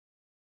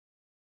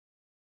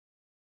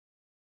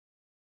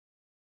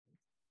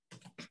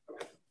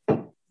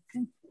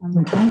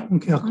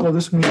Okay, I'll call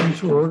this meeting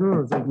to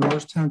order of the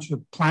Morris Township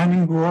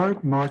Planning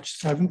Board, March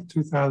 7th,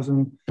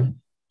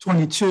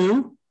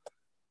 2022.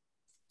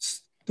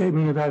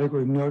 Statement of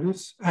adequate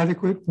notice.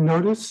 Adequate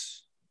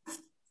notice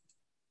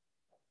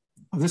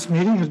of this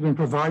meeting has been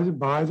provided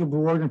by the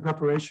board in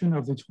preparation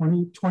of the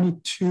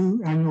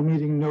 2022 annual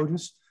meeting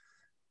notice,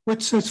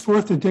 which sets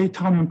forth the date,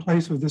 time, and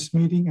place of this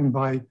meeting, and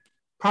by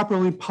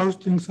properly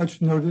posting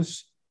such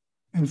notice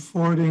and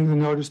forwarding the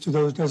notice to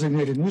those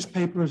designated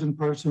newspapers and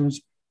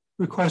persons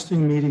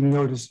requesting meeting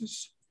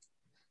notices.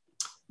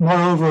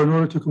 Moreover, in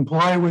order to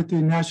comply with the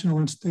national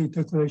and state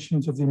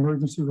declarations of the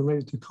emergency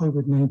related to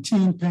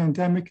COVID-19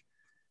 pandemic,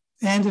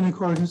 and in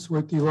accordance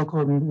with the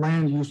local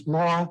land use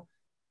law,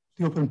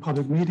 the Open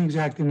Public Meetings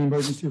Act, and the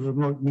emergency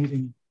remote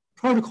meeting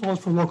protocols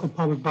for local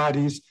public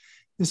bodies,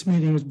 this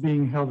meeting is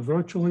being held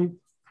virtually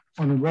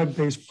on a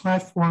web-based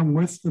platform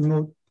with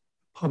remote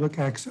public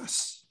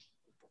access.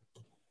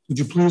 Would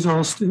you please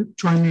all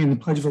join me in the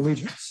Pledge of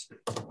Allegiance?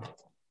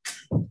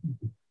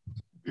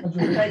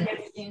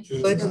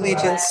 Pledge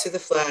allegiance to the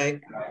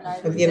flag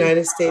of the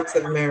United States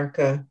of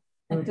America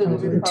and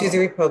to the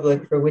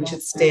republic for which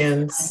it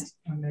stands,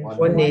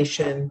 one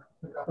nation,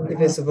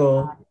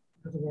 indivisible,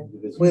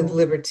 with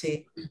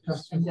liberty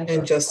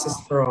and justice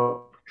for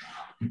all.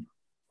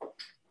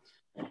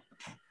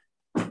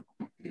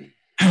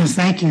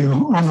 Thank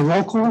you. On the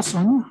roll call,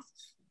 Sonia.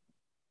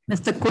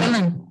 Mr.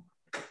 Quillen.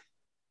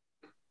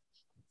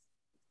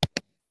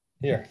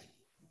 Here.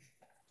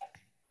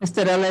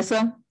 Mr.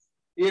 Alesso.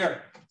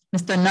 Here.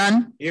 Mr.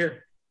 Nunn.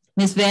 Here.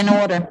 Ms. Van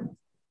Order.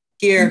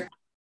 Here.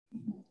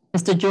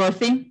 Mr.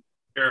 Jorfi.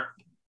 Here.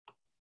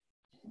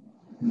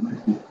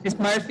 Ms.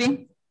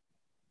 Murphy.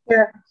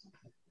 Here.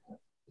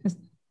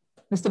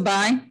 Mr.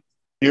 By.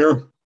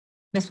 Here.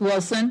 Ms.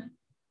 Wilson.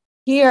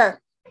 Here.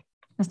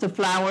 Mr.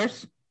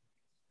 Flowers.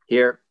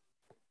 Here.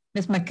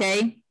 Ms.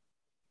 McKay.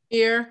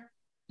 Here.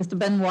 Mr.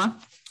 Benoit.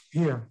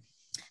 Here.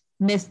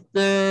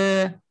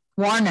 Mr.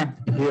 Warner.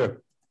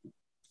 Here.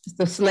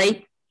 Mr.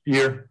 Slate.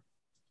 Here.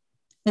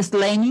 Ms.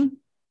 Laney.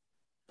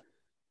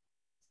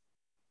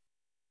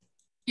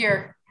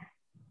 Here.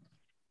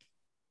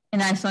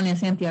 And I, Sonia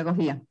Santiago,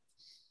 here.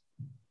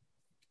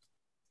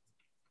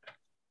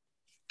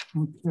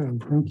 Okay,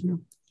 thank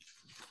you.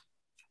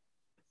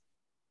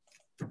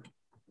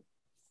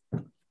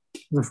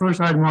 The first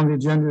item on the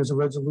agenda is a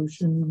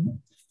resolution.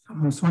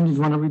 Sonia, do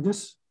you want to read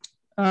this?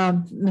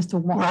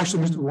 Mr. Warner.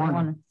 Actually, Mr.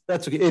 Warner.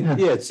 That's okay.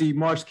 It's the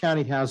Morris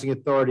County Housing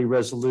Authority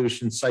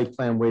resolution, site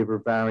plan waiver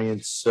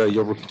variance.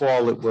 You'll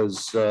recall it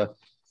was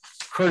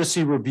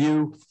courtesy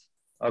review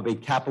of a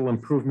capital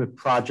improvement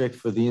project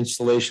for the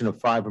installation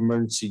of 5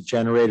 emergency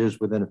generators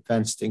within a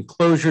fenced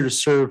enclosure to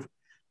serve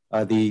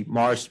the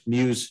Morris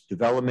Muse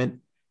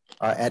development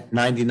at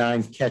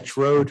 99 Ketch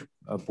Road.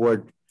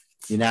 Board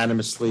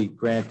unanimously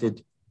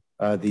granted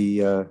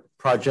the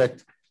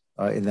project,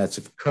 and that's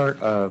a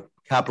current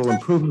capital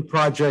improvement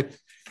project.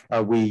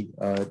 We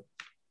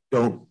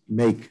don't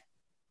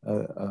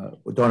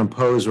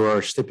impose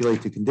or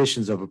stipulate the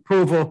conditions of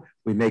approval.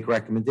 We make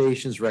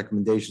recommendations.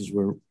 Recommendations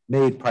were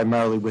made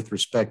primarily with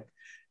respect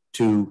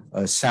to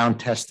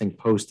sound testing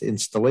post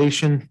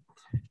installation.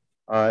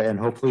 And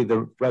hopefully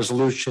the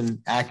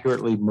resolution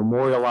accurately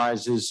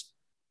memorializes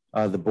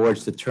the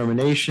board's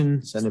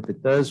determinations. And if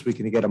it does, we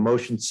can get a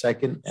motion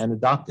second and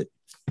adopt it.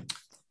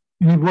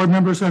 Any board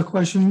members have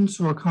questions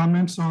or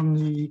comments on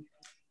the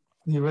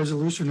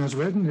resolution as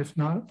written? If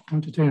not, I'll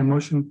entertain a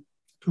motion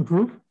to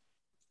approve.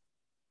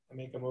 I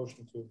make a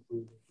motion to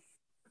approve.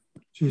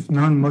 Chief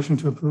Nunn, motion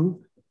to approve.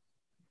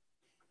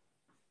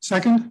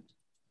 Second?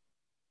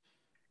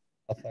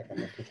 I'll second,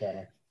 Mr.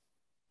 Chairman.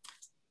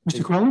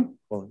 Mr. Quillen?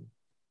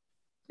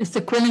 Mr.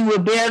 Quillen, we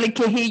barely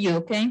can hear you,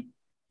 okay?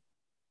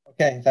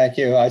 Okay, thank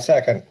you. I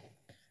second.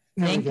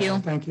 Thank you.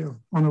 Thank you.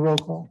 On the roll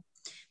call.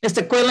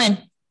 Mr.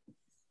 Quillen.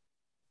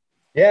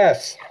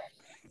 Yes.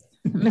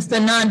 Mr.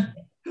 Nunn.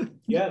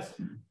 Yes.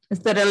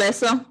 Mr.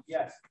 Alesso.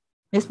 Yes.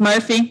 Ms.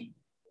 Murphy.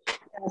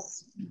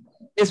 Yes.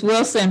 Ms.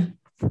 Wilson.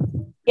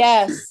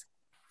 Yes.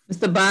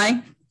 Mr.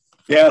 By.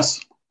 Yes.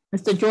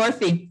 Mr.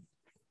 Jorfi.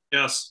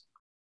 Yes.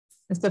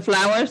 Mr.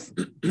 Flowers.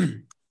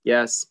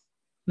 Yes.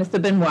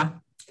 Mr. Benoit.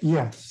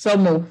 Yes. So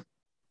move.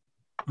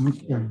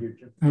 Okay.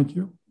 Thank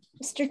you.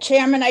 Mr.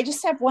 Chairman, I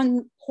just have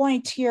one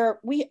point here.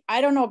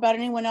 I don't know about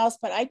anyone else,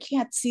 but I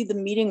can't see the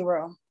meeting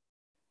room.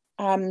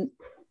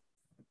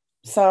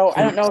 So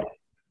I don't know.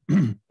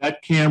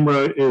 That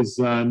camera is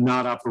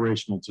not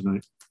operational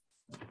tonight.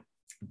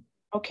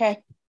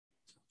 Okay.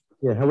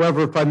 Yeah,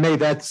 however, if I may,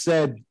 that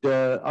said,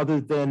 other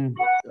than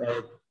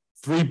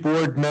 3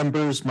 board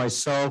members,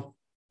 myself,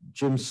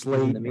 Jim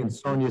Slate, and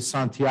Sonia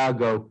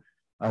Santiago,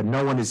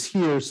 no one is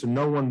here, so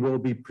no one will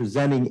be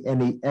presenting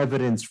any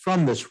evidence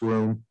from this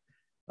room.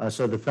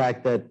 So the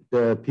fact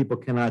that people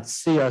cannot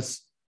see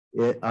us,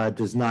 it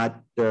does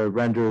not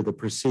render the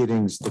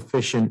proceedings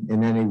deficient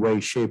in any way,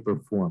 shape, or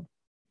form.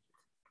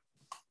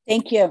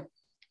 Thank you.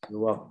 You're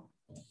welcome.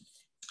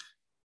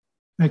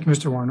 Thank you,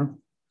 Mr. Warner.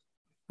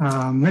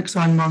 Next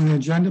item on the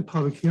agenda,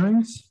 public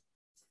hearings.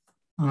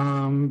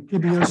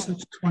 PBO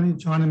 620,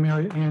 John and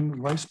Mary Ann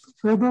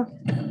Weisgerber.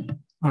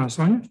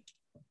 Sonia?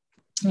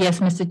 Yes,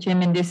 Mr.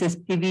 Chairman, this is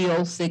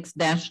PVO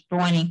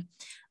 6-20,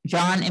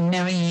 John and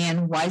Mary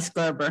Ann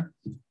Weisgerber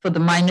for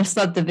the minor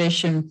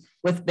subdivision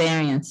with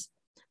variance.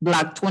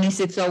 Block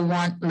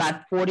 2601,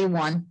 lot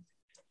 41,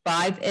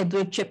 5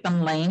 Edward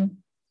Chipman Lane,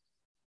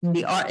 in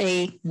the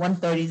RA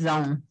 130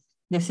 zone.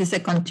 This is a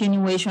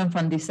continuation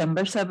from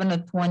December 7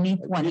 of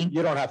 2020.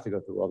 You don't have to go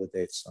through all the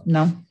dates. So.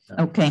 No?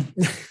 Okay.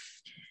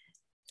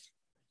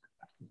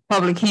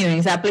 Public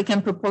hearings.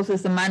 Applicant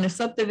proposes a minor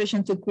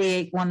subdivision to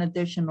create one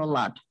additional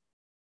lot.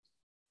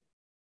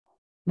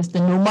 Mr.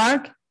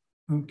 Newmark?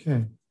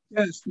 Okay.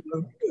 Yes,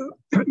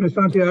 Ms.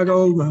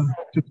 Santiago,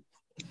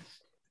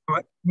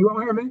 you all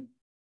hear me?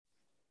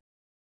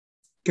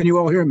 Can you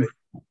all hear me?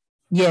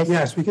 Yes.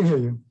 Yes, we can hear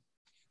you.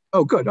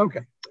 Oh, good.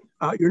 Okay.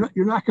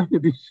 You're not going to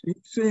be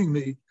seeing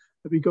me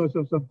because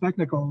of some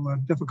technical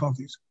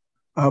difficulties.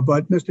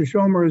 But Mr.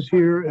 Schomer is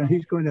here, and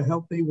he's going to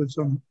help me with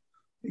some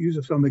use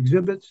of some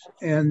exhibits.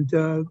 And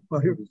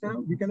well, here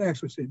now you can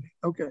actually see me.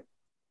 Okay.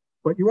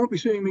 But you won't be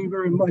seeing me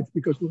very much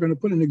because we're going to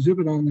put an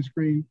exhibit on the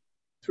screen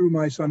through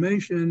my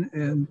summation,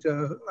 and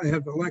I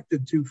have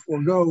elected to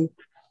forego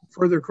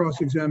further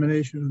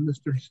cross-examination of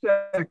Mr.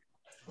 Steck.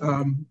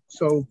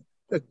 So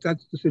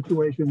that's the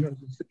situation as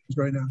it stands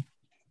right now.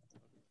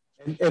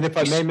 And if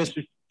I may,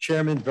 Mr.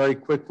 Chairman, very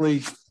quickly,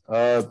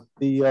 so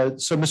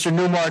Mr.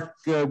 Newmark,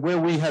 where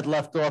we had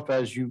left off,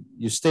 as you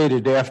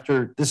stated,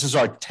 after this is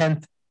our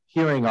 10th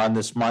hearing on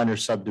this minor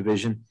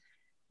subdivision,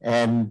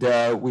 and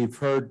we've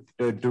heard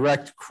the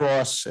direct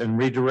cross and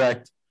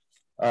redirect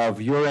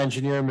of your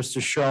engineer,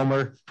 Mr.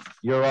 Schomer,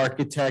 your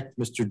architect,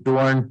 Mr.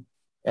 Dorn,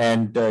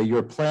 and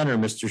your planner,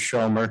 Mr.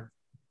 Schomer,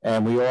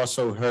 and we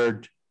also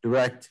heard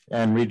direct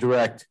and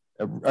redirect,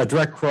 a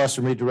direct cross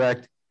and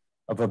redirect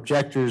of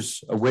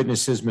objectors,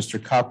 witnesses, Mr.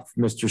 Kupf,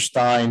 Mr.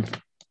 Stein,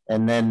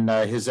 and then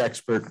his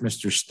expert,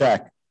 Mr.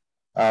 Steck.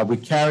 We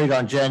carried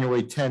on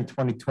January 10,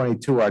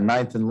 2022, our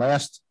 9th and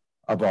last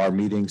of our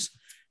meetings.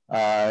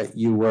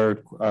 You were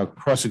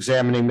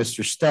cross-examining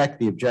Mr. Steck,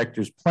 the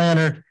objector's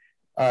planner.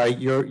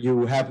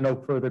 You have no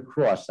further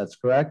cross, that's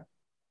correct?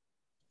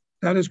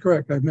 That is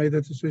correct. I've made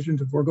that decision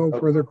to forego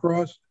further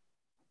cross.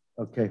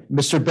 Okay.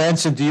 Mr.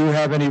 Benson, do you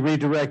have any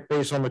redirect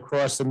based on the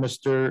cross that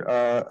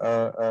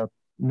Mr.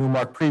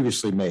 Newmark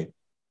previously made?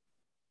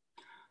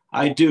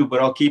 I do, but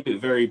I'll keep it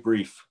very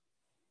brief.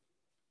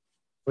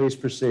 Please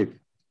proceed.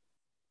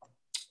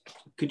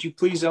 Could you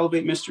please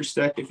elevate Mr.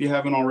 Steck if you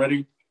haven't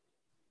already?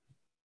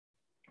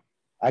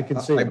 I can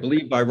see. I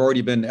believe I've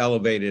already been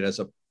elevated as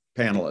a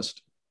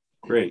panelist.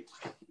 Great.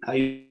 How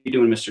you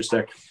doing, Mr.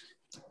 Steck?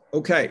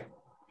 Okay.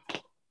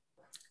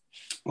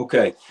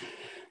 Okay.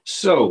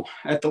 So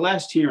at the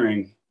last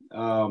hearing,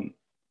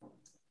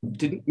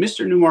 did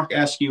Mr. Newmark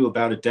ask you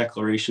about a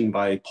declaration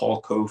by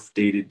Paul Kof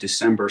dated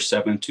December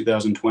 7,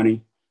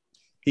 2020?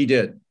 He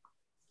did.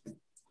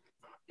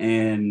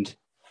 And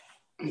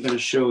I'm going to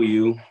show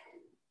you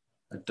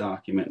a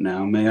document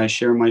now. May I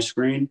share my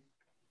screen?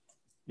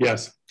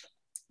 Yes.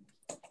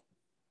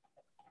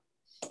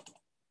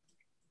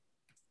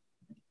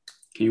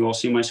 Can you all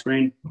see my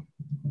screen?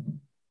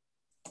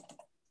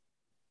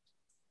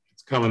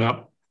 It's coming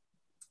up.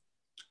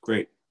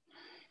 Great.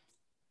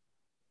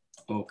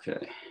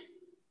 Okay.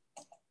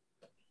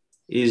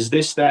 Is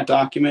this that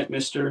document,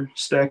 Mr.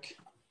 Steck?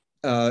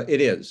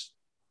 It is.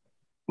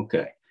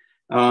 Okay.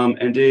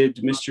 And did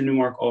Mr.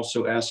 Newmark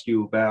also ask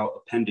you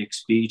about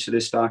Appendix B to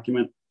this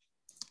document?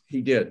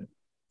 He did.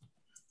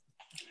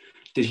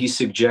 Did he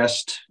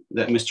suggest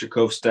that Mr.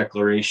 Kof's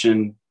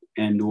declaration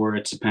and or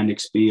its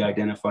Appendix B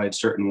identified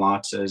certain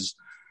lots as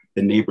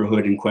the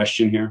neighborhood in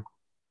question here?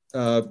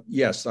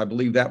 Yes, I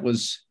believe that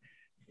was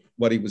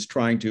what he was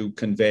trying to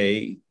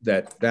convey,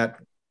 that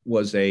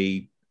was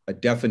a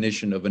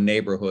definition of a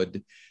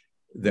neighborhood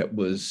that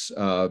was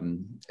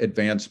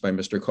advanced by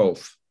Mr.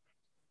 Kof.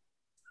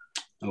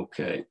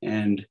 Okay,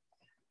 and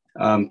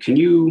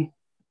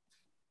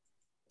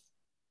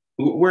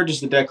where does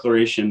the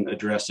declaration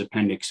address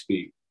Appendix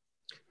B?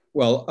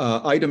 Well,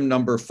 item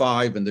number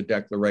 5 in the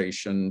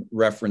declaration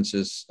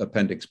references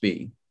Appendix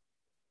B.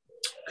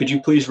 Could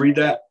you please read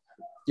that?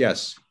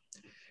 Yes.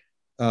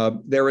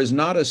 There is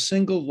not a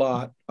single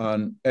lot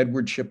on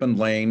Edward Chipman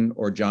Lane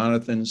or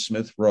Jonathan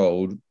Smith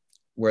Road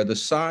where the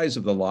size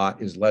of the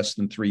lot is less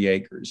than 3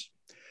 acres.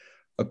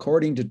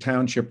 According to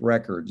Township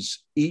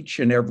records, each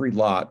and every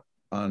lot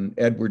on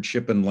Edward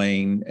Chipman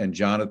Lane and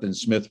Jonathan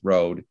Smith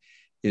Road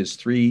is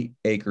 3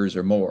 acres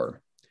or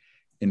more.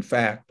 In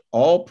fact,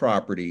 all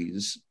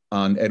properties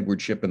on Edward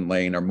Chipman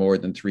Lane are more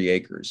than 3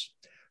 acres.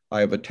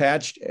 I have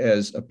attached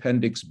as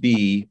Appendix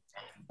B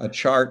a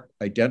chart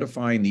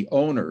identifying the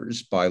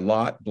owners by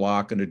lot,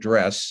 block, and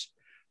address,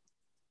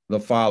 the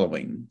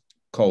following: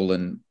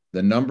 the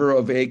number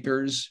of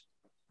acres,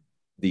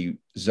 the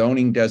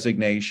zoning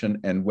designation,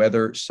 and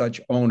whether such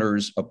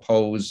owners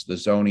oppose the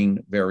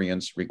zoning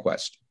variance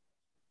request.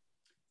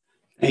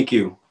 Thank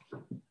you.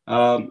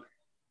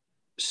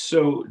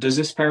 So does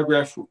this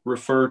paragraph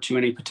refer to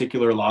any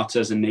particular lots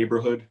as a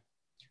neighborhood?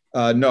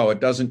 No, it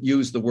doesn't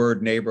use the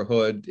word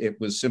neighborhood. It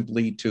was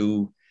simply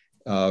to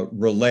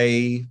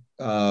relay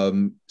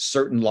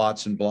certain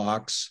lots and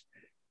blocks,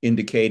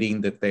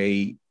 indicating that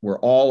they were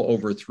all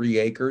over 3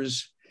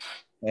 acres.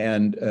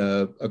 And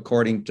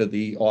according to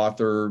the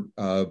author,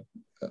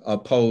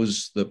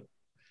 oppose the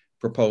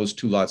proposed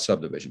 2-lot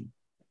subdivision.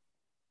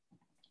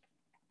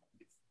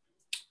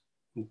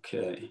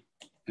 Okay.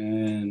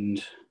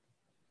 And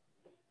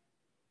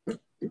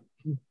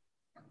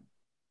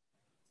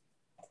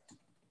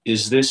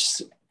is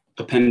this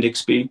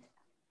Appendix B?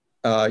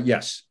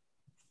 Yes.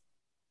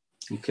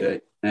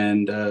 Okay.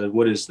 And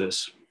what is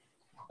this?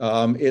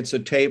 It's a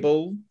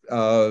table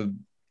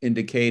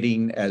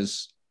indicating,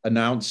 as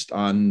announced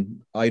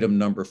on item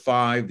number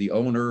 5, the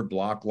owner,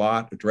 block,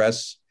 lot,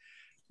 address,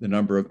 the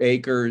number of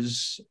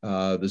acres,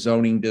 the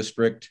zoning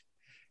district,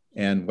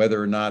 and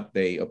whether or not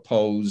they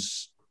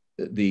oppose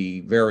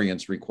the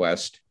variance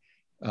request.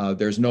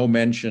 There's no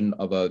mention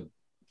of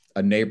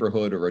a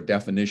neighborhood or a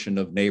definition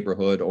of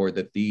neighborhood, or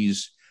that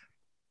these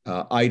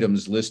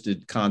items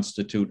listed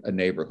constitute a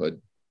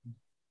neighborhood.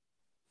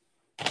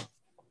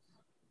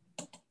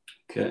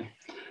 Okay.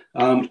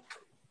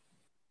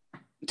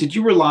 Did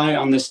you rely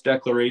on this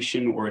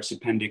declaration or its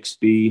Appendix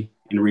B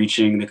in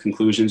reaching the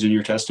conclusions in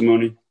your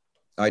testimony?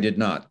 I did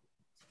not.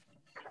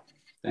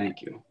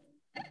 Thank you.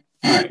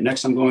 All right,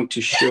 next I'm going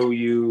to show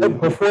you.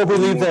 Before we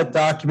leave that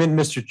document,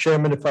 Mr.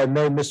 Chairman, if I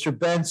may, Mr.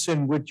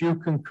 Benson, would you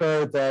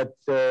concur that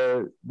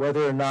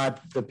whether or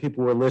not the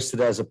people were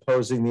listed as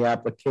opposing the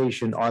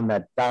application on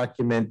that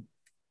document,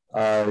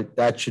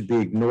 that should be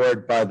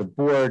ignored by the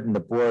board, and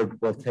the board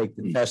will take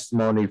the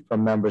testimony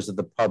from members of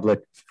the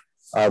public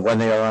when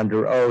they are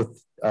under oath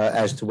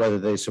as to whether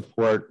they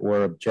support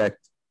or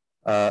object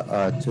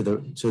to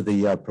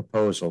the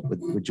proposal.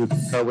 Would you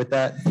concur with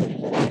that?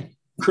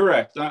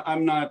 Correct.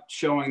 I'm not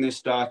showing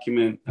this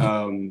document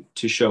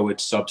to show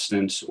its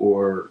substance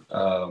or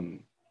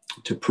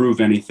to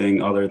prove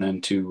anything other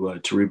than to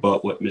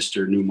rebut what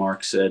Mr.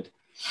 Newmark said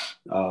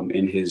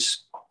in his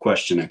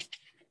questioning.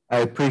 I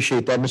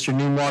appreciate that. Mr.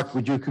 Newmark,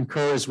 would you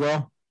concur as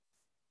well?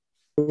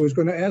 I was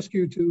going to ask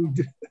you to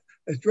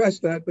address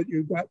that, but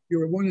you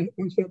were one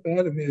step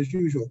ahead of me as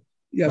usual.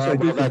 Yes, I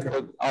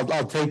do.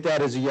 I'll take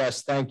that as a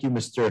yes. Thank you,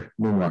 Mr.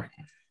 Newmark.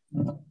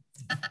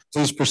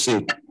 Please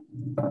proceed.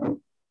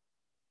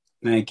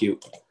 Thank you.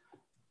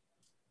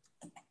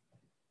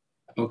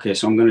 Okay,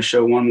 so I'm going to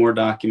show one more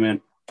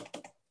document.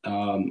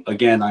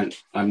 Again,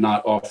 I'm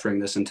not offering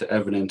this into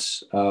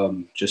evidence,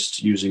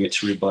 just using it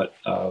to rebut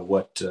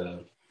what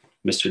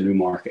Mr.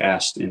 Newmark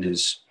asked in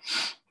his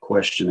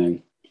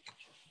questioning.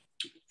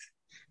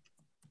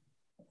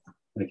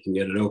 I can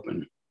get it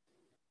open.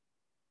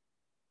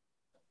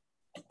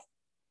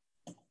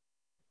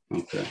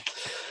 Okay.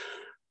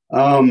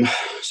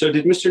 So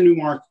did Mr.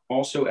 Newmark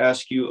also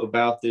ask you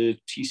about the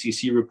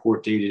TCC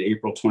report dated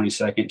April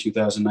 22nd,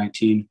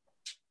 2019?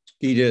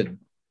 He did.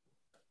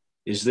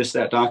 Is this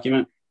that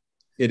document?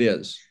 It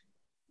is.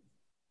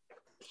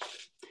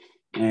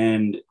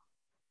 And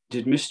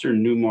did Mr.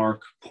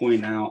 Newmark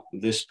point out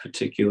this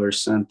particular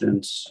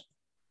sentence?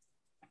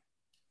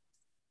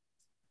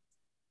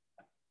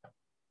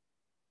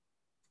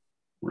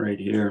 Right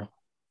here.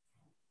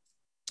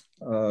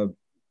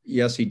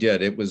 Yes, he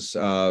did. It was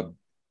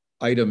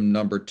item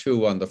number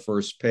 2 on the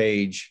first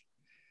page,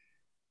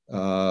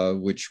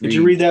 which Could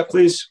you read that,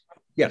 please?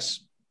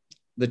 Yes.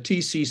 The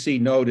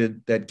TCC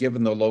noted that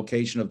given the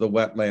location of the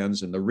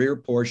wetlands in the rear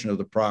portion of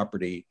the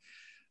property,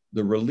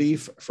 the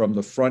relief from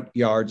the front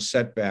yard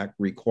setback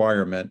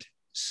requirement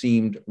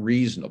seemed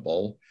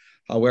reasonable.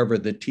 However,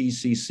 the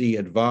TCC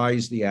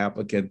advised the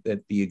applicant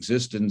that the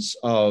existence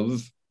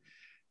of,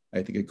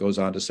 I think it goes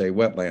on to say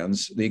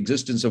wetlands, the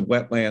existence of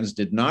wetlands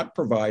did not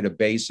provide a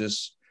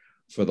basis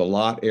for the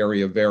lot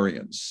area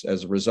variance.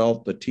 As a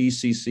result, the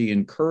TCC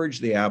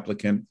encouraged the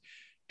applicant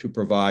to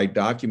provide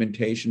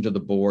documentation to the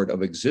board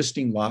of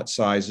existing lot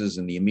sizes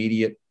in the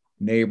immediate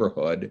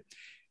neighborhood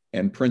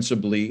and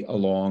principally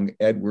along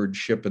Edward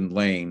Shippen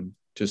Lane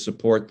to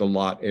support the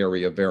lot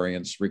area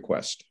variance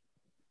request.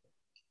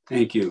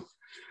 Thank you.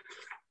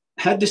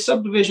 Had the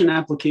subdivision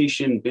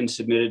application been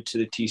submitted to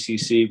the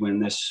TCC when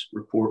this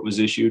report was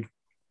issued?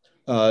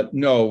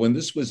 No, when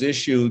this was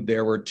issued,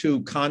 there were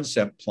 2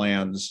 concept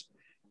plans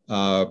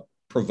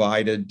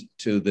provided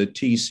to the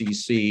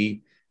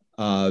TCC,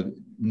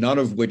 none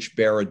of which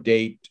bear a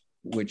date,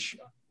 which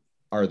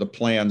are the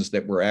plans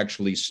that were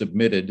actually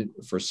submitted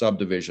for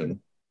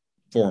subdivision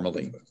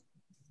formally.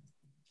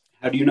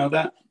 How do you know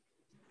that?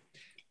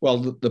 Well,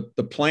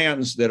 the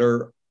plans that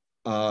are,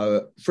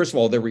 first of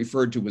all, they're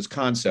referred to as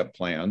concept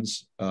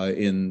plans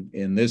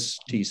in this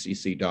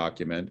TCC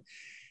document.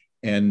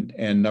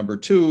 And number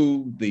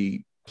 2,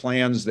 the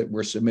plans that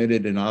were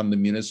submitted and on the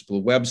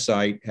municipal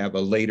website have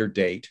a later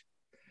date.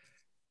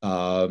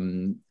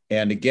 And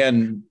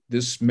again,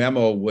 this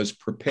memo was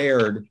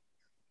prepared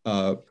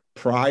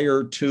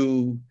prior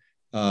to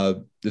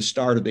the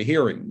start of the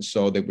hearing.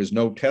 So there was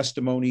no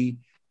testimony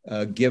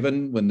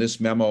given when this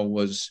memo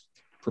was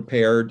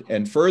prepared.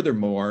 And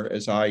furthermore,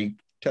 as I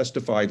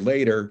testified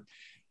later,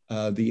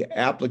 the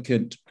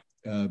applicant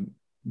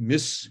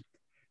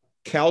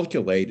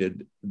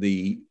miscalculated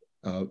the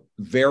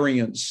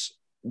variance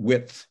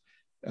width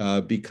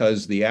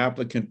because the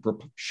applicant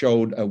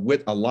showed a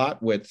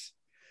lot width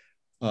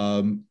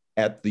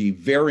at the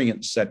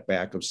variance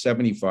setback of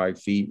 75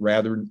 feet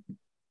rather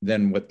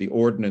than what the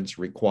ordinance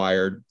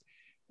required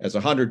as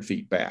 100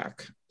 feet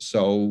back.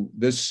 So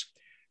this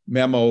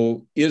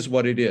memo is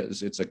what it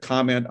is. It's a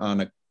comment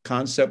on a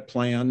concept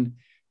plan,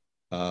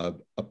 a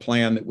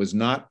plan that was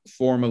not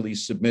formally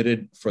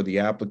submitted for the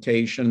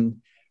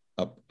application,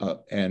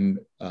 and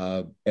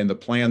the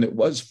plan that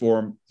was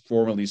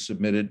formally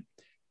submitted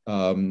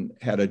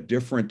had a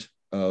different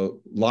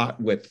lot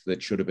width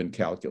that should have been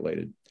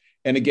calculated.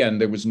 And again,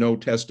 there was no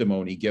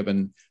testimony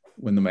given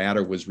when the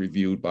matter was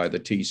reviewed by the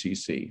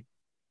TCC.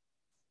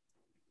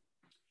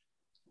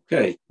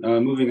 Okay,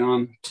 moving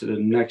on to the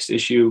next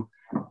issue.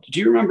 Do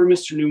you remember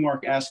Mr.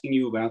 Newmark asking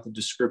you about the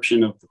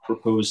description of the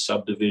proposed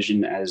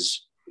subdivision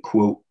as,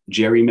 quote,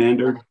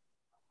 gerrymandered?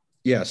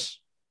 Yes.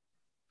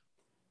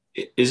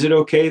 Is it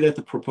okay that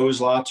the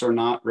proposed lots are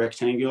not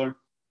rectangular?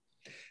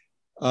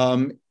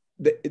 Lots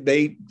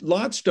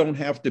don't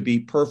have to be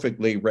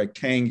perfectly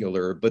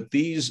rectangular, but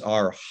these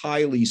are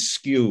highly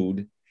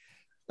skewed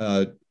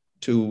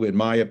to, in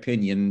my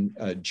opinion,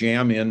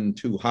 jam in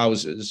two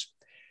houses.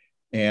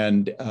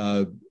 And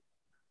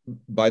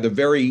by the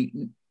very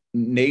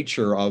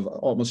nature of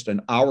almost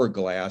an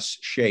hourglass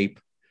shape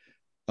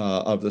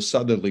of the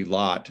southerly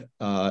lot,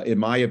 in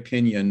my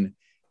opinion,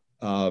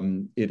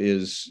 it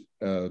is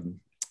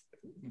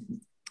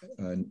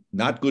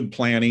not good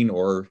planning,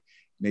 or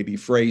maybe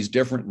phrased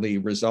differently,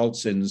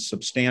 results in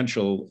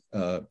substantial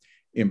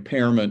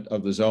impairment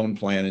of the zone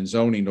plan and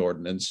zoning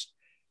ordinance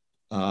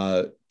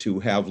to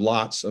have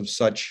lots of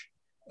such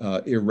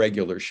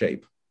irregular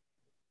shape.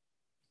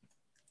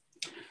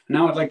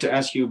 Now I'd like to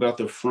ask you about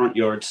the front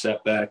yard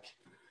setback.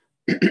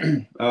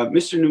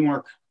 Mr.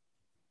 Newmark,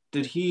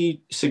 did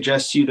he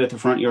suggest to you that the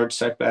front yard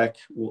setback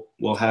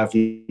will have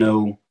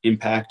no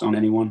impact on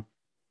anyone?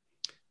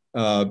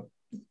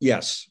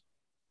 Yes.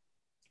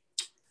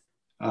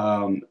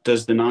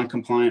 Does the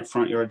non-compliant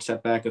front yard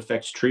setback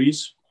affect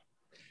trees?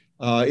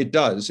 It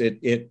does.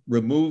 It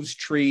removes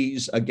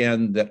trees,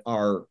 again, that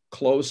are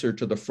closer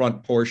to the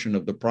front portion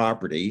of the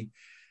property.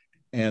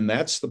 And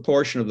that's the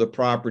portion of the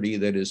property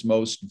that is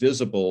most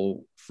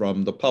visible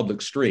from the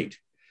public street.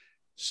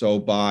 So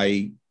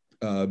by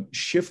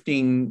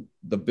shifting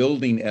the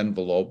building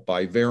envelope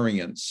by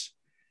variance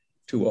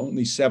to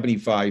only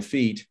 75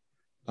 feet,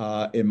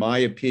 in my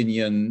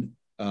opinion,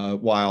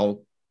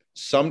 while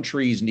some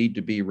trees need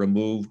to be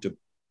removed to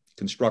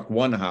construct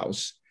one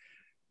house,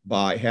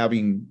 by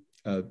having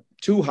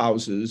two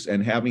houses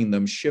and having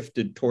them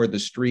shifted toward the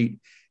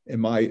street, in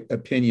my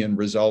opinion,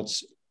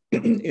 results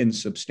in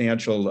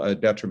substantial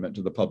detriment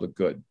to the public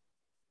good.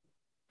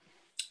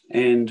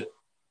 And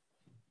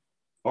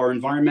are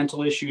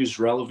environmental issues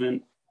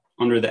relevant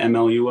under the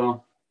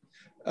MLUL?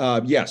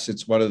 Yes,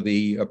 it's one of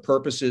the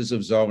purposes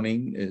of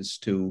zoning is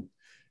to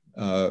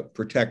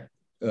protect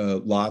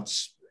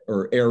lots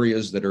or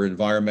areas that are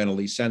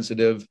environmentally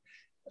sensitive.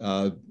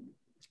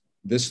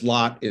 This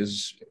lot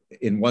is,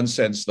 in one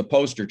sense, the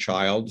poster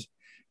child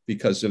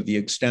because of the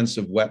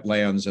extensive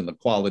wetlands and the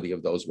quality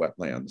of those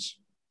wetlands.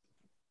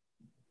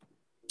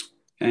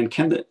 And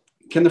can the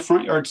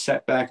front yard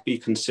setback be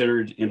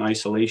considered in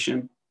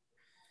isolation?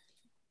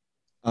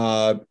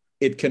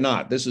 It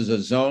cannot. This is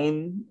a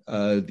zone.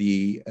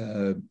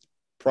 The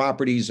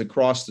properties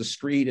across the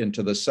street and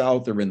to the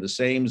south are in the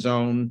same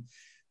zone.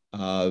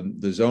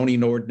 The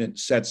zoning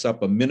ordinance sets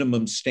up a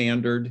minimum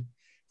standard,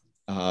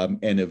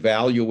 and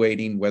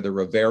evaluating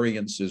whether a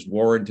variance is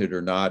warranted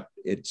or not.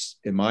 It's,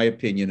 in my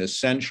opinion,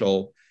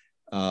 essential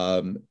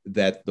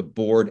that the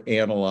board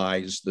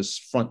analyze this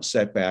front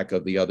setback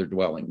of the other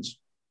dwellings.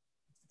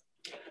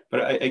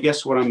 But I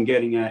guess what I'm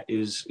getting at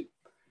is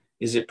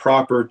it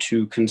proper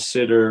to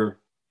consider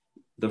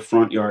the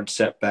front yard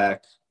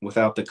setback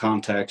without the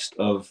context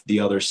of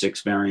the other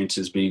 6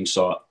 variances being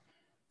sought?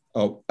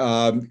 Oh,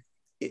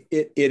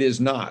 it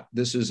is not.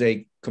 This is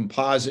a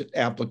composite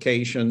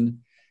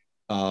application.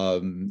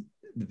 To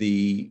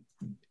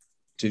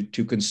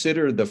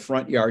consider the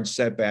front yard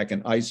setback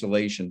in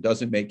isolation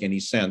doesn't make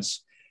any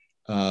sense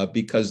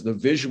because the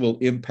visual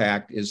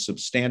impact is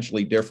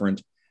substantially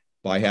different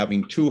by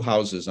having 2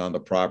 houses on the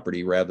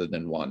property rather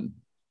than 1.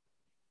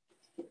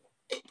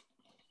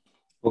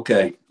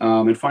 Okay,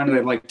 and finally,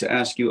 I'd like to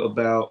ask you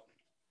about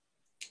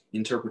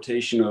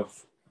interpretation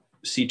of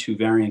C2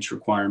 variance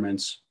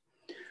requirements.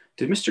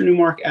 Did Mr.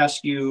 Newmark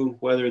ask you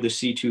whether the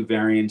C2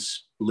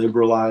 variance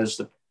liberalized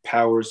the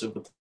powers of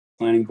the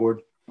planning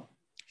board?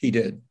 He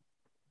did.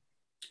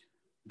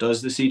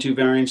 Does the C2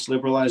 variance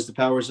liberalize the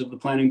powers of the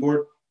planning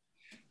board?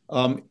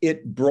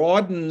 It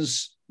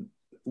broadens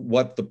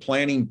what the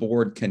planning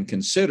board can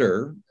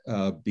consider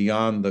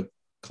beyond the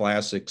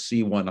classic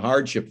C1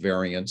 hardship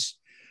variance,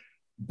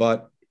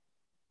 but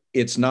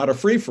it's not a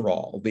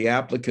free-for-all. The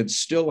applicant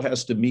still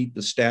has to meet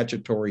the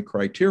statutory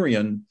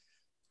criterion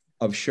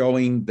of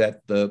showing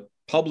that the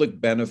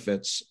public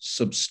benefits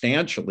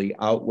substantially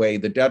outweigh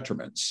the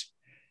detriments.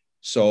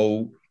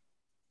 So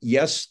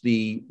yes,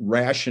 the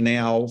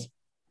rationale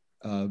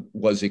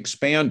was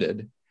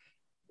expanded,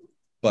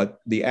 but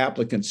the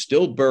applicant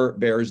still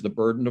bears the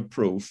burden of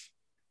proof.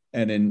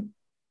 And in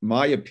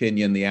my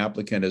opinion, the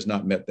applicant has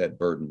not met that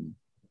burden.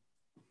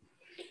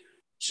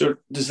 So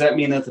does that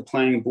mean that the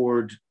planning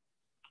board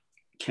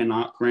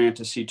cannot grant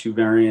a C2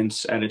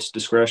 variance at its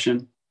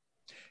discretion?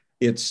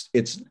 It's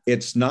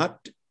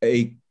not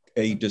a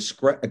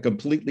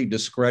completely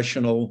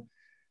discretional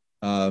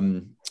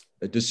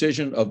a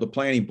decision of the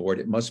planning board.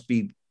 It must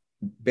be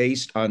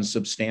based on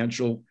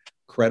substantial,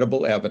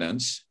 credible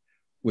evidence,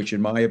 which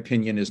in my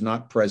opinion is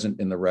not present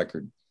in the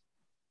record.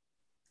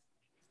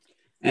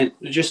 And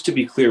just to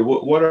be clear,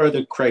 what are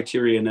the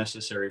criteria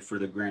necessary for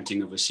the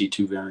granting of a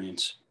C2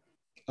 variance?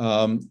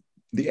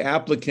 The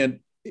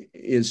applicant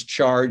is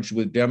charged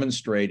with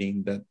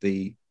demonstrating that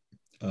the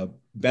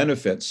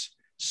benefits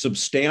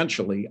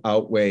substantially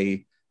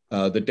outweigh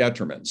the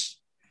detriments.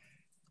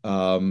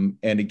 And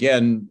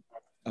again,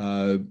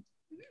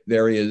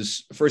 there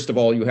is, first of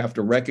all, you have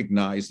to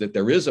recognize that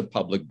there is a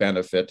public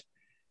benefit,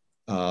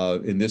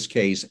 in this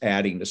case,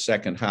 adding the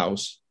second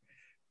house.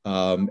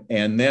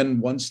 And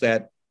then once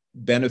that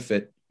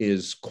benefit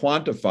is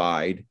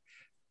quantified,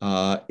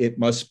 it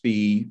must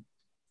be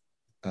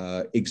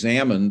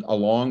examined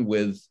along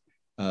with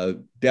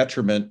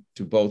detriment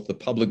to both the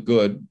public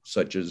good,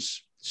 such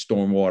as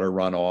stormwater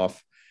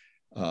runoff,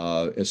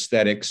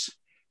 aesthetics,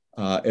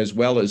 as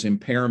well as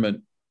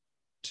impairment,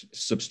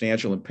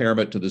 substantial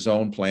impairment to the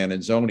zone plan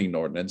and zoning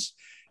ordinance.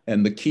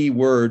 And the key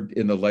word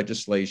in the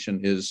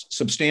legislation is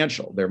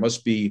substantial. There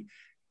must be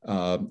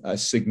a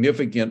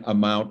significant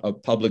amount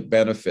of public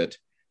benefit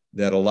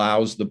that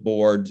allows the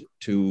board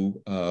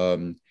to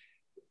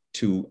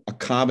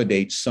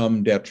accommodate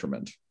some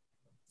detriment.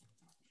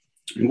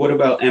 And what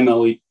about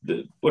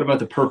what about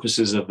the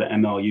purposes of the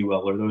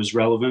MLUL? Are those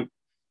relevant?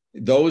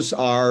 Those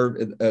are,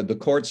 the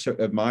courts,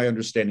 of my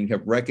understanding,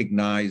 have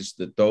recognized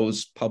that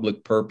those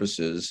public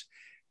purposes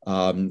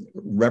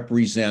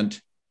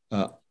represent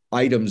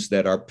items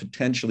that are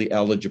potentially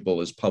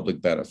eligible as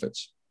public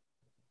benefits.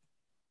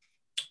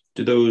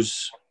 Do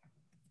those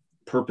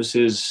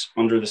purposes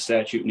under the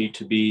statute need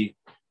to be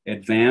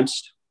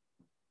advanced?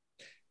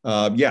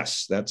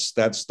 Yes,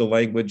 that's the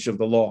language of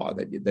the law,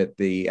 that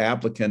the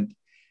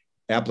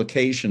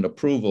application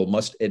approval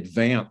must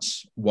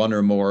advance one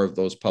or more of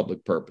those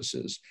public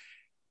purposes.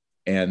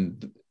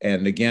 And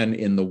again,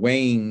 in the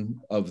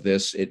weighing of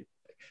this,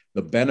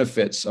 the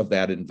benefits of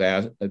that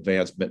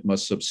advancement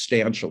must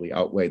substantially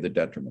outweigh the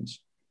detriments.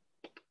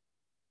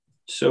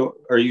 So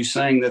are you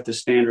saying that the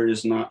standard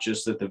is not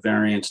just that the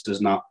variance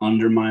does not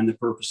undermine the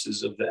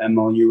purposes of the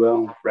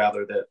MLUL,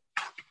 rather that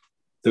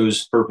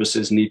those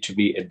purposes need to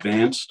be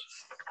advanced?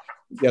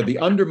 Yeah, the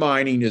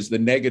undermining is the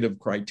negative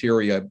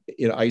criteria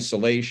in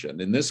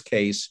isolation. In this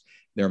case,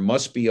 there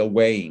must be a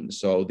weighing.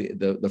 So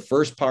the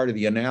first part of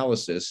the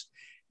analysis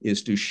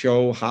is to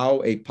show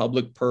how a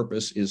public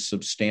purpose is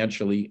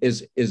substantially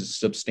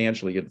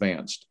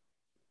advanced.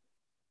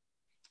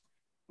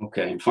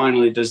 Okay, and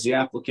finally, does the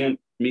applicant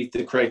meet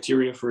the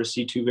criteria for a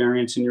C2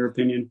 variance in your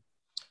opinion?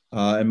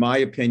 In my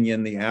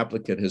opinion, the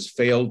applicant has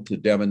failed to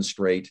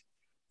demonstrate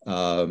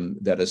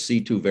that a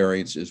C2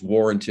 variance is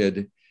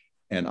warranted.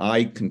 And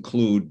I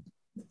conclude,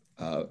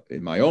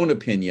 in my own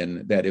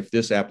opinion, that if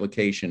this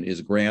application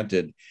is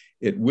granted,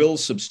 it will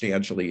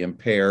substantially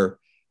impair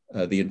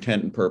the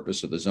intent and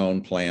purpose of the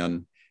zone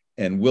plan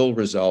and will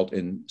result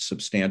in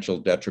substantial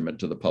detriment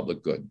to the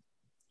public good.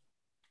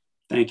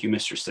 Thank you,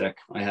 Mr. Steck.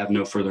 I have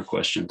no further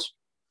questions.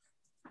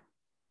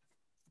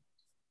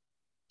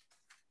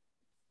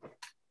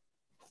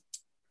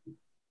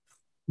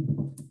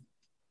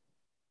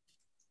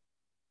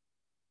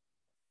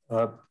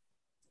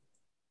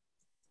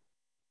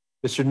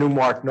 Mr.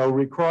 Newmark, no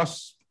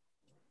recross?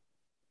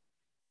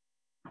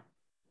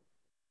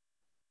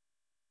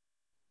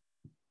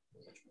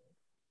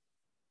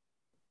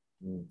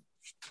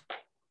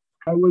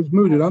 I was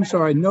muted. I'm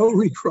sorry. No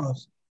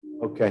recross.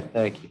 Okay,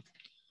 thank you.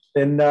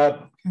 Then,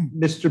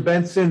 Mr.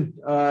 Benson,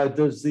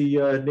 does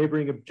the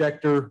neighboring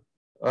objector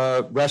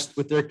rest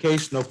with their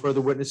case? No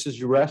further witnesses,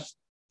 you rest?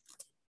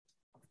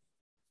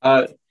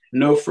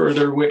 No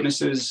further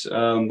witnesses.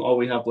 All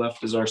we have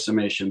left is our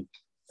summation.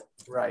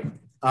 Right.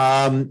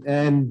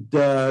 And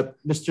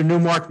Mr.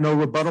 Newmark, no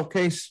rebuttal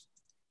case?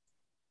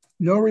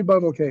 No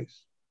rebuttal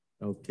case.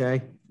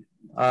 Okay.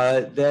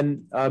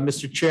 Then,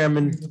 Mr.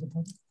 Chairman,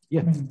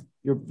 yeah,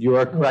 you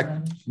are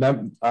correct.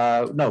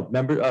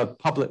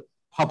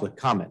 Public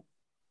comment.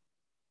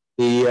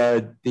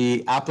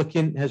 The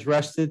applicant has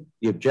rested.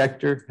 The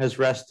objector has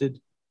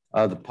rested.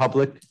 The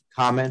public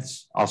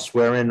comments. I'll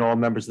swear in all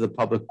members of the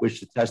public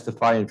wish to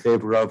testify in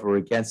favor of or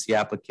against the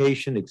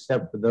application,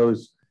 except for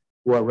those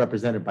who are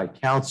represented by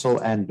counsel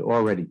and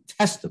already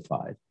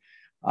testified.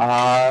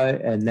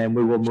 And then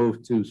we will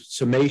move to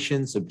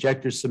summations,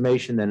 objector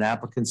summation, then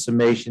applicant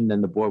summation,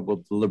 then the board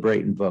will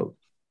deliberate and vote.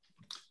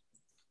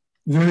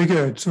 Very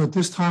good. So at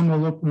this time,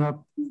 we'll open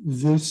up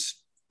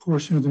this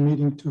portion of the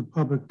meeting to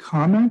public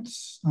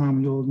comments.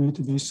 You'll need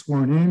to be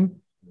sworn in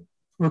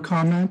for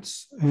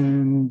comments,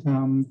 and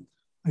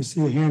I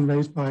see a hand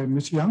raised by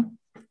Ms. Young.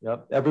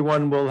 Yep.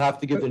 Everyone will have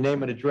to give their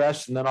name and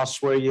address, and then I'll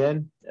swear you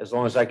in, as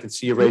long as I can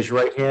see you raise your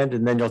right hand,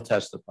 and then you'll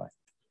testify.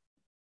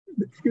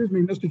 Excuse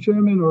me, Mr.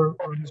 Chairman or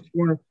Mr.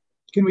 Warner,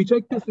 can we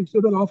take this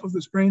exhibit off of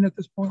the screen at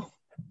this point?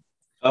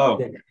 Oh,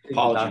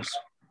 apologies.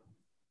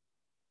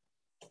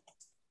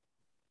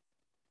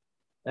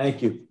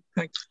 Thank you.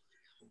 Thanks.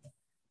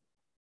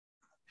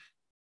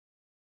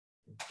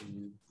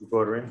 You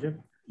brought her in,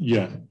 Jim?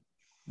 Yeah.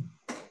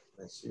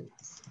 Let's see.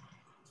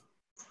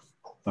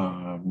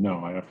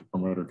 No, I have to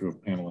promote her to a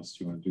panelist.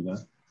 You want to do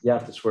that? You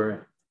have to swear in.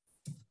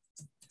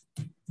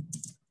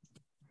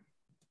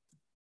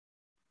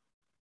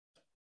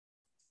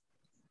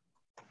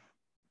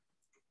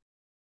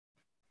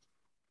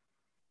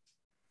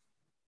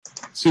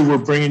 Sue, we're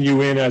bringing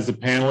you in as a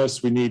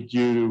panelist. We need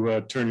you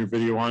to turn your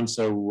video on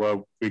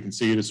so we can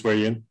see you to swear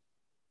you in.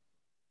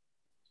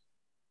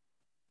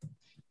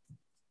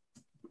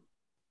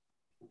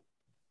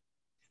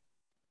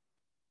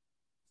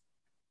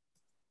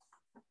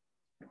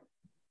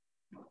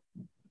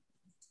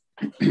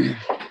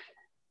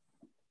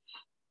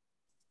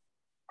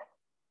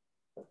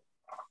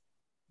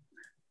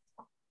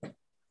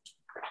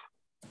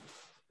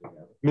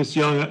 Miss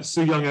Young,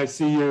 Sue Young, I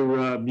see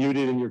you're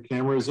muted and your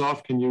camera is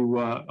off. Can you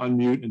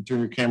unmute and turn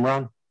your camera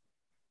on?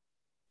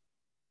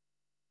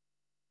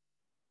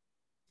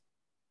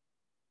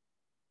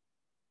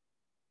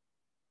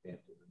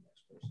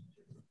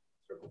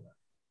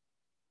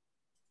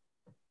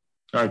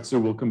 All right, so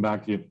we'll come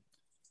back to you.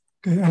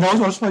 Okay, and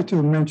I'd also like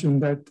to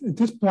mention that at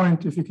this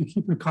point, if you could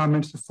keep your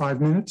comments to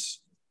 5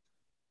 minutes,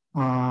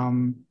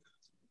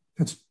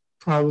 that's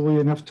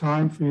probably enough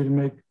time for you to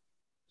make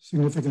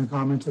significant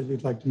comments that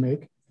you'd like to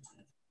make.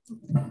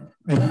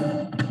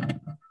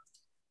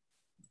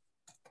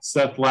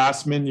 Seth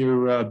Lastman,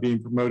 you're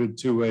being promoted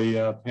to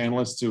a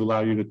panelist to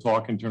allow you to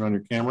talk and turn on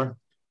your camera.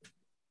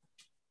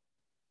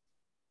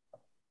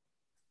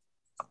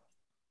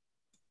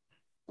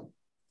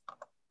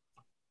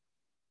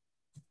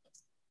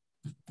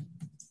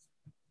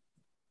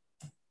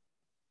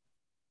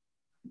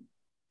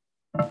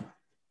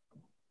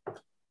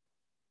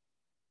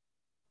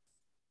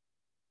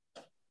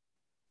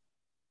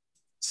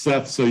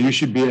 Seth, so you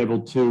should be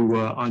able to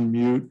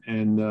unmute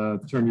and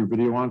turn your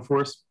video on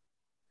for us.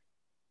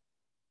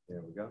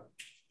 There we go.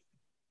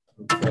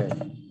 Okay.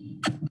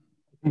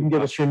 You can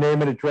give us your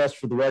name and address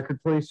for the record,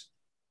 please.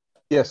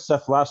 Yes,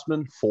 Seth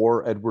Lastman,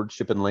 4 Edward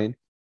Shippen Lane.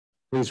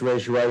 Please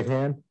raise your right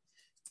hand.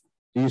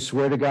 Do you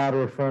swear to God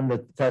or affirm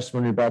that the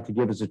testimony you're about to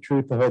give is the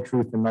truth, the whole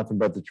truth, and nothing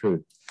but the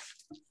truth?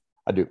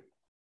 I do.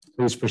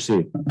 Please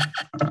proceed.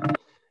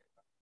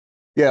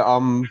 Yeah,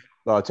 I'm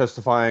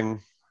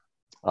testifying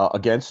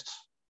against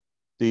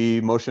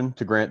the motion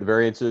to grant the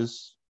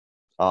variances.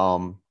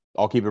 I'll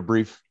keep it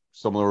brief,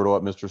 similar to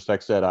what Mr.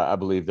 Steck said. I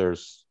believe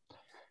there's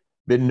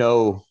been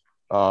no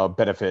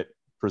benefit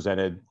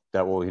presented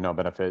that will,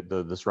 benefit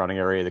the surrounding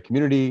area, the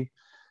community.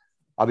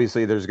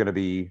 Obviously, there's going to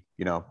be,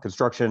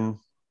 construction,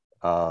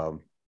 the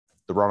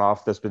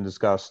runoff that's been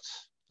discussed,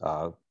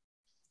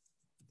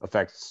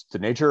 effects to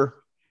nature,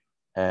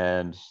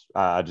 and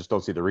I just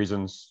don't see the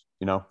reasons.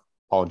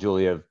 Paul and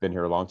Julie have been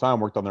here a long time,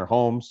 worked on their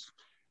homes.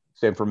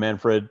 Same for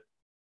Manfred.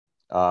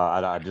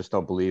 I just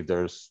don't believe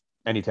there's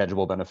any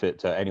tangible benefit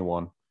to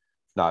anyone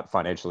not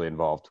financially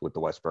involved with the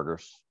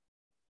Weisbergers.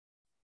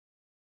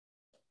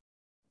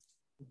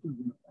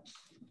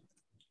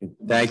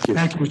 Thank you.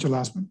 Thank you, Mr.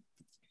 Lastman.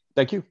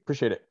 Thank you.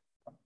 Appreciate it.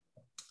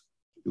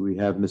 Do we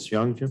have Ms.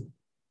 Young, Jim?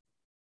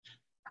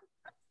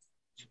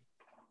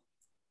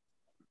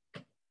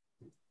 It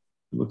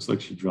looks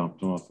like she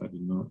dropped off. I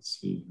did not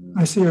see her.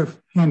 I see her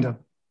hand up.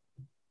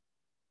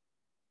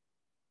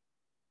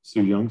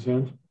 Sue Young's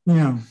hand?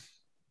 Yeah.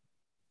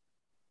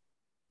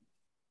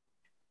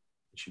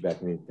 Is she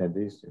back in the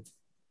attendees?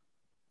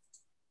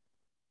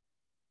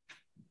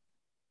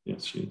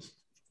 Yes, she is.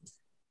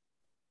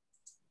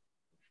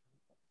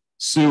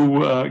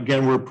 Sue,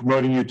 again, we're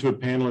promoting you to a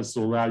panelist to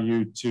allow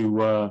you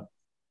to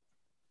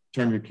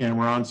turn your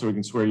camera on so we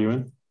can swear you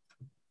in.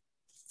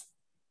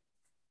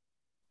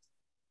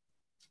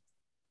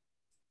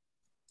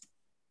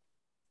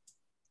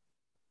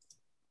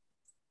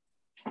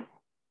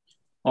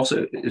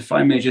 Also, if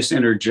I may just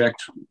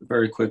interject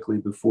very quickly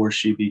before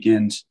she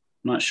begins,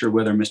 I'm not sure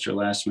whether Mr.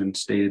 Lastman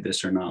stated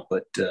this or not,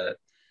 but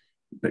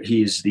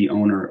he is the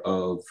owner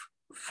of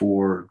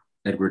 4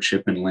 Edward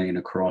Shippen Lane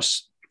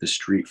across the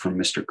street from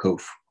Mr.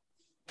 Kof.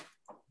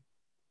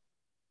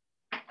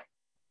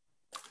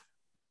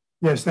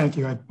 Yes, thank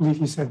you. I believe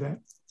he said that.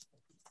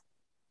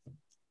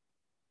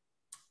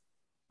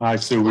 Hi,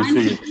 Sue, we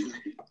see you.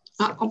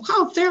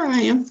 Oh, there I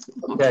am.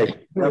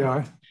 Okay. There we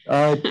are.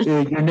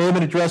 Your name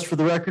and address for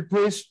the record,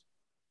 please.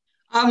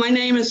 My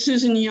name is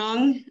Susan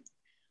Young.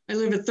 I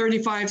live at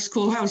 35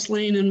 Schoolhouse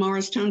Lane in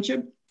Morris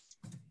Township.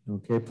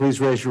 Okay, please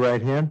raise your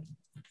right hand.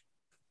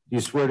 Do you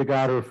swear to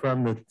God or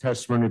affirm that the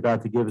testimony you're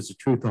about to give is the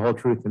truth, the whole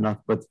truth, and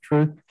nothing but the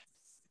truth?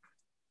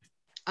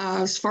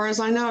 As far as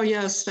I know,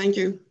 yes, thank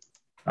you.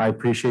 I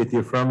appreciate the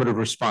affirmative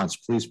response.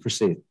 Please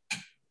proceed.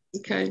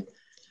 Okay.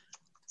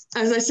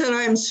 As I said,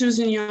 I am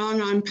Susan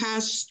Young. I'm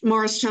past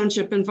Morris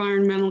Township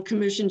Environmental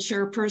Commission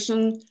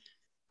chairperson.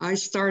 I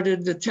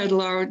started the Ted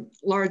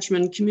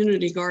Largeman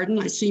Community Garden.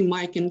 I see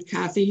Mike and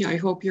Kathy. I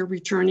hope you're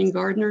returning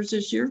gardeners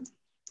this year.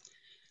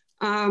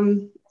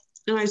 And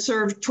I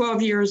served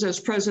 12 years as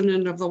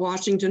president of the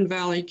Washington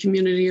Valley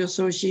Community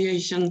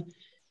Association,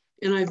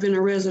 and I've been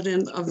a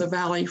resident of the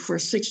Valley for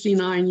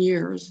 69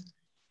 years.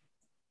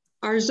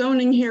 Our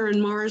zoning here in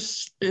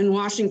Morris in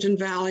Washington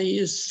Valley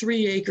is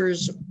 3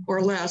 acres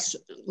or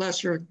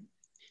lesser.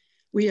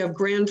 We have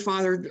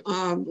grandfathered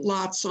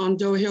lots on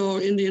Doe Hill,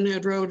 Indian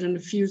Head Road, and a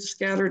few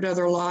scattered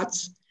other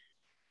lots.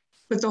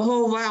 But the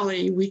whole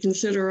valley, we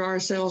consider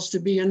ourselves to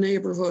be a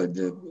neighborhood.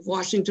 The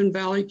Washington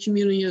Valley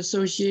Community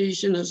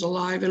Association is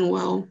alive and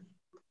well.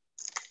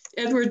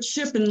 Edward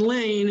Shippen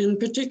Lane in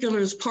particular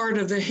is part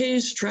of the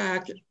Hayes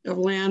tract of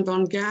land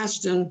on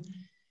Gaston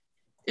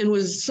and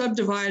was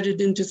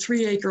subdivided into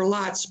 3-acre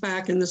lots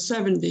back in the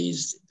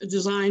 70s,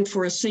 designed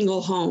for a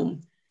single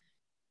home.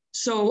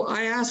 So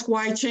I ask,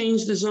 why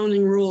change the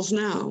zoning rules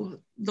now?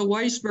 The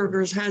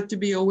Weisbergers had to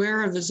be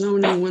aware of the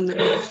zoning when they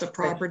bought the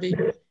property.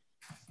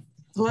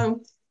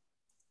 Hello?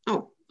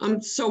 Oh,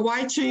 so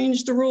why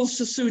change the rules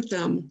to suit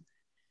them?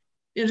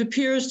 It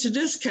appears to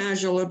this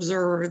casual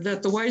observer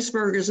that the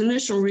Weisbergers'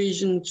 initial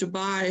reason to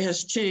buy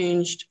has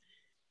changed,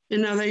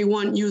 and now they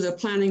want you, the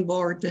planning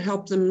board, to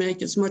help them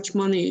make as much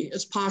money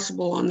as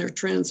possible on their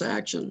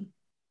transaction.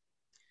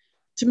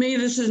 To me,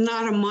 this is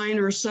not a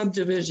minor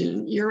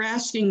subdivision. You're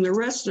asking the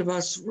rest of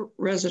us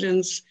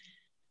residents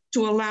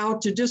to allow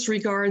to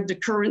disregard the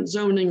current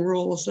zoning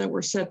rules that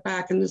were set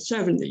back in the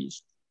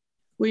 70s.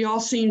 We all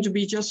seem to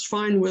be just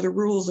fine with the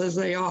rules as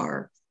they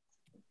are.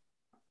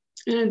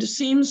 And it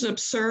seems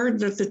absurd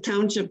that the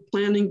Township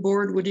Planning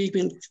Board would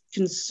even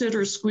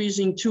consider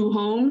squeezing 2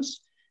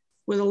 homes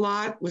with a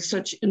lot with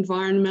such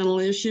environmental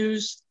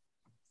issues.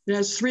 It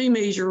has 3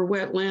 major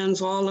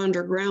wetlands all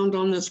underground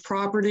on this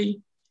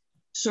property.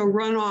 So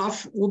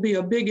runoff will be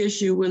a big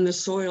issue when the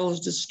soil is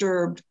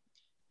disturbed.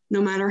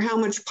 No matter how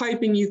much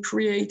piping you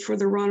create for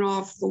the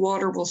runoff, the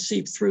water will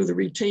seep through the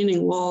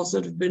retaining walls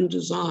that have been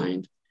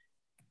designed.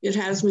 It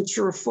has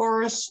mature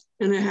forests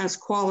and it has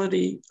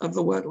quality of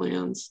the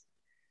wetlands.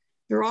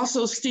 There are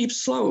also steep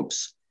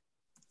slopes.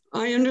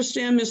 I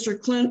understand Mr.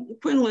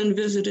 Quinlan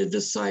visited the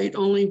site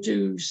only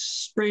to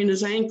sprain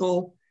his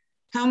ankle.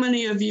 How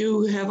many of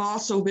you have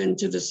also been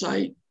to the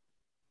site?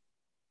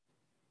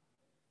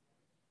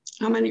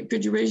 How many,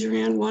 could you raise your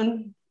hand?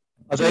 1?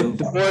 The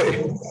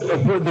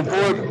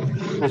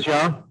board, Ms.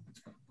 Young?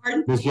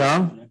 Pardon? Ms.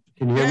 Young,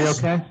 can you hear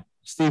Yes. me okay?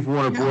 Steve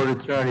Warner, Yeah.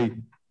 board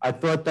attorney. I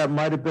thought that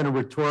might have been a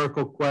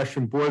rhetorical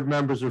question. Board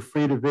members are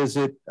free to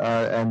visit,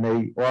 and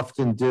they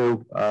often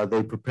do.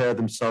 They prepare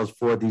themselves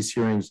for these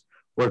hearings,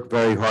 work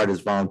very hard as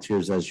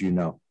volunteers, as you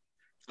know,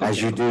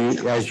 as you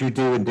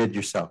do and did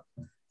yourself.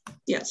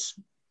 Yes.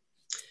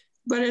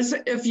 But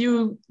if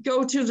you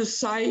go to the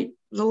site,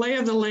 the lay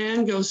of the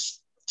land goes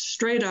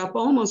straight up,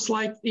 almost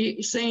like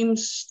the same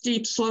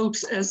steep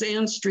slopes as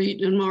Ann Street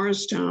in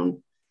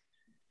Morristown.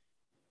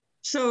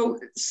 So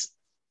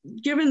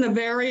given the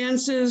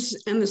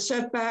variances and the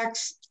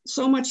setbacks,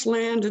 so much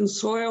land and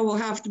soil will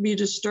have to be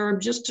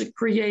disturbed just to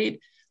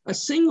create a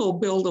single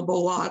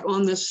buildable lot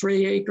on this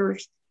 3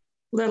 acres,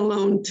 let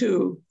alone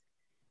 2.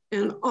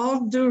 And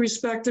all due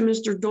respect to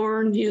Mr.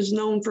 Dorn, he is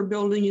known for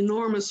building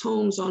enormous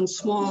homes on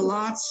small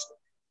lots.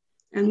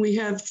 And we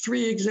have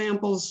 3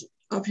 examples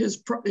of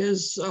his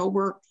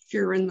work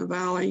here in the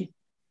Valley.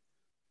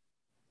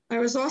 I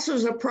was also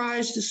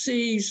surprised to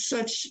see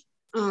such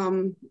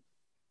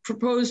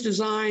proposed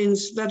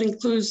designs that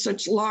include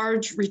such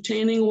large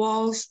retaining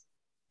walls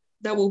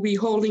that will be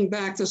holding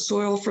back the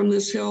soil from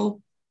this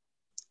hill.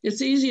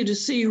 It's easy to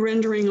see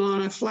rendering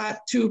on a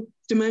flat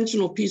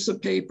 2-dimensional piece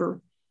of paper,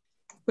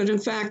 but in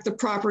fact, the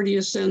property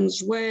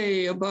ascends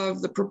way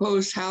above the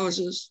proposed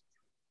houses.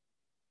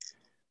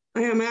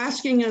 I am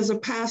asking, as a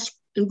past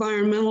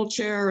environmental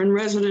chair and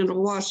resident of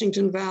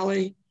Washington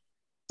Valley,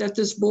 that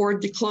this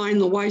board decline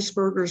the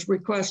Weisbergers'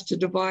 request to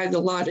divide the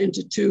lot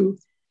into 2,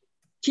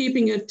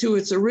 keeping it to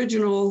its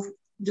original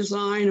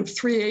design of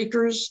 3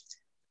 acres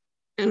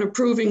and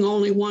approving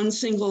only 1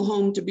 single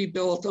home to be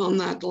built on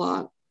that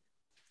lot.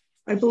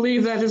 I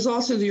believe that is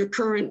also the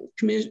current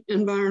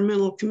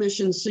Environmental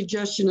Commission's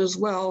suggestion as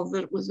well,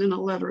 that was in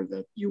a letter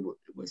that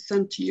was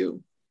sent to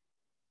you.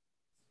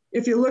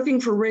 If you're looking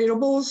for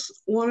ratables,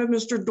 one of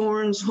Mr.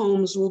 Dorn's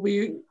homes will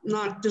be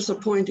not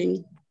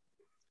disappointing.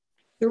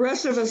 The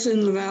rest of us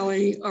in the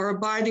Valley are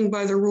abiding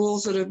by the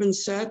rules that have been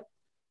set,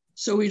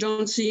 so we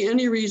don't see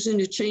any reason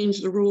to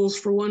change the rules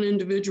for one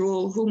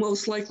individual who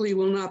most likely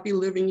will not be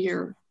living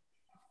here.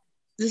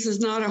 This is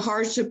not a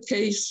hardship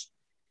case.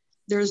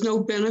 There's no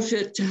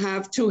benefit to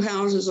have 2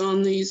 houses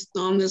on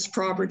this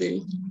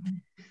property.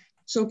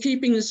 So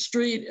keeping the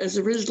street as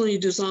originally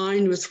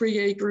designed with 3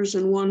 acres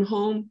and 1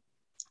 home,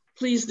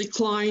 please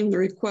decline the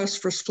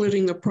request for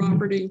splitting the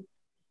property.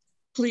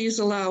 Please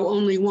allow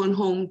only 1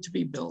 home to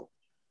be built.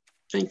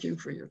 Thank you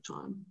for your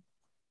time.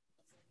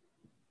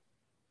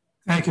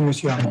 Thank you,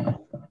 Ms. Young.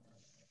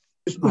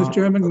 Mr.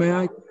 Chairman,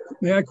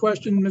 may I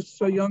question Ms.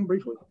 Young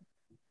briefly?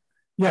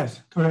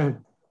 Yes, go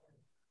ahead.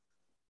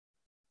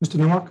 Mr.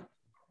 Newmark?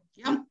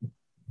 Yeah.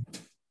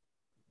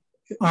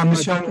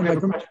 Ms. Young, I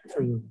have a question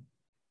for you.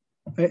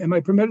 Am I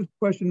permitted to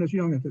question Ms.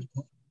 Young at this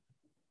point?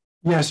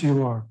 Yes,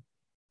 you are.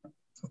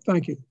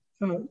 Thank you.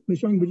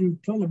 Ms. Young, would you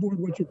tell the board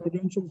what your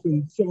credentials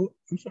and so,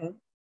 I'm sorry.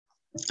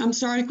 I'm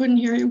sorry, I couldn't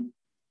hear you.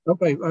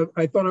 Okay,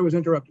 I thought I was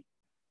interrupted.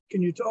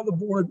 Can you tell the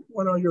board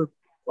what are your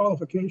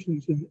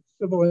qualifications in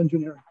civil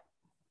engineering?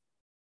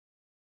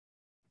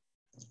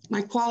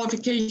 My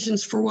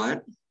qualifications for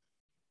what?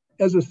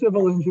 As a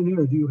civil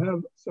engineer, do you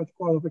have such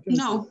qualifications?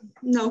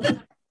 No.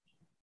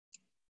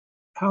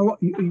 How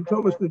you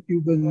told us that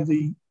you've been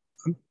the,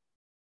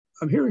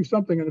 I'm hearing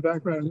something in the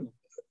background.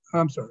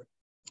 I'm sorry.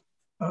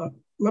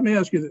 Let me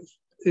ask you this.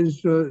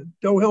 Is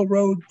Doe Hill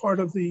Road part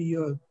of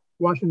the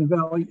Washington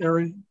Valley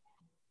area?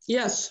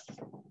 Yes.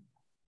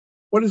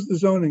 What is the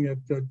zoning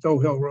at Doe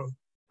Hill Road?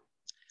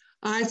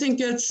 I think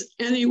it's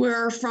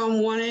anywhere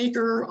from 1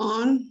 acre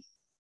on,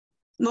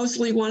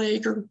 mostly 1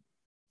 acre.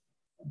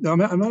 No, I'm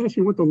not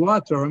asking what the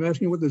lots are. I'm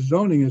asking what the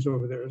zoning is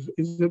over there.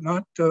 Is it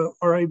not RA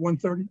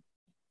 130?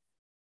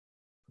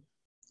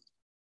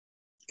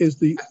 Is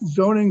the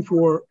zoning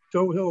for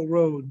Doe Hill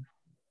Road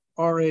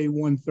RA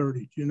 130?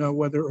 Do you know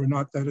whether or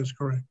not that is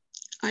correct?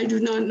 I do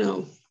not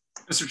know.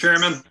 Mr.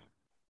 Chairman?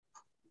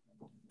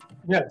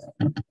 Yes.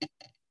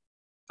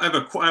 I have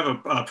a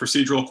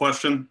procedural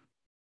question.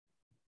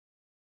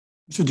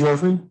 Mr.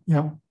 Geoffrey,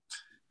 yeah.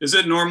 Is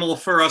it normal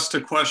for us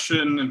to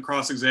question and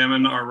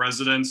cross-examine our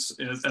residents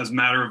as a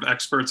matter of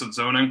experts of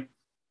zoning?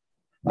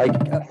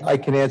 I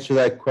can answer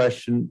that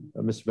question,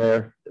 Mr.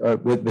 Mayor,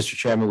 with Mr.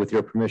 Chairman, with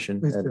your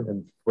permission,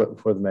 and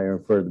for the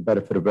mayor, for the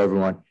benefit of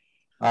everyone.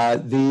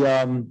 As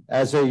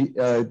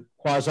a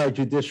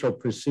quasi-judicial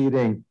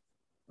proceeding,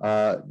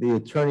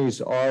 the attorneys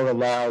are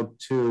allowed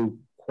to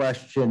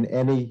question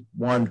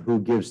anyone who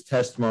gives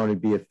testimony,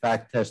 be it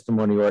fact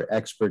testimony or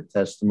expert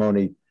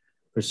testimony,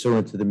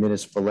 pursuant to the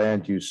municipal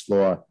land use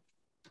law.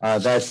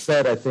 That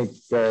said, I think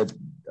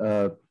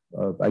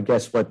I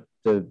guess what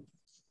the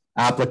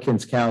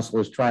applicant's counsel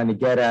is trying to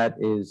get at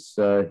is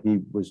he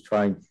was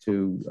trying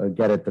to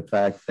get at the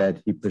fact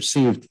that he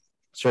perceived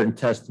certain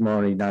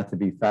testimony not to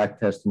be fact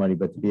testimony,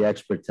 but to be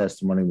expert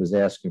testimony, was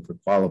asking for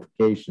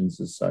qualifications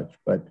as such.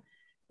 But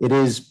it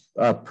is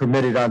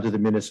permitted under the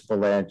municipal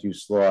land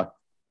use law,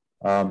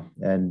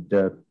 and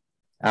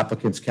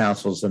applicants'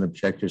 counsels and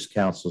objectors'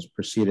 counsels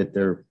proceed at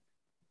their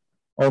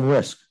own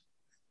risk.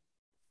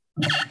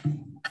 Thank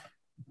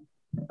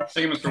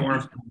you, Mr.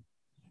 Warner.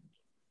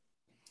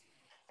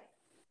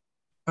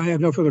 I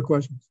have no further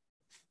questions.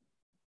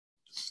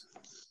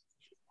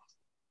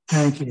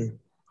 Thank you.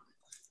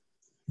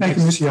 Thank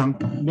you, Ms. Young.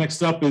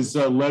 Next up is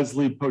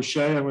Leslie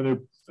Pochet. I'm going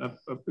to,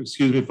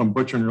 excuse me if I'm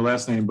butchering your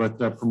last name, but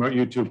promote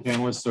you to a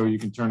panelist so you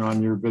can turn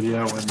on your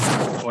video and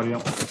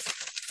audio.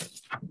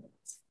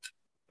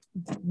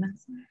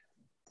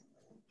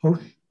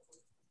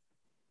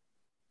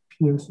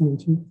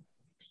 P-O-C-H-E.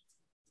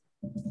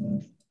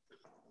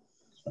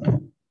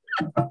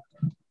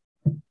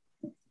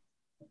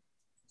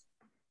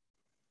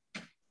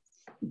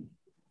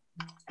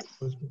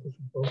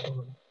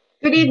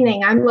 Good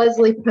evening. I'm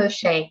Leslie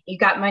Pochet. You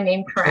got my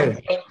name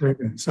correct. Very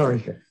good.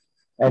 Sorry.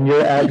 And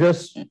your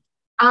address?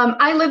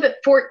 I live at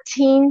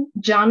 14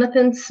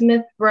 Jonathan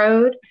Smith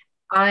Road.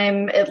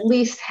 I'm at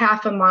least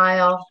half a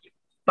mile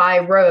by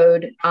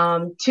road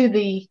to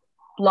the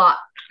lot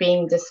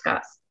being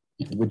discussed.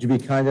 Would you be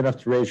kind enough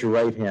to raise your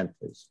right hand,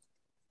 please?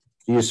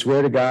 Do you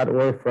swear to God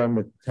or affirm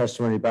the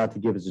testimony about to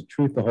give is the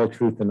truth, the whole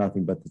truth, and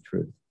nothing but the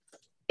truth?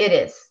 It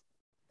is.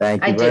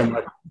 Thank you very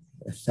much.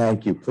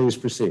 Thank you. Please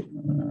proceed.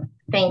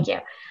 Thank you.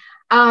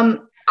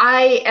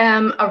 I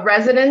am a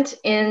resident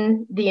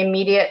in the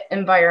immediate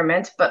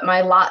environment, but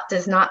my lot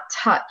does not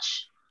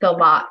touch the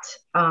lot.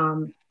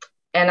 And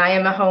I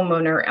am a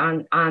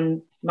homeowner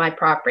on my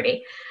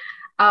property.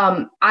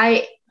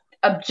 I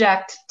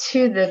object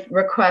to the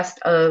request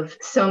of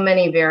so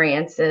many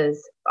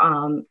variances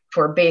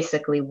for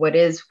basically what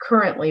is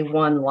currently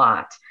one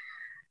lot.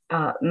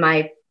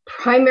 My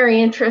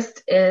primary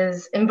interest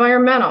is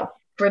environmental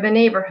for the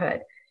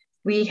neighborhood.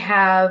 We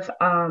have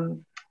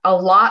a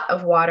lot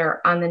of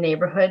water on the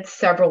neighborhood.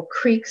 Several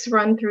creeks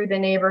run through the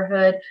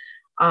neighborhood.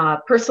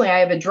 Personally, I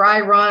have a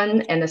dry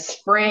run and a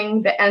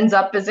spring that ends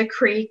up as a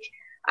creek.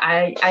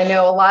 I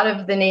know a lot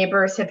of the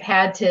neighbors have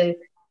had to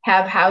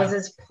have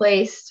houses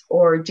placed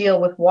or deal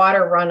with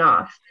water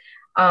runoff.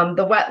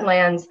 The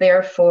wetlands,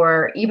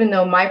 therefore, even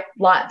though my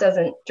lot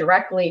doesn't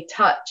directly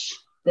touch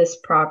this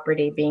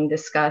property being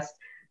discussed,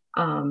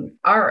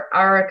 are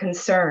a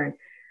concern.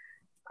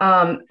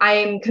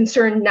 I'm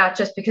concerned not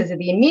just because of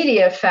the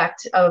immediate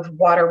effect of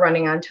water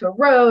running onto a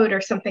road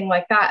or something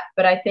like that,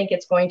 but I think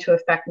it's going to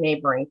affect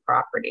neighboring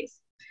properties.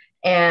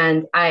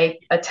 And I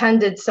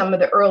attended some of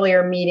the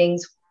earlier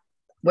meetings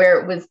where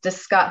it was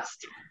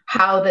discussed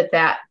how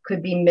that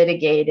could be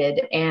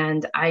mitigated.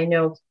 And I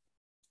know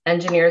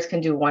engineers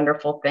can do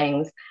wonderful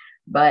things,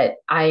 but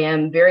I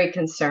am very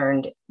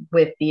concerned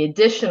with the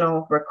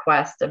additional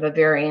request of a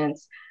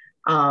variance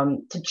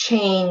to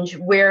change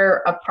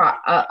where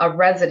a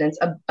residence,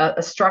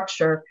 a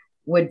structure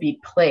would be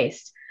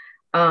placed.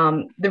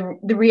 The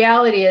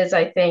reality is,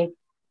 I think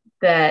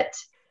that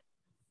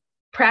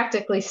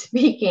practically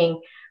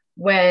speaking,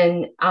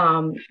 when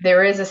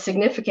there is a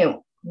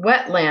significant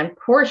wetland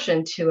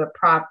portion to a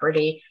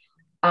property,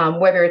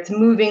 whether it's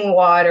moving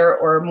water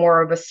or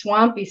more of a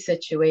swampy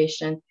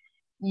situation,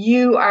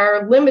 you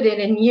are limited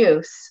in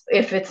use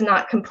if it's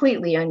not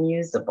completely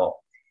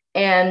unusable.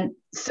 And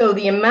so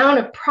the amount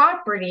of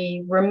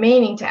property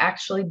remaining to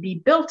actually be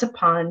built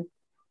upon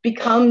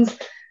becomes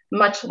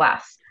much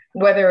less,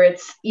 whether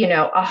it's, you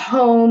know, a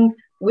home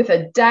with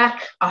a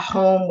deck, a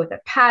home with a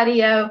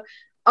patio.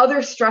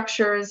 Other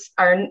structures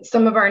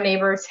some of our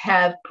neighbors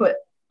have put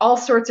all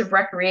sorts of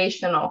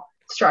recreational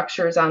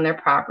structures on their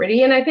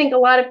property. And I think a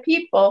lot of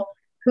people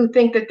who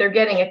think that they're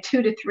getting a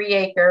 2 to 3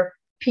 acre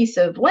piece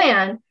of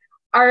land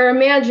are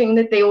imagining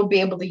that they will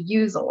be able to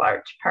use a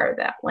large part of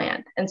that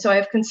land. And so I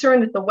have concern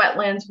that the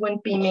wetlands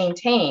wouldn't be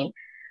maintained.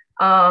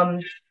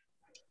 Then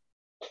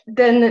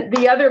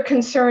the other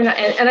concern,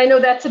 and I know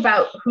that's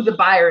about who the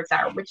buyers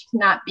are, which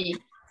cannot be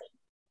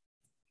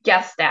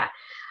guessed at.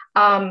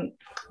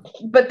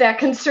 But that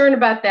concern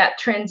about that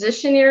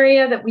transition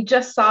area that we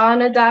just saw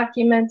in a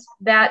document,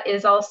 that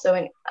is also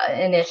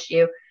an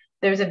issue.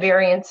 There's a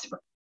variance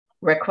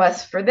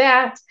request for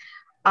that.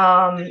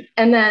 And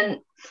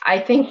then I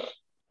think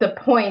the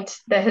point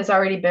that has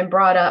already been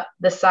brought up,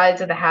 the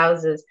size of the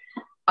houses,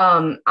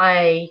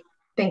 I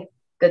think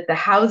that the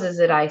houses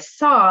that I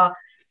saw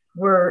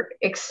were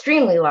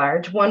extremely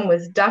large. One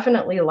was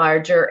definitely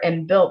larger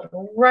and built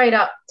right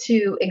up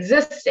to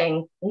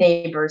existing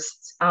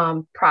neighbors'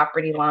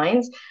 property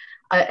lines,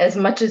 as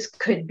much as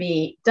could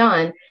be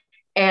done.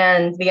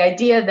 And the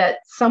idea that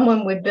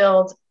someone would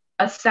build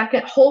a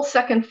whole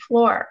second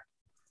floor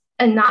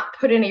and not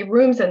put any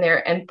rooms in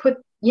there and put,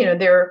 you know,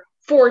 their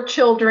 4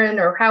 children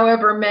or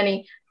however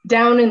many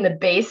down in the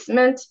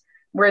basement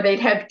where they'd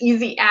have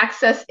easy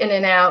access in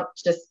and out,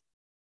 just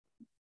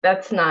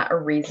that's not a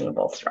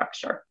reasonable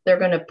structure. They're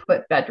going to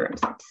put bedrooms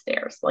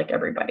upstairs like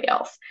everybody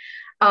else.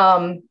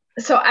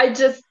 So I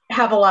just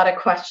have a lot of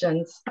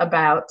questions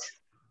about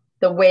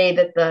the way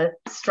that the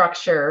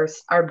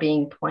structures are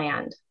being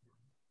planned.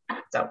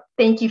 So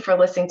thank you for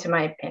listening to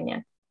my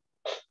opinion.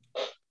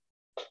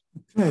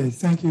 Okay,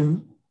 thank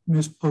you,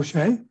 Ms.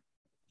 Poche.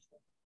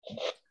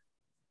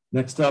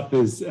 Next up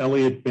is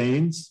Elliot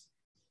Baines.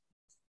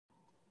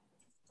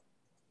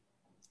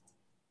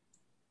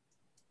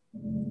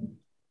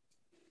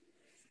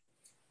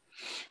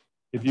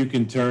 If you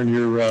can turn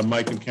your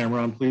mic and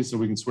camera on, please, so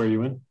we can swear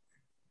you in.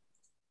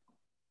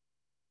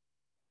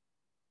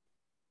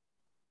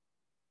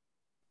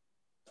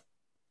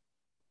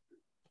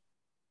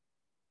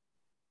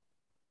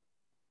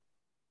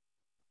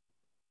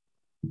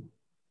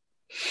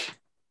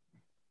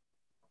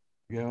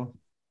 Go.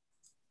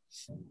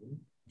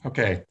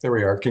 Okay, there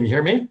we are. Can you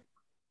hear me?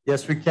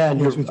 Yes, we can.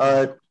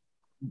 Your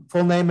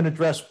full name and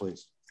address,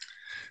 please.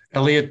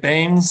 Elliot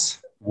Baines,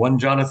 1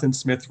 Jonathan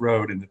Smith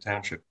Road in the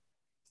Township.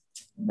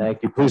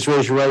 Thank you. Please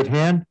raise your right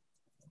hand.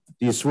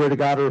 Do you swear to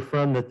God or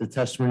affirm that the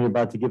testimony you're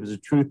about to give is the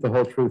truth, the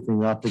whole truth, and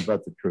nothing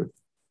but the truth?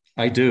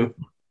 I do.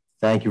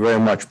 Thank you very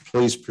much.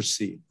 Please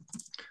proceed.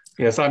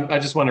 Yes, I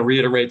just want to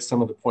reiterate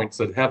some of the points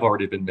that have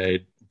already been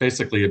made,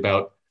 basically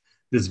about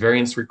this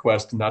variance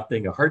request not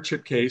being a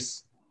hardship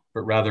case,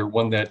 but rather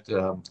one that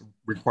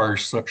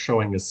requires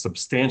showing a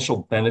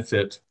substantial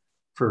benefit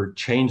for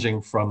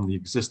changing from the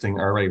existing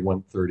RA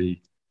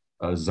 130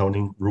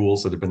 zoning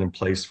rules that have been in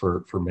place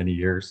for many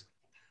years.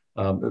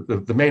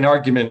 The main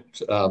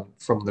argument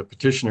from the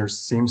petitioners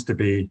seems to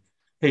be,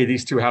 hey,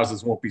 these 2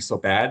 houses won't be so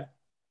bad.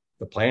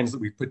 The plans that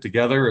we put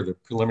together, or the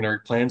preliminary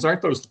plans,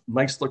 aren't those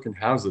nice looking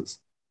houses?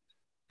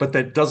 But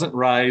that doesn't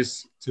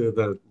rise to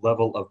the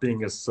level of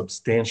being a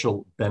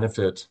substantial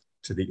benefit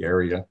to the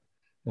area.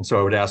 And so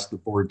I would ask the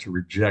board to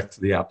reject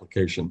the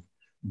application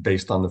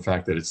based on the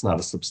fact that it's not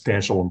a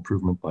substantial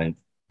improvement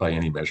by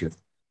any measure.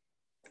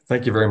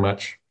 Thank you very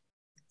much.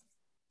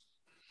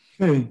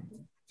 Okay,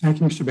 thank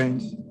you, Mr.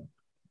 Baines.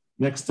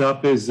 Next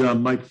up is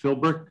Mike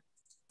Philbrick.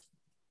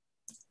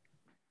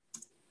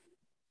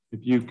 If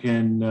you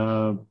can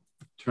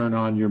turn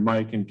on your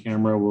mic and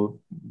camera,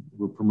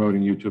 we're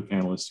promoting you to a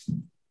panelist.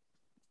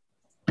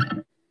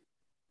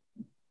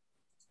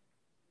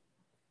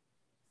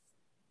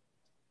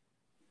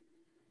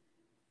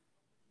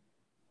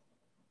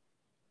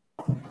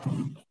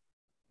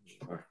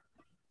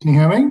 Can you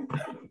hear me?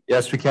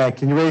 Yes, we can.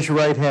 Can you raise your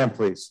right hand,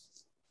 please?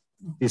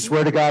 Do you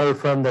swear to God or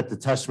affirm that the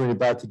testimony you're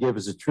about to give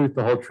is the truth,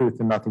 the whole truth,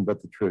 and nothing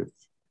but the truth?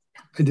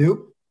 I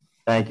do.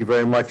 Thank you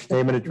very much.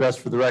 Name and address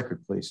for the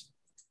record, please.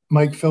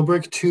 Mike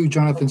Philbrick, 2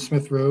 Jonathan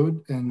Smith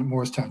Road in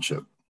Morris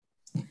Township.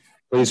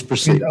 Please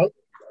proceed.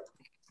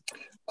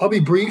 I'll be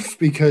brief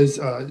because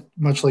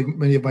much like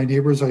many of my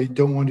neighbors, I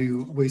don't want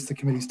to waste the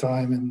committee's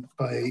time and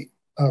by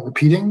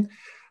repeating.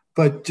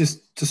 But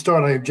just to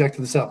start, I object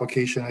to this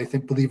application. I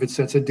believe it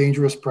sets a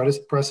dangerous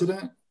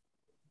precedent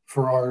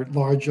for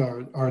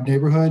our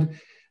neighborhood.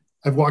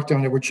 I've walked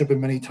down Edward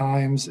Chipman many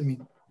times. I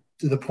mean,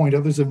 to the point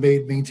others have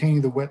made,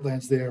 maintaining the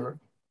wetlands there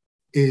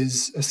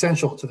is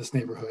essential to this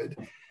neighborhood.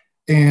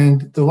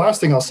 And the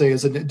last thing I'll say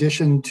is, in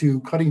addition to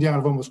cutting down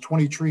of almost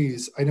 20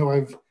 trees, I know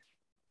I've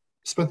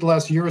spent the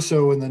last year or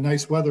so in the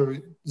nice weather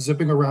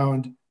zipping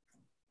around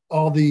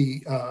all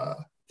the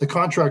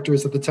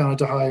contractors that the town had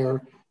to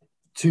hire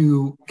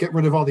to get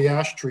rid of all the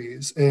ash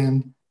trees,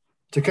 and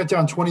to cut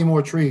down 20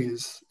 more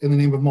trees in the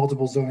name of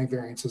multiple zoning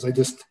variances.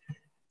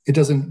 It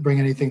doesn't bring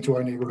anything to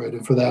our neighborhood.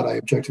 And for that, I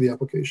object to the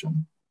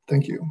application.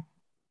 Thank you.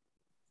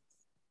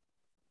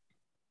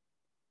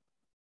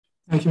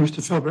 Thank you,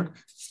 Mr. Philbrick.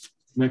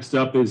 Next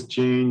up is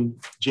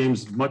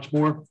James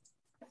Muchmore.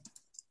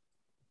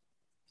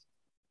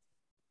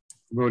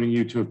 Promoting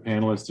you to a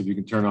panelist. If you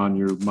can turn on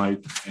your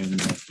mic and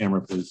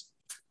camera, please.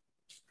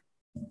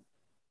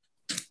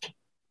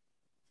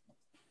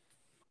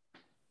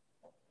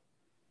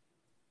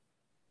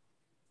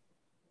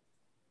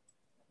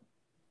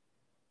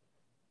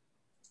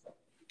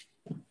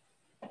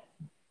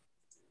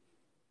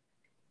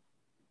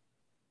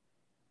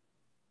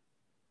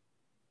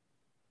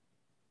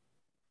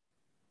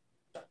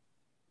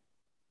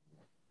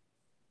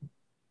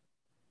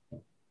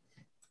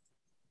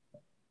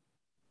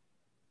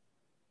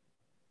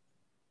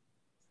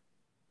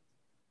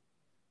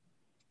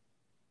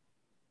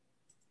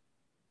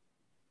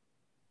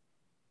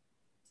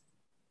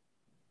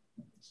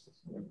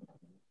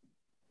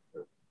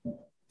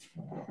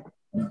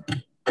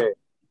 Okay.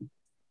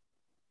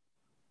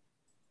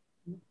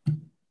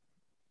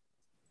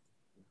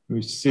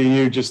 We see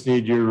you. Just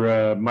need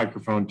your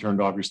microphone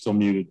turned off. You're still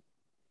muted.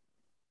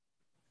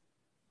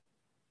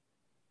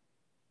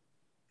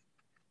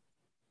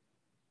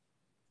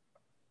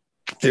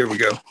 There we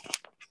go.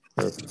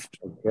 Perfect.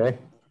 Okay.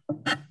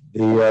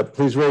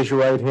 Please raise your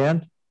right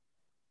hand.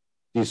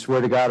 Do you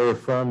swear to God or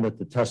affirm that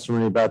the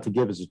testimony you're about to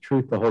give is the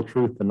truth, the whole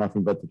truth, and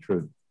nothing but the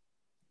truth?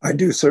 I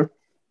do, sir.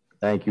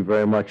 Thank you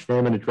very much.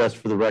 Name and address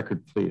for the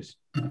record, please.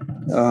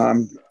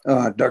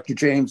 Dr.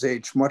 James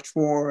H.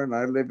 Muchmore, and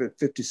I live at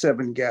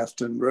 57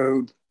 Gaston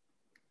Road.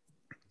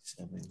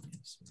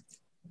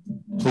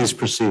 Please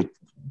proceed.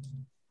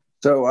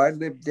 So I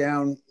live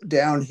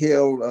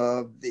downhill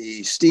of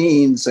the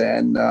Steens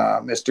and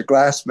Mr.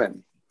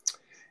 Glassman.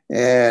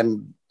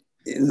 And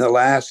in the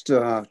last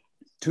 2-3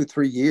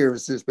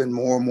 years, there's been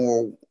more and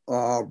more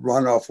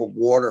runoff of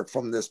water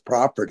from this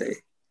property.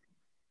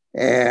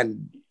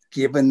 And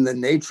given the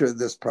nature of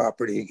this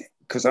property,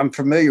 because I'm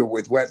familiar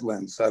with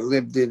wetlands, I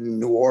lived in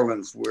New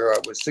Orleans where I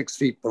was 6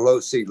 feet below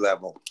sea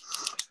level.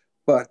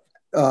 But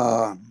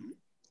I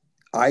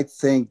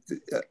think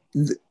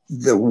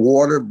the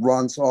water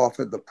runs off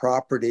of the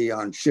property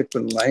on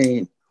Shippen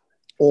Lane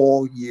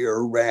all year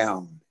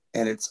round,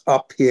 and it's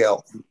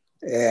uphill.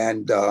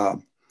 And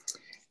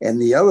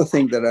the other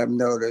thing that I've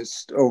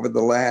noticed over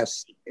the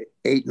last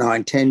 8,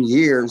 9, 10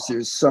 years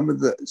is some of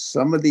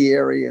the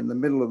area in the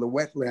middle of the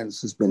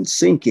wetlands has been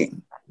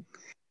sinking.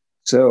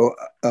 So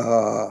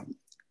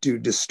to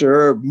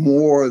disturb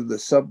more of the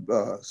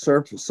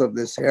surface of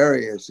this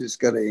area is just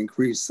going to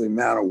increase the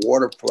amount of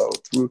water flow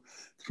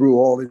through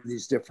all of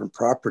these different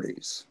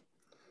properties.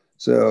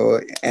 So,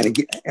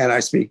 and I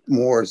speak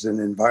more as an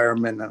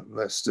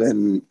environmentalist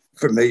and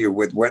familiar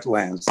with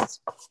wetlands.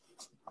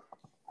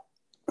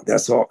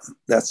 That's all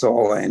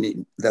I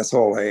need. That's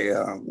all I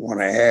want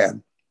to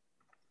add.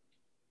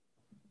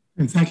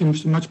 And thank you,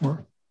 Mr.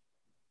 Muchmore.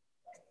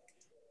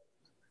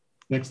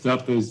 Next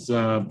up is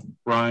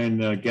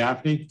Brian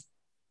Gaffney.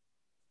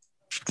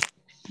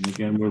 And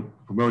again, we're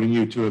promoting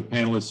you to a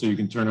panelist so you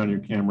can turn on your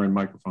camera and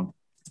microphone.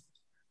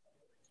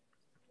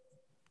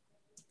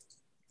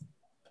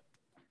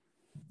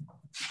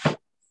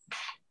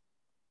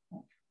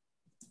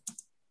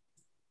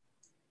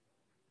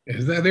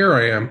 Is that there?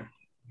 I am.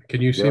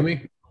 Can you see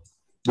me?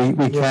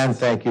 We can,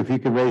 thank you. If you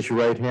could raise your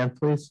right hand,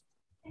 please.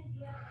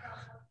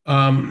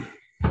 Do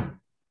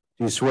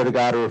you swear to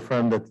God or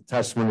affirm that the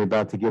testimony you're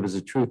about to give is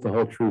the truth, the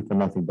whole truth, and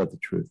nothing but the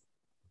truth?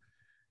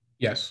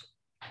 Yes.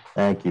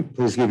 Thank you.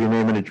 Please give your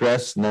name and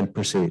address and then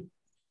proceed.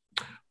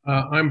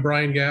 I'm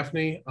Brian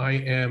Gaffney. I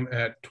am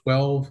at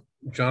 12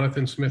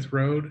 Jonathan Smith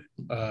Road.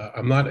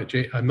 I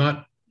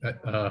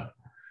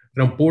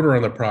don't border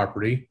on the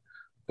property,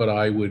 but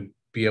I would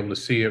be able to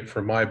see it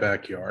from my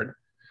backyard.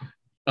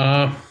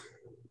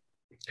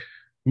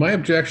 My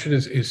objection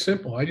is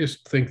simple. I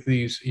just think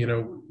these,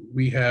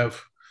 we have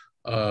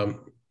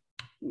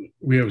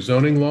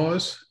zoning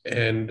laws,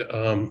 and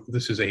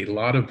this is a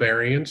lot of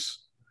variances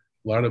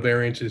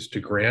to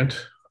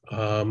grant.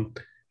 And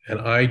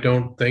I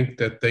don't think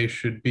that they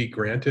should be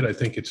granted. I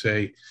think it's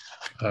a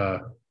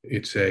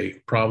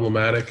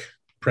problematic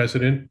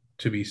precedent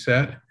to be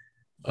set.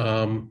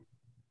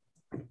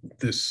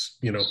 This,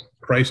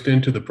 priced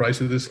into the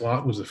price of this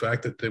lot was the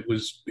fact that it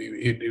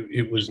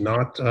was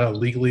not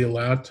legally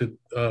allowed to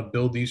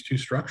build these two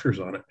structures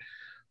on it.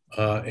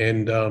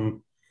 And I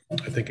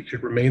think it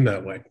should remain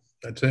that way.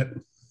 That's it.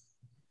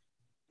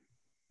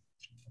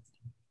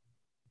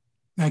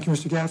 Thank you,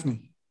 Mr.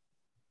 Gaffney.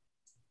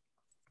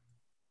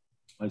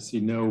 I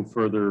see no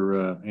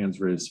further hands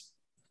raised.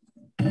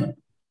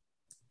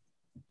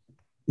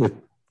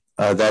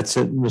 That's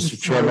it,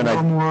 Mr. Chairman.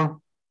 No more.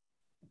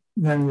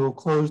 Then we'll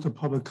close the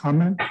public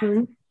comment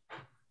period.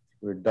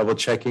 We're double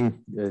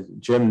checking.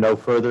 Jim, no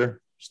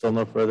further. Still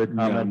no further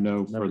comment.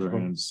 No further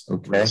hands.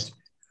 Okay.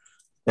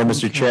 And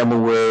Mr.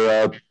 Chairman,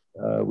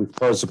 we've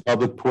closed the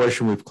public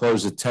portion. We've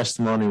closed the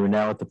testimony. We're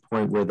now at the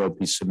point where there'll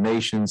be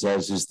summations,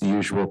 as is the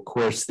usual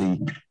course. The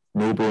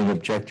neighboring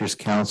objectors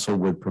council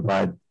would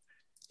provide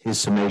his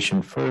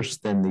summation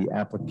first, then the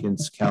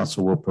applicant's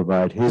counsel will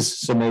provide his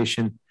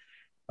summation,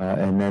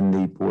 and then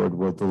the board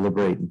will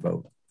deliberate and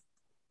vote.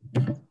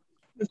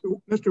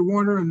 Mr.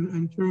 Warner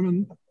and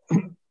Chairman,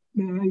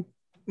 may I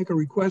make a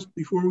request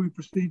before we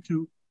proceed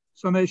to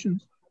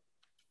summations?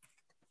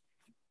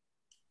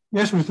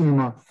 Yes, Mr.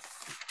 Lamar.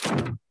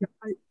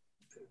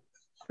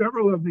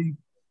 Several of the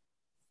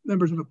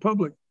members of the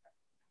public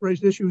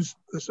raised issues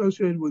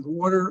associated with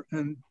water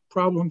and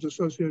problems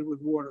associated with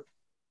water.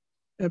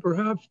 And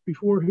perhaps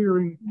before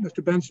hearing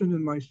Mr. Benson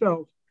and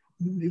myself,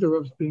 neither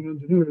of us being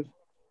engineers,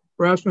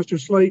 perhaps Mr.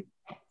 Slate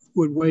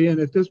would weigh in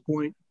at this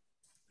point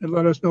and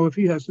let us know if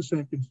he has the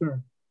same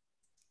concern.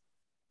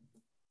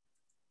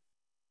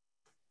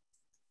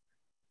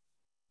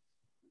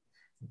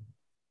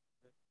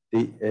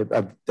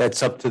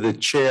 That's up to the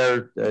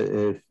chair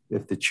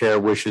if the chair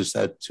wishes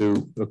that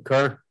to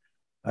occur.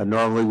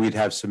 Normally we'd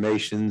have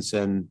summations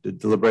and the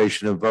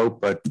deliberation and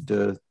vote, but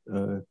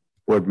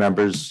board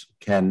members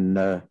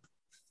can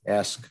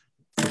ask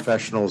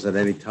professionals at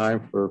any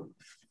time for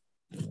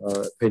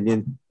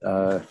opinion.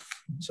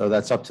 So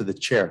that's up to the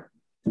chair.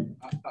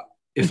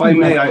 If I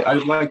may,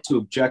 I'd like to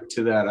object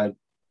to that. I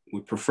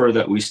would prefer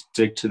that we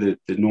stick to the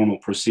normal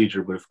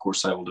procedure, but of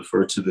course I will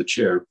defer to the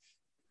chair.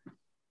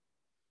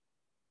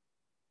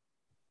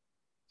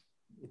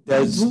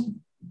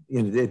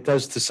 It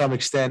does to some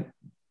extent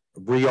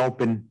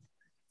reopen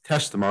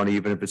testimony,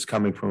 even if it's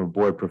coming from a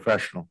board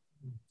professional,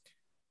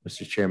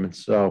 Mr. Chairman.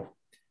 So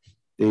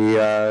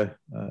I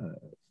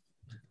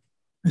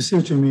see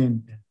what you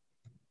mean.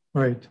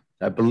 Right.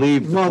 I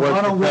believe the board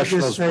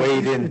professionals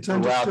weighed in it's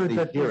throughout understood the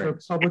that these are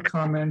hearings. public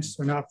comments.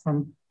 They're not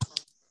from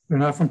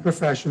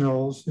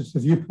professionals. It's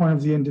the viewpoint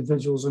of the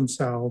individuals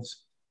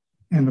themselves,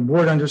 and the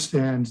board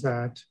understands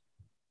that,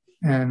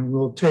 and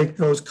we'll take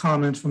those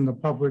comments from the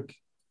public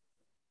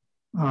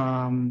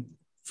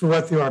for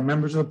what they are,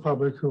 members of the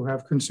public who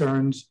have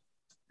concerns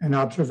and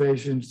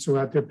observations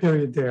throughout their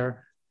period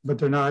there, but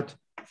they're not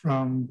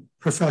from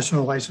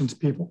professional licensed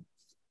people.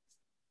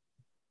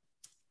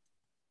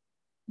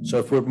 So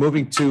if we're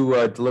moving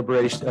to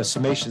deliberation,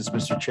 summations,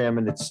 Mr.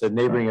 Chairman, it's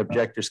neighboring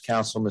objectors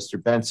counsel,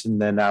 Mr. Benson,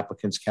 then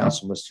applicants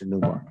counsel, Mr.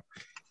 Newmar.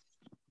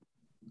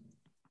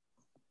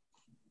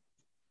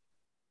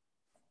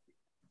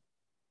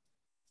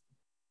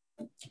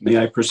 May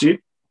I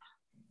proceed?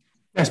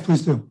 Yes,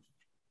 please do.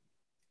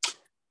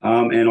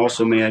 And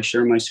also, may I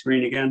share my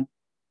screen again?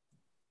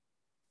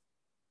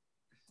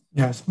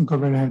 Yes, go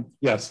right ahead.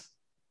 Yes.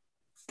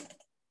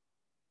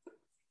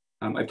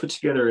 I put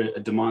together a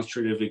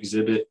demonstrative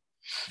exhibit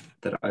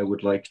that I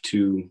would like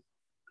to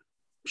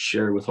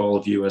share with all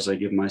of you as I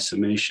give my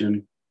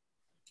summation.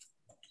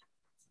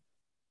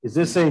 Is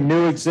this a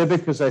new exhibit?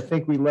 Because I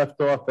think we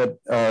left off at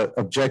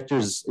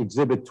objectors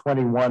exhibit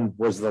 21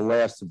 was the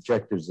last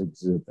objectors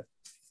exhibit.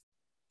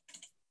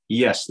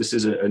 Yes, this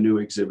is a new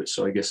exhibit,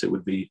 so I guess it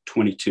would be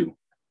 22.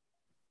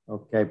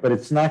 Okay, but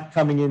it's not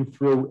coming in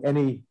through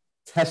any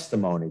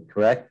testimony,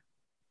 correct?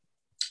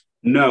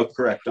 No,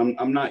 correct.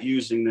 I'm not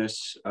using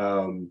this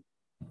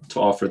to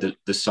offer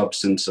the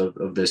substance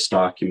of this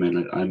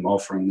document. I'm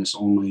offering this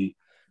only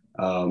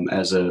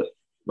as a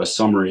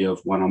summary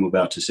of what I'm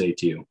about to say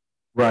to you.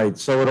 Right,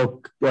 so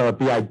it'll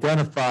be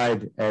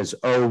identified as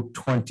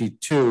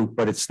O22,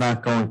 but it's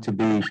not going to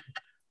be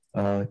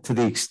to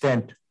the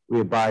extent we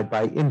abide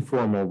by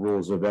informal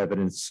rules of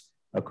evidence.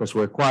 Of course,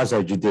 we're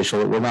quasi-judicial.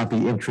 It will not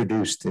be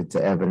introduced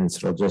into evidence.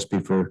 It'll just be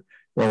for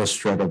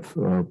illustrative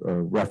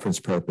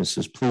reference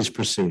purposes. Please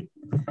proceed.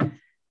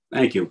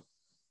 Thank you.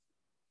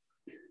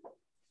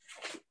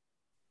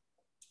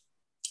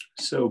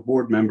 So,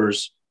 board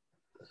members,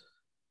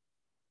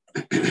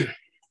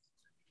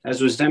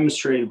 as was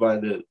demonstrated by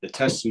the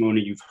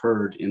testimony you've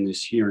heard in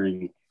this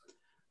hearing,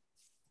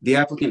 the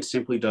applicant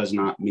simply does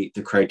not meet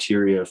the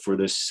criteria for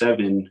the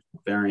 7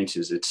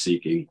 variances it's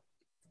seeking.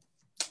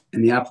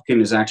 And the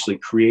applicant is actually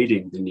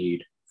creating the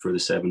need for the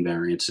 7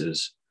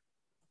 variances.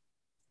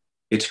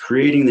 It's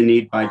creating the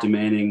need by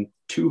demanding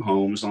 2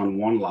 homes on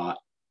 1 lot,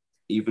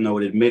 even though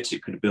it admits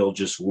it could build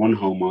just 1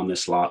 home on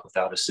this lot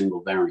without a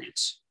single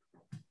variance.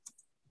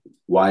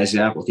 Why is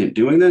the applicant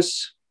doing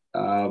this?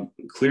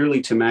 Clearly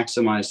to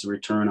maximize the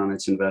return on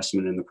its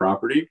investment in the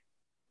property.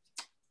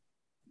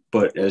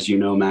 But as you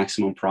know,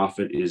 maximum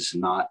profit is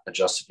not a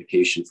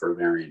justification for a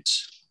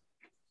variance.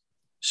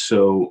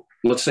 So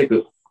let's take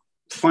a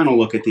final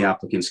look at the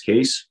applicant's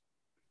case.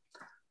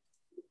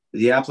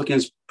 The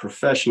applicant's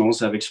professionals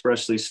have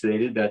expressly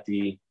stated that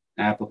the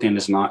applicant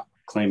is not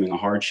claiming a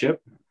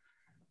hardship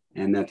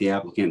and that the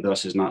applicant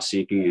thus is not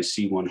seeking a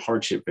C1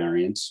 hardship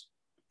variance.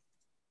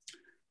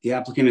 The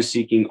applicant is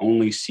seeking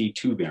only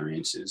C2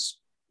 variances,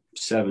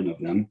 7 of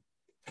them.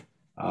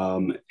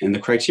 And the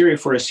criteria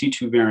for a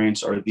C2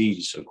 variance are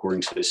these,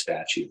 according to the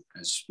statute,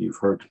 as you've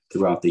heard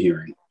throughout the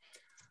hearing.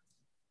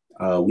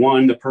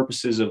 1, the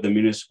purposes of the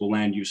municipal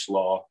land use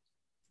law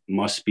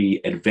must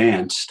be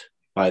advanced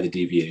by the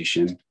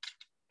deviation.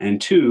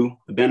 And 2,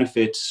 the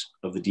benefits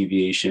of the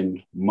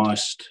deviation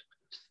must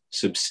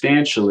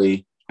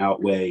substantially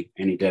outweigh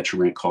any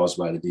detriment caused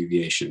by the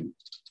deviation.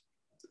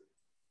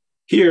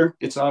 Here,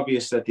 it's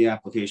obvious that the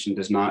application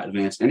does not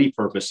advance any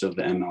purpose of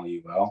the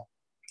MLUL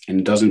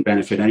and doesn't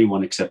benefit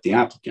anyone except the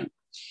applicant.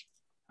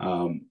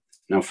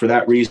 Now, for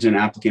that reason,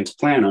 applicant's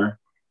planner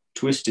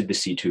twisted the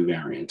C2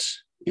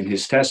 variance. In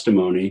his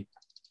testimony,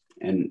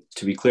 and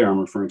to be clear, I'm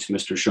referring to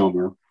Mr.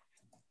 Schomer,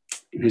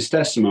 in his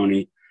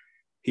testimony,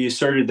 he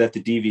asserted that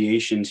the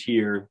deviations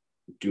here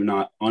do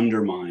not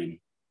undermine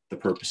the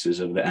purposes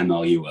of the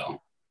MLUL.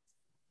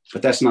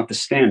 But that's not the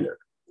standard.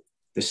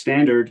 The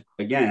standard,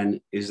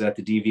 again, is that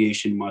the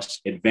deviation must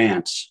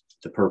advance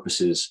the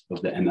purposes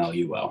of the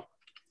MLUL,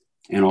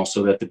 and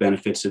also that the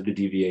benefits of the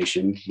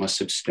deviation must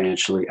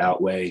substantially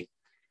outweigh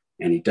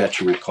any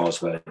detriment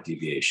caused by the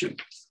deviation.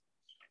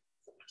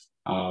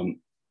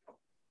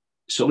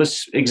 So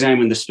let's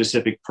examine the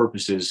specific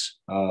purposes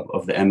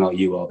of the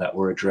MLUL that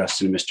were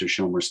addressed in Mr.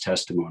 Schomer's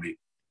testimony.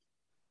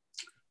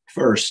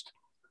 First,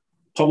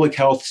 public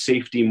health,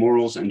 safety,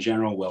 morals, and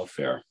general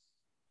welfare.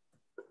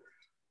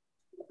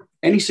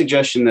 Any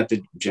suggestion that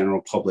the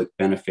general public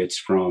benefits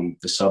from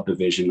the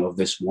subdivision of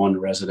this one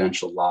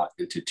residential lot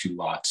into 2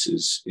 lots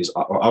is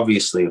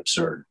obviously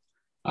absurd.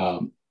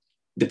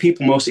 The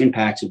people most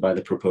impacted by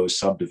the proposed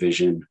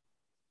subdivision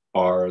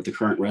are the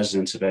current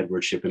residents of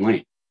Edward Shippen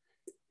Lane.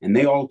 And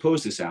they all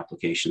oppose this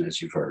application,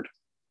 as you've heard.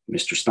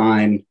 Mr.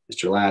 Stein,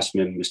 Mr.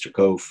 Lastman, Mr.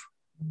 Kof,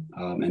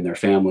 and their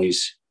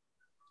families.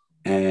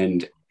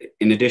 And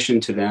in addition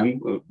to them,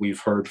 we've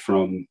heard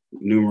from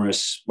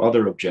numerous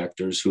other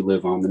objectors who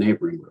live on the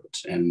neighboring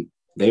roads, and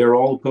they are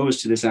all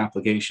opposed to this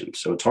application.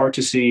 So it's hard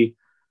to see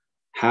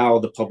how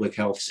the public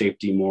health,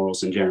 safety,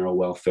 morals, and general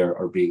welfare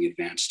are being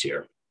advanced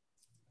here.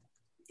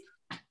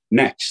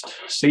 Next,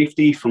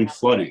 safety from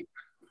flooding.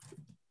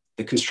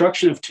 The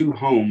construction of 2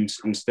 homes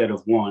instead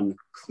of 1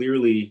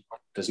 clearly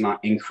does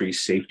not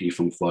increase safety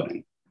from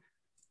flooding.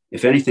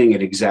 If anything,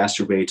 it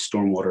exacerbates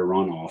stormwater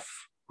runoff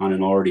on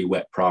an already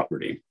wet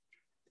property.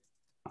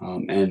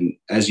 And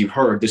as you've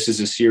heard, this is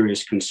a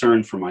serious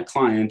concern for my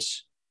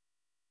clients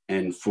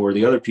and for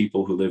the other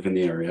people who live in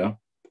the area,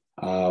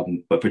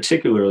 but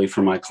particularly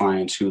for my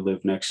clients who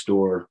live next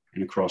door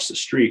and across the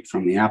street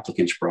from the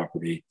applicant's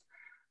property.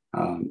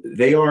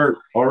 They are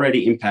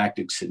already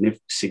impacted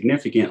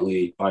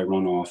significantly by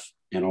runoff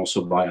and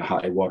also by a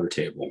high water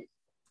table.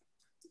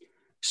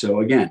 So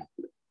again,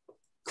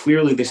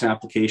 clearly this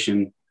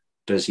application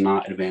does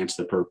not advance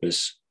the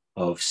purpose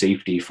of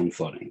safety from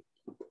flooding.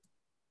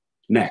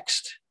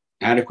 Next,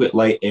 adequate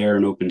light, air,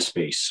 and open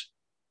space.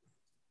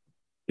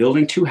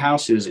 Building 2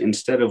 houses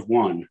instead of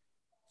 1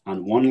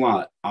 on 1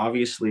 lot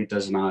obviously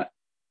does not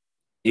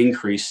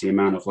increase the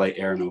amount of light,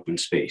 air, and open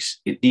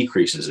space. It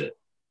decreases it,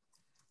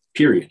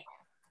 period.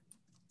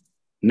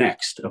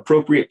 Next,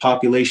 appropriate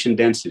population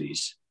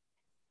densities.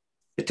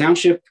 The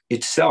township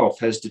itself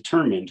has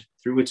determined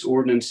through its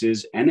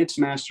ordinances and its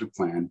master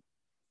plan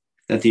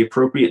that the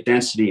appropriate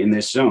density in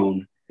this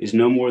zone is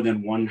no more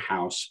than 1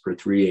 house per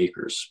 3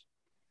 acres.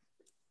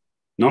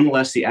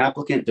 Nonetheless, the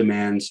applicant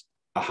demands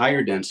a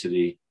higher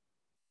density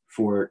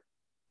for,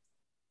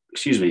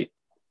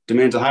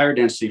 demands a higher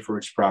density for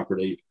its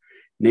property,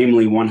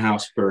 namely 1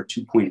 house per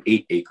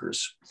 2.8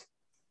 acres.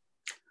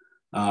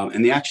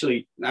 And the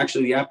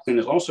applicant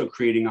is also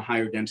creating a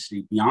higher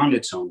density beyond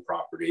its own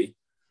property.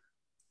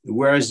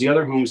 Whereas the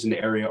other homes in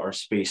the area are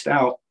spaced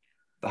out,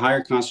 the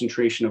higher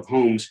concentration of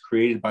homes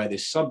created by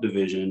this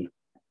subdivision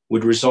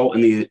would result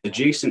in the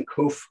adjacent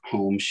Kof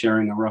home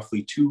sharing a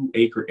roughly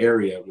 2-acre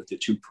area with the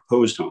 2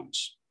 proposed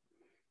homes.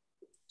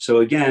 So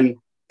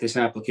again, this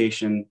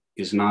application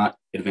is not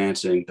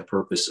advancing the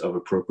purpose of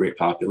appropriate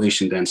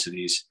population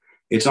densities.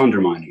 It's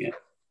undermining it.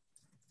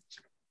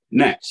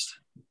 Next,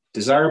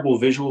 desirable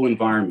visual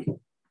environment.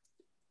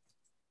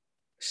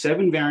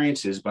 7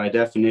 variances by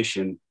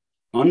definition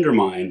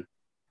undermine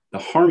the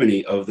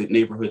harmony of the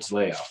neighborhood's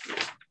layout.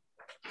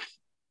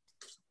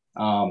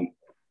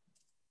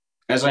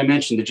 As I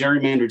mentioned, the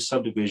gerrymandered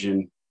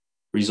subdivision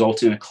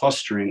results in a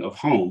clustering of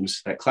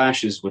homes that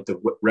clashes with the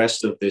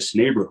rest of this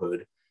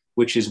neighborhood,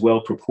 which is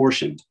well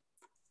proportioned.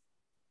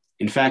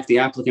 In fact, the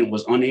applicant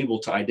was unable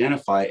to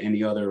identify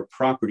any other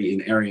property in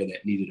the area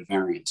that needed a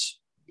variance.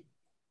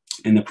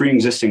 And the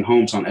pre-existing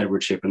homes on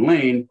Edward Shippen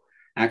Lane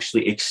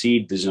actually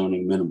exceed the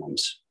zoning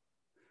minimums.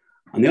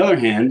 On the other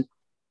hand,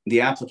 the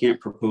applicant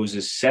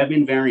proposes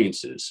 7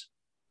 variances.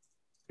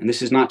 And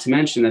this is not to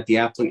mention that the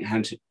applicant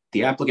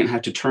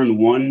had to turn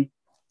one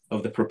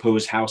of the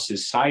proposed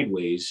houses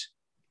sideways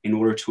in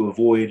order to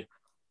avoid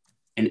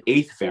an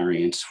 8th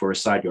variance for a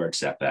side yard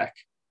setback.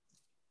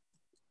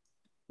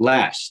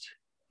 Last,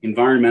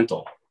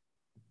 environmental.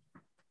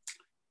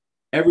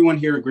 Everyone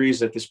here agrees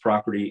that this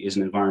property is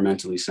an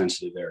environmentally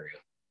sensitive area.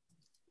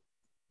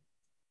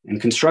 And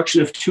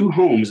construction of 2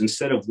 homes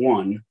instead of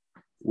 1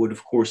 would,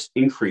 of course,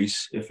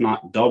 increase, if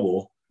not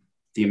double,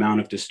 the amount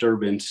of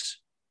disturbance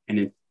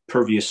and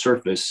impervious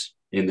surface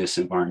in this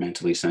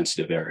environmentally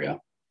sensitive area.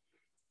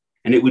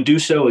 And it would do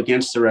so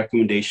against the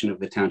recommendation of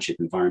the Township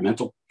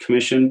Environmental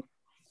Commission,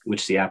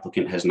 which the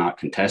applicant has not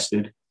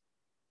contested.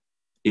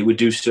 It would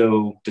do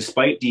so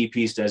despite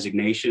DEP's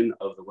designation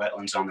of the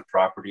wetlands on the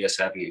property as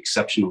having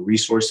exceptional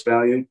resource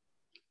value,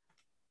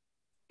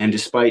 and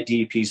despite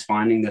DEP's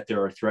finding that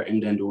there are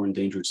threatened and or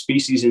endangered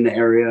species in the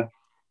area,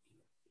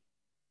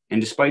 and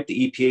despite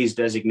the EPA's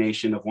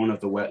designation of one of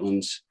the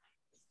wetlands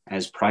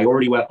as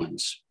priority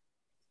wetlands.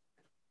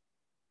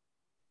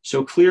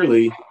 So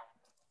clearly,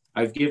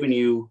 I've given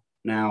you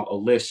now a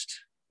list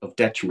of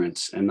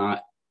detriments and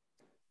not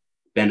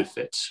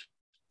benefits.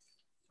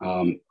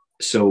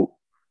 So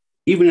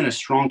even in a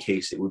strong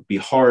case, it would be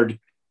hard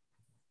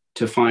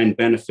to find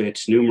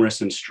benefits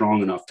numerous and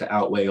strong enough to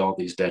outweigh all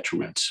these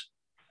detriments.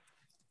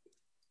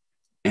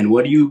 And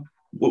what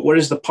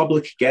does the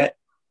public get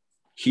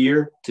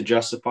here to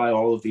justify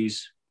all of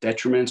these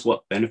detriments?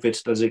 What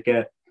benefits does it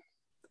get?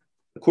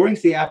 According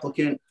to the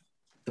applicant,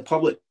 the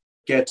public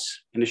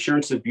gets an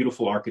assurance of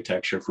beautiful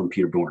architecture from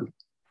Peter Dorn.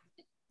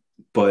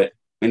 But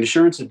an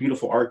assurance of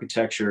beautiful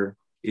architecture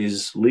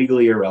is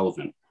legally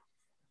irrelevant.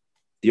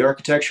 The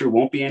architecture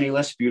won't be any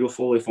less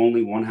beautiful if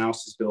only 1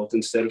 house is built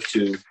instead of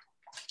 2.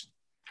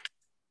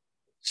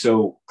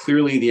 So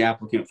clearly the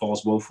applicant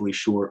falls woefully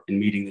short in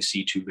meeting the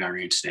C2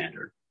 variance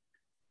standard.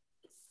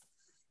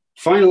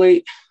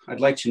 Finally, I'd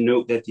like to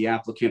note that the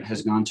applicant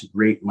has gone to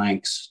great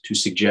lengths to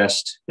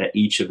suggest that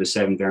each of the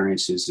 7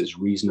 variances is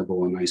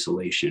reasonable in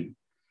isolation.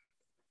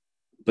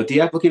 But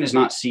the applicant is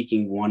not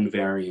seeking 1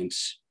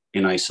 variance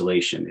in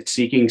isolation. It's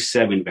seeking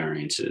 7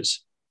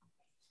 variances.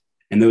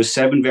 And those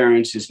 7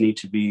 variances need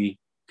to be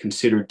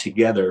considered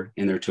together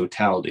in their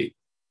totality.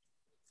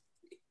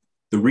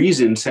 The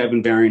reason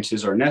 7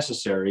 variances are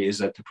necessary is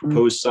that the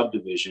proposed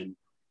subdivision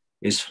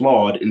is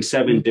flawed in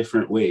 7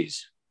 different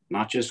ways,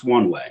 not just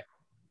 1 way.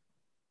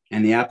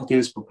 And the applicant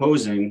is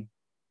proposing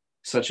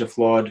such a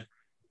flawed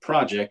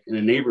project in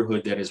a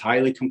neighborhood that is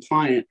highly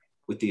compliant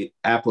with the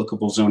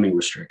applicable zoning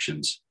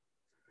restrictions.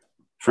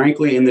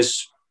 Frankly, in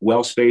this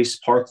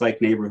well-spaced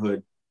park-like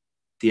neighborhood,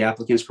 the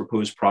applicant's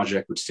proposed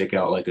project would stick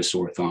out like a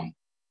sore thumb.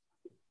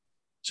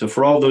 So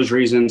for all those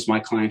reasons, my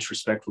clients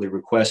respectfully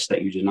request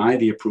that you deny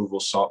the approval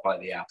sought by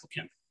the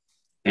applicant.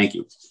 Thank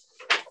you.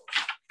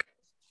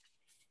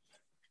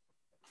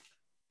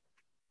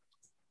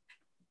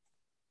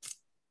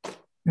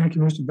 Thank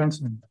you, Mr.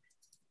 Benson.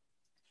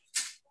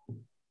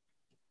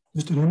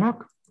 Mr.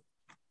 Newmark?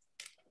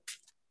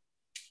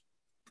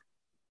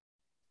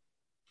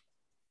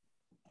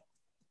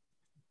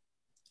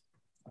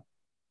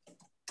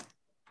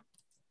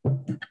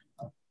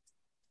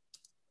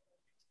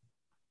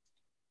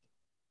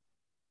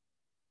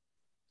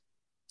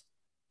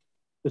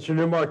 Mr.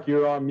 Newmark,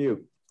 you're on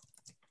mute.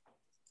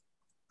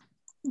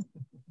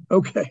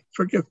 Okay,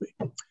 forgive me.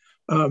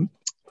 I'm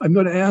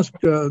going to ask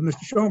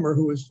Mr. Schomer,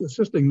 who is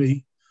assisting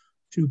me,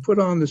 to put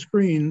on the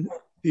screen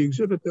the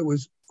exhibit that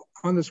was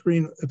on the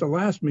screen at the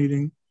last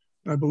meeting.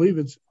 I believe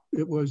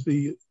it was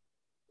the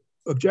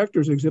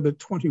Objectors Exhibit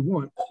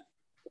 21.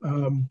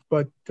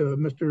 But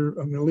I'm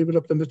going to leave it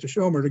up to Mr.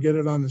 Schomer to get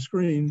it on the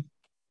screen,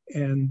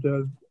 and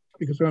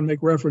because I'm going to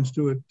make reference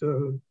to it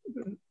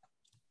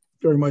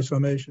during my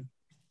summation.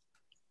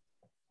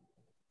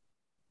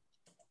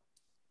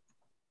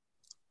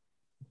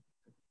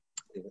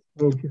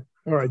 Okay.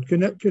 All right.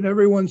 Can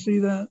everyone see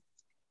that?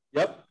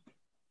 Yep.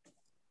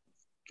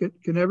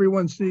 Can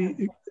everyone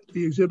see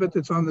the exhibit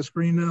that's on the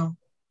screen now?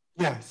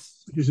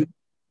 Yes. Is it?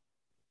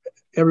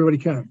 Everybody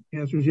can. The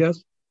answer is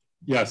yes.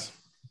 Yes.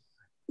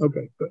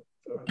 Okay. Good.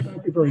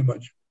 Thank you very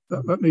much.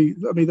 Let me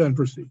then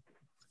proceed.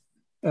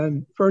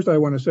 And first, I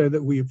want to say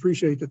that we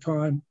appreciate the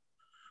time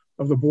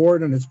of the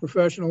board and its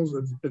professionals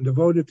that have been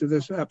devoted to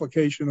this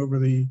application over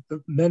the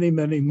many,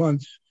 many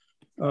months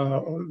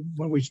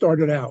when we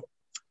started out.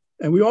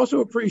 And we also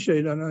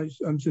appreciate, and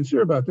I'm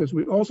sincere about this,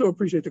 we also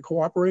appreciate the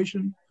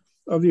cooperation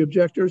of the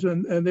objectors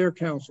and their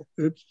counsel.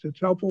 It's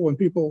helpful when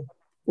people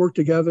work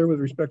together with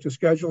respect to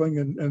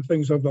scheduling and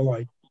things of the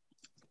like.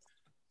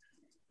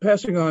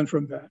 Passing on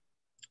from that,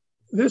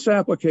 this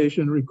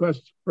application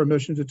requests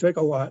permission to take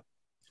a lot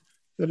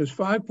that is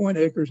 5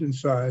 acres in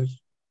size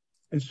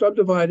and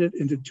subdivide it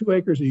into 2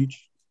 acres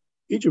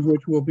each of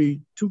which will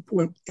be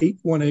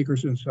 2.81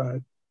 acres in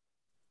size.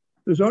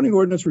 The zoning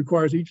ordinance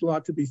requires each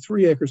lot to be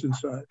 3 acres in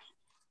size.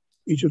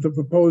 Each of the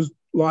proposed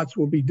lots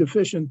will be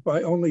deficient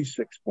by only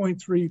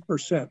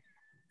 6.3%,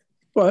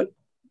 but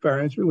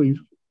variance relief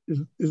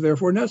is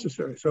therefore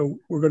necessary. So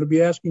we're going to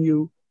be asking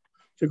you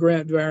to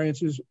grant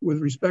variances with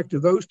respect to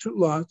those 2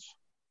 lots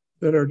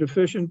that are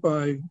deficient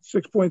by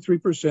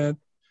 6.3%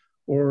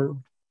 or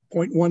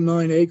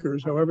 0.19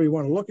 acres, however you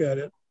want to look at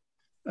it.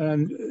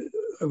 And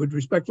I would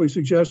respectfully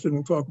suggest, and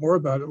we'll talk more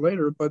about it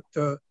later, but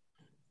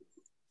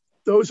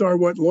those are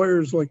what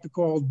lawyers like to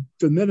call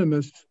de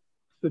minimis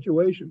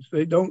situations.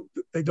 They're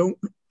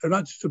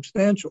not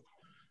substantial.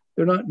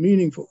 They're not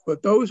meaningful,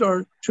 but those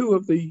are 2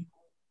 of the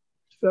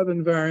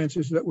 7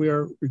 variances that we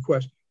are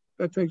requesting.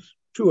 That takes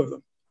 2 of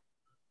them.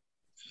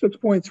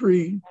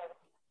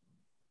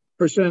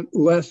 6.3%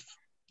 less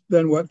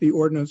than what the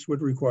ordinance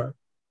would require.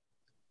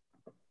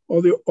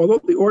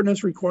 Although the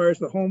ordinance requires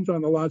the homes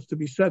on the lots to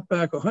be set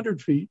back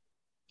 100 feet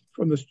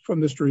from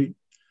the street,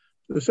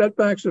 the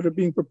setbacks that are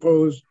being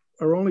proposed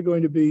are only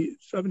going to be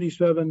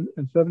 77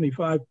 and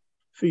 75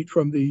 feet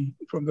from the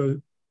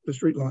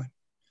street line.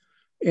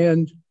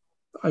 And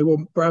I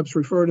will perhaps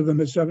refer to them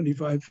as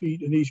 75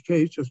 feet in each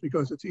case, just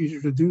because it's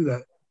easier to do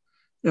that.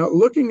 Now,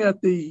 looking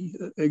at the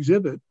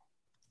exhibit,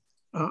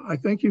 I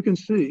think you can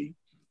see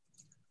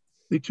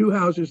the 2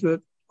 houses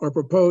that are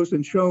proposed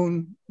and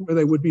shown where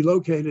they would be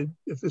located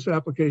if this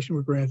application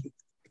were granted.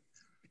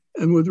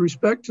 And with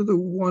respect to the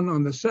one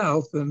on the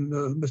south, and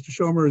Mr.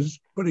 Schomer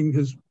is putting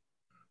his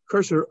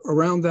cursor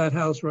around that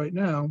house right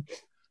now,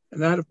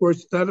 and that of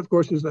course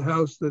is the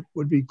house that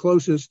would be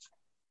closest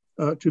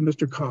to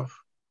Mr.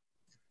 Koff.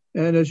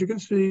 And as you can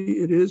see,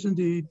 it is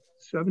indeed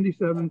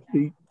 77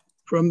 feet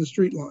from the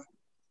street line.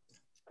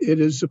 It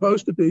is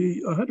supposed to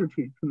be 100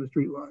 feet from the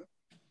street line.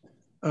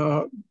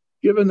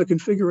 Given the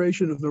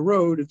configuration of the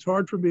road, it's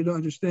hard for me to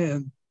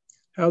understand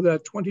how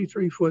that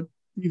 23-foot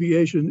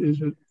deviation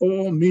is at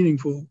all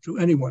meaningful to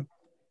anyone,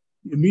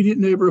 the immediate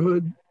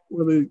neighborhood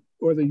or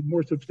the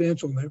more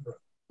substantial neighborhood.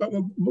 But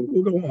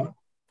we'll go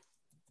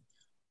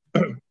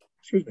on.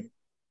 Excuse me.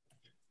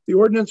 The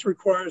ordinance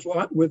requires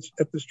lot widths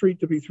at the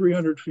street to be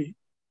 300 feet.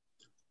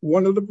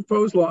 One of the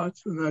proposed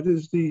lots, and that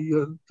is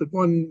the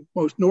one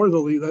most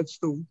northerly, that's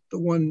the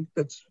one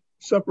that's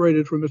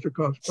separated from Mr.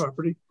 Koff's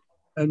property.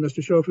 And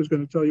Mr. Schofer is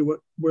going to tell you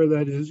where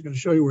that is. He's going to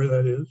show you where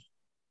that is.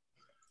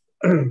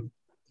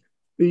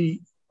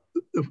 The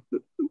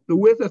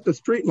width at the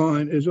street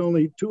line is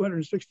only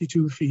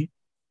 262 feet,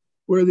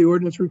 where the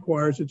ordinance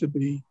requires it to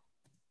be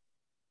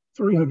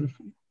 300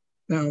 feet.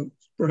 Now,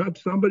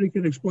 perhaps somebody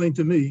can explain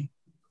to me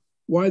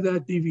why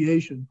that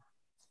deviation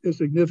is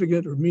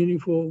significant or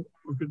meaningful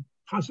or could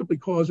possibly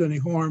cause any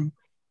harm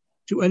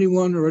to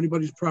anyone or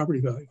anybody's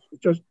property values.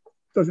 It just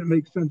doesn't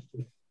make sense to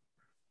me.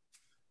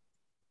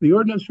 The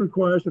ordinance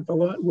requires that the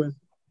lot width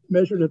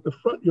measured at the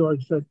front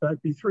yard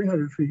setback be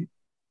 300 feet,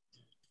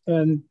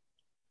 and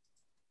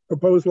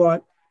proposed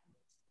lot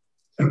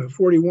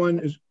 41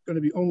 is going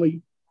to be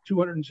only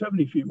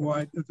 270 feet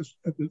wide at the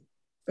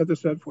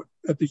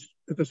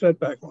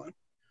setback line.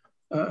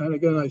 And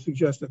again, I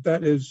suggest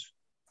that is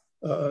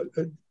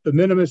the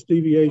minimus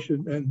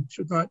deviation and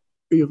should not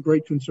be of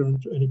great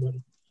concern to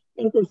anybody.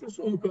 And of course, this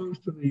all goes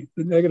to the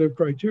negative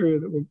criteria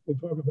that we'll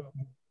talk about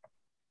more.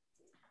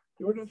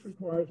 The ordinance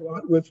requires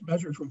lot width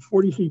measured from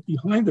 40 feet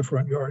behind the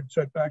front yard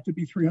setback to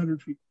be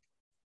 300 feet.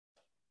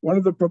 One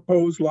of the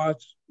proposed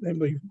lots,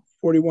 namely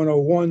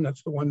 4101,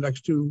 that's the one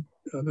next to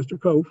Mr.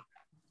 Koff,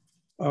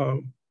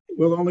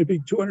 will only be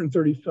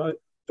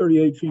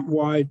 238 feet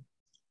wide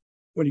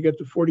when you get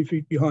to 40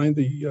 feet behind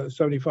the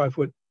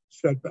 75-foot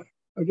setback.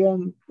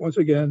 Again, once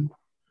again,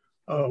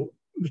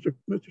 Mr.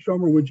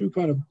 Schomer, would you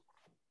kind of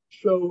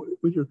show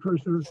with your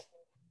cursor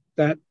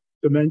that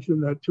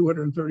dimension, that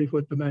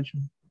 230-foot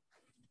dimension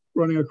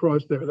running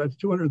across there? That's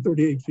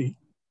 238 feet.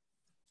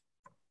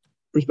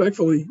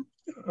 Respectfully,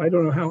 I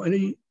don't know how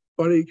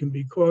anybody can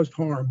be caused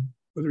harm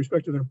with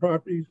respect to their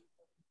properties,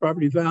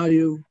 property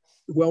value,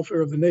 the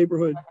welfare of the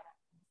neighborhood,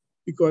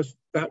 because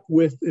that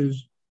width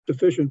is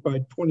deficient by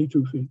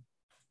 22 feet.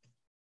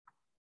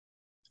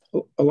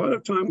 A lot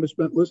of time was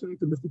spent listening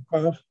to Mr.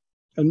 Koff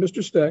and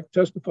Mr. Steck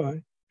testify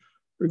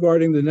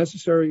regarding the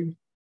necessary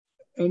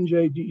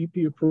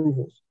NJDEP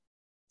approvals.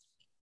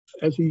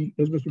 As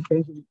Mr.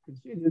 Benson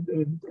conceded,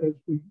 and as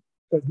we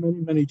said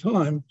many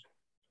times,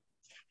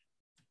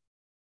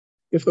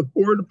 if the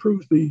board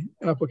approves the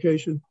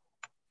application,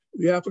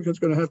 the applicant's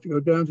going to have to go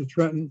down to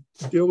Trenton,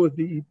 deal with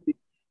DEP,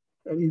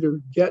 and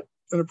either get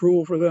an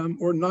approval for them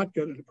or not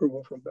get an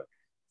approval from them.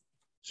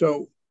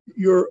 So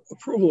your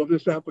approval of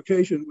this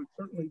application would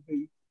certainly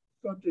be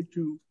subject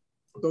to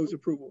those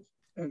approvals.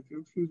 And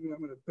excuse me, I'm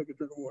going to take a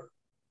drink of water.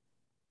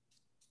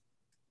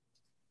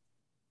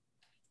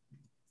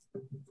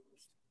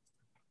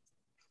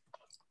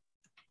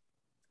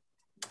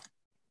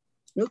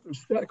 Mr.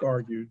 Steck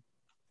argued,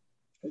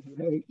 as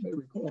you may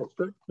recall,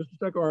 Mr.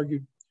 Steck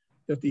argued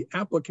that the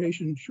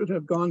application should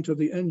have gone to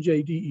the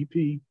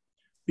NJDEP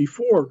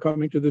before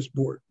coming to this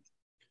board.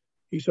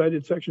 He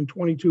cited Section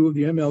 22 of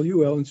the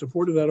MLUL in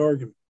support of that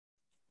argument.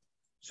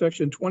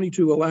 Section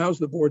 22 allows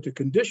the board to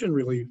condition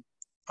relief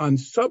on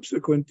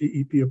subsequent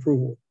DEP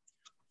approval.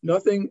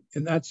 Nothing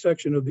in that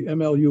section of the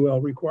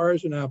MLUL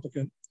requires an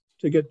applicant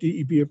to get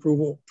DEP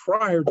approval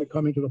prior to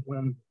coming to the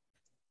planning board.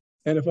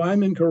 And if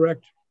I'm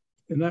incorrect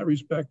in that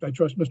respect, I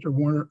trust Mr.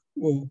 Warner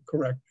will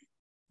correct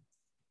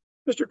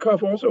me. Mr.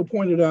 Koff also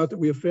pointed out that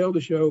we have failed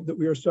to show that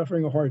we are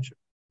suffering a hardship.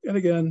 And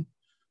again,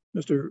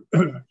 Mr.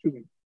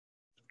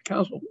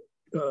 Counsel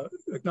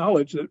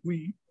acknowledged that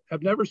we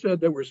have never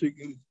said that we're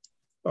seeking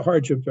a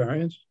hardship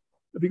variance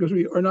because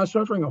we are not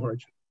suffering a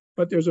hardship.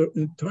 but there's an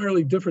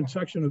entirely different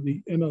section of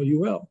the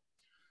MLUL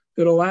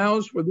that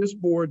allows for this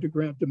board to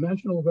grant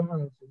dimensional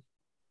variances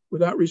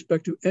without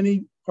respect to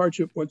any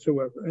hardship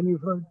whatsoever. And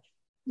you've heard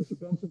Mr.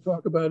 Benson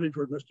talk about it, you've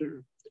heard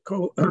Mr.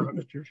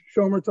 Mr.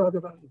 Schomer talk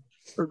about it,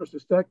 you've heard Mr.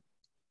 Steck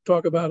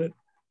talk about it.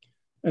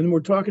 And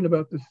we're talking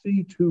about the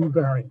C2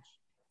 variance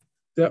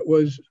that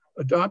was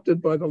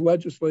adopted by the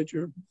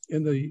legislature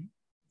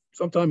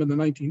sometime in the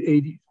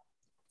 1980s.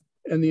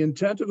 And the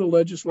intent of the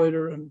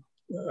legislator, and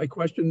I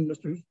questioned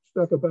Mr.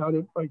 Steck about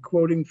it by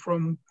quoting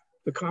from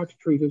the Cox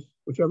Treatise,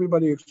 which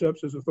everybody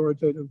accepts as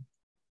authoritative,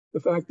 the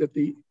fact that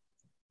the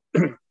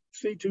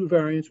C2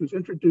 variance was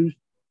introduced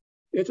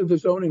into the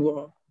zoning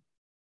law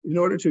in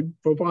order to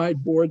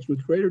provide boards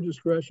with greater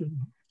discretion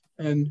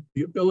and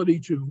the ability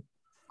to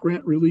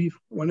grant relief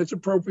when it's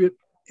appropriate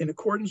in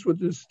accordance with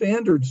the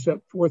standards set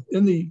forth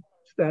in the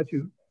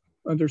statute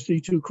under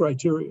C2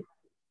 criteria.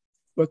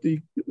 But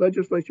the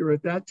legislature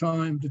at that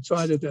time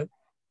decided that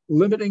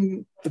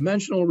limiting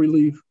dimensional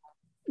relief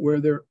where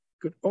there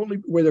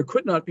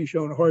could not be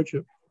shown a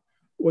hardship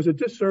was a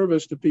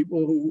disservice to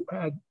people who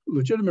had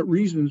legitimate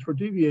reasons for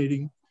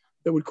deviating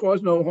that would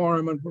cause no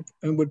harm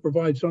and would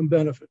provide some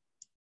benefit.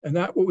 And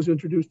that was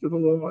introduced to the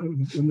law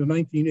in the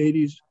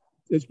 1980s.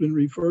 It's been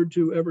referred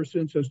to ever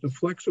since as the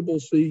flexible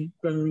C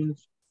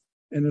variance.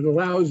 And it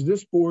allows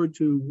this board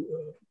to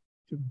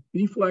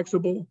be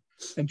flexible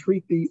and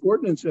treat the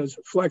ordinance as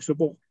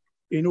flexible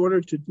in order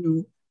to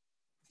do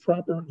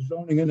proper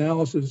zoning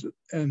analysis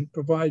and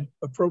provide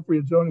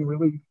appropriate zoning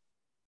relief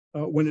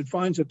when it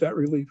finds that that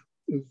relief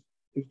is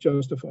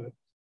justified.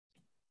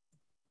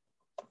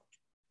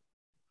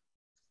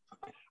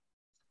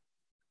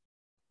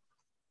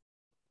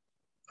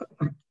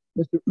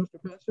 Mr.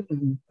 Benson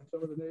and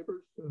some of the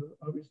neighbors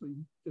obviously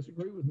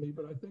disagree with me,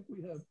 but I think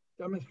we have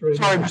demonstrated.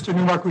 Sorry, Mr.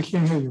 Newmark, we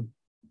can't hear you.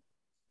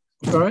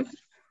 All right.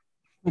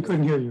 We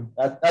couldn't hear you.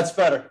 That's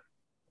better.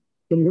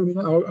 Can you hear me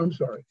now? Oh, I'm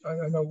sorry.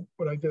 I know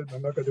what I did.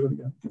 I'm not going to do it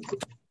again.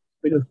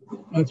 I just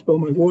not spill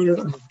my water.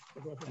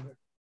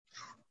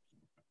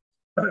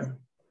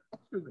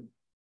 Excuse me.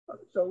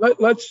 So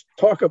let's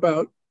talk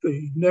about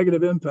the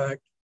negative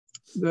impact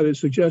that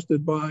is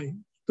suggested by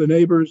the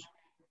neighbors,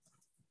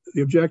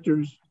 the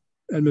objectors,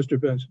 and Mr.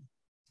 Benson.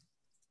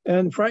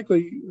 And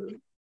frankly,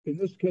 in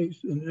this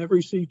case, in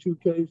every C2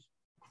 case,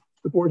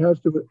 the board has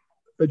to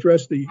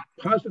address the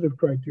positive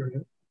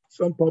criteria,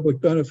 some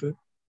public benefit,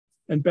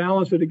 and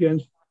balance it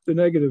against the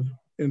negative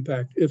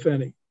impact, if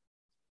any.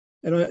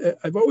 And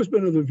I've always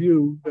been of the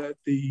view that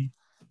the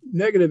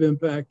negative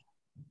impact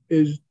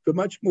is the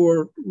much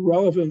more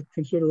relevant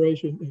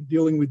consideration in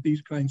dealing with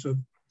these kinds of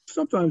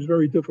sometimes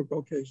very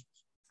difficult cases.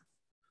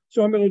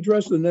 So I'm going to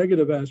address the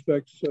negative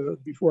aspects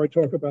before I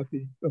talk about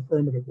the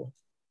affirmative one.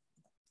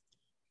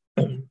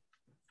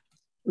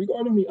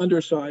 Regarding the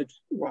undersized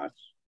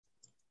lots,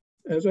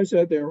 as I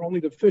said, they're only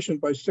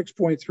deficient by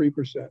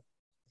 6.3%,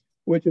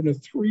 which in a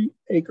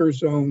 3-acre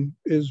zone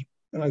is,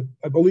 and I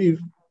believe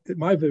in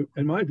my view,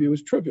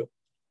 is trivial.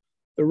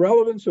 The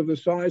relevance of the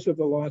size of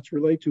the lots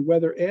relate to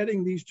whether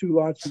adding these 2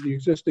 lots to the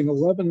existing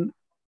 11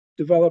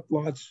 developed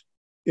lots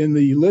in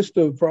the list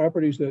of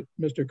properties that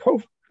Mr.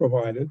 Kof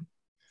provided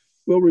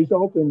will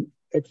result in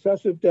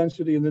excessive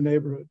density in the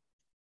neighborhood.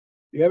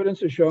 The evidence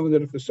has shown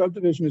that if the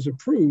subdivision is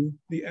approved,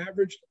 the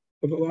average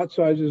of the lot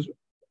sizes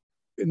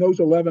in those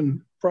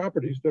 11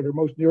 properties that are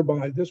most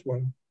nearby this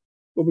one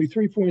will be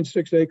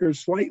 3.6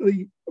 acres,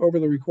 slightly over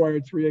the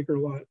required 3-acre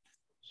lot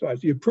size.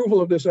 The approval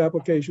of this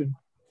application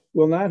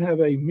will not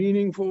have a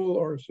meaningful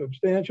or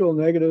substantial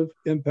negative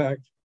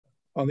impact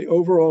on the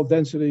overall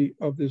density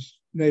of this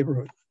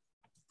neighborhood.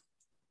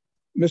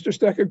 Mr.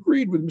 Steck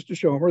agreed with Mr.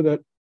 Schomer that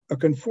a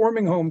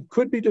conforming home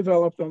could be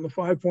developed on the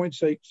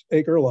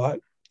 5.6-acre lot,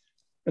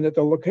 and that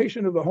the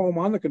location of the home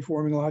on the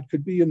conforming lot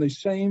could be in the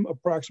same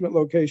approximate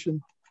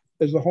location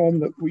as the home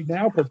that we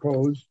now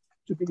propose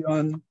to be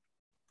on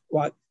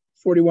lot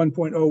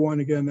 41.01.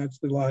 Again, that's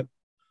the lot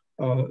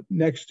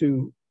next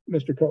to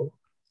Mr. Kof.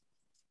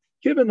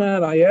 Given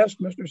that, I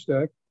asked Mr.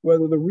 Steck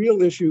whether the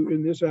real issue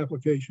in this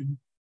application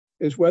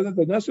is whether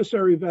the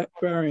necessary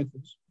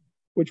variances,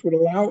 which would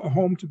allow a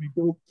home to be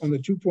built on the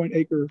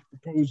 2.acre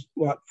proposed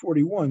lot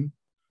 41,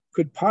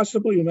 could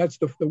possibly, and that's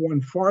the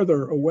one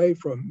farther away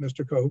from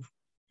Mr. Kof,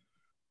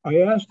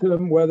 I asked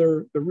him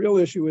whether the real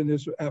issue in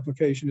this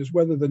application is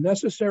whether the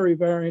necessary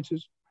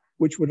variances,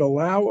 which would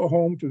allow a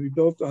home to be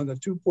built on the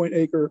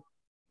 2.acre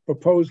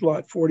proposed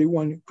lot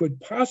 41, could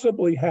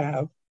possibly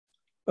have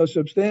a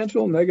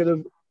substantial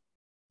negative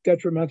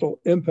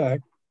detrimental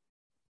impact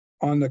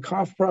on the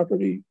Kof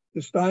property,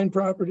 the Stein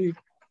property,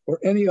 or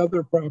any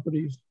other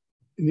properties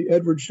in the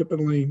Edward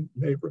Shippen Lane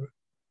neighborhood.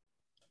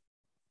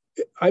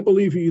 I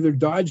believe he either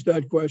dodged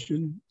that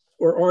question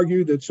or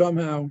argued that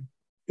somehow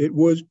it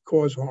would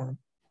cause harm.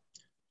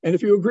 And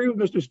if you agree with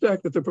Mr.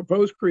 Steck that the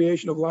proposed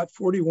creation of lot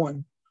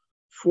 41,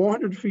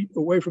 400 feet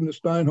away from the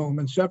Stein home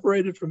and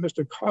separated from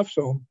Mr. Kof's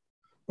home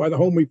by the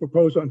home we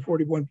propose on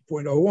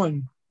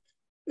 41.01,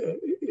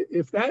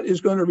 if that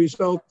is going to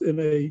result in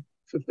a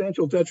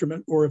substantial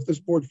detriment, or if this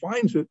board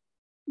finds it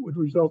would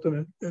result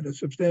in a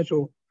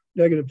substantial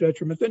negative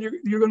detriment, then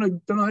you're going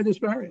to deny this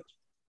variance.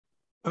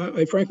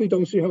 I frankly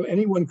don't see how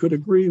anyone could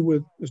agree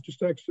with Mr.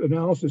 Steck's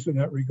analysis in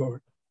that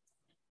regard.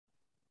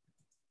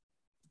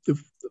 The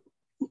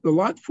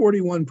lot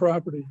 41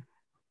 property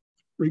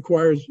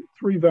requires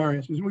 3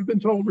 variances. We've been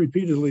told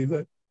repeatedly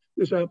that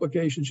this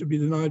application should be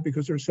denied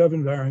because there are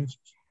 7 variances,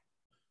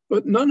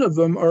 but none of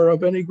them are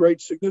of any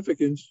great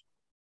significance.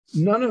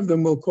 None of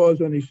them will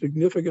cause any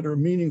significant or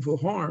meaningful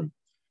harm,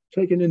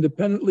 taken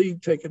independently,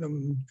 taking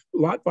them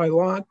lot by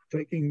lot,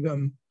 taking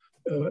them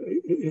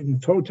in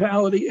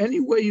totality. Any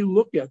way you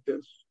look at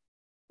this,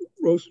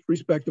 most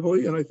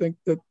respectively, and I think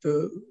that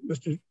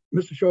Mr.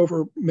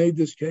 Schover made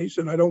this case,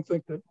 and I don't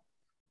think that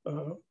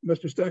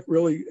Mr. Steck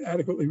really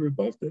adequately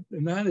rebuffed it,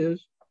 and that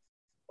is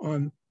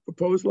on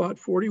proposed lot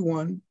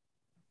 41,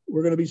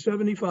 we're going to be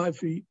 75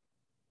 feet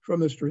from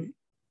the street,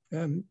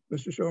 and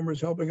Mr. Schomer is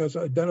helping us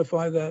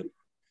identify that.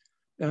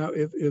 Now,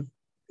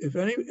 if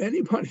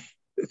anybody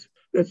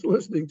that's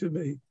listening to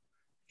me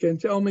can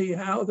tell me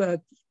how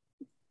that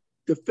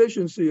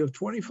deficiency of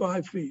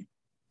 25 feet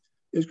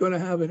is going to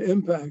have an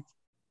impact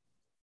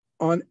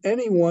on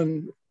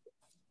anyone,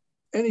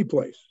 any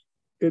place,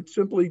 it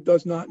simply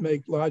does not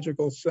make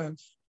logical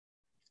sense.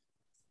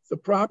 The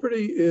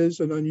property is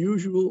an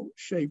unusual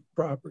shaped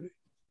property.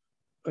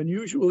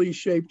 Unusually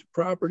shaped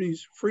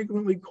properties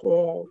frequently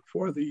call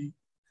for the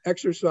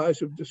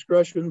exercise of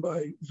discretion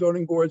by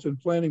zoning boards and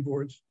planning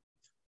boards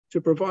to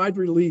provide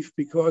relief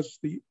because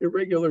the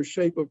irregular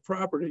shape of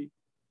property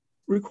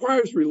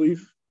requires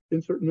relief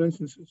in certain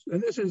instances.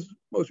 And this is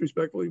most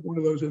respectfully one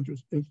of those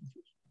instances.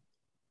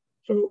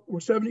 So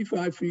we're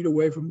 75 feet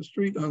away from the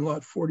street on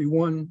lot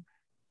 41.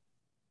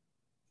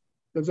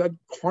 Does that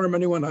harm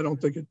anyone? I don't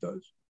think it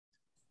does.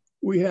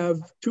 We have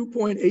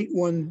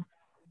 2.81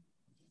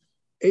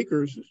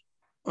 acres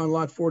on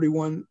lot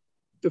 41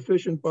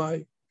 deficient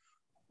by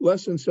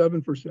less than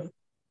 7%,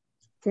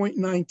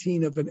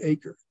 0.19 of an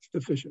acre is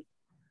deficient.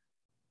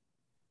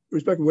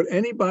 Respect, would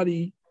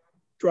anybody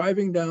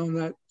driving down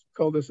that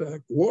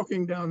cul-de-sac,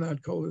 walking down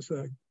that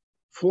cul-de-sac,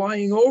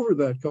 flying over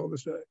that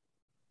cul-de-sac,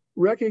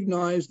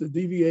 recognize the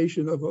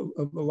deviation of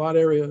the lot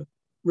area,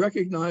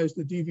 recognize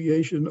the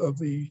deviation of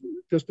the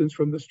distance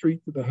from the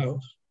street to the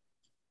house,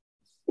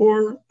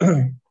 or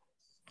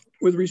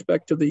with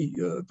respect to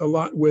the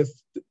lot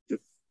width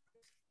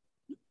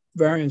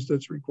variance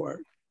that's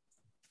required?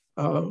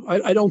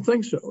 I don't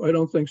think so. I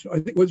don't think so. I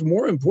think what's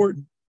more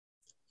important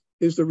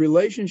is the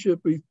relationship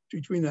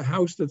between the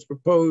house that's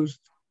proposed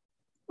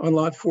on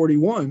lot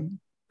 41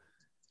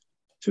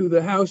 to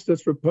the house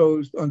that's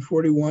proposed on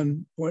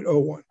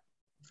 41.01.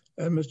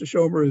 And Mr.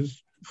 Schomer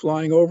is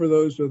flying over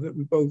those so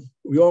that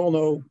we all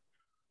know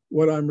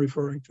what I'm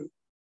referring to.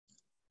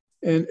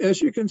 And as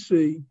you can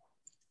see,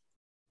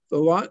 the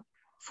lot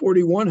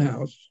 41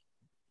 house,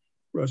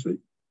 Rusty,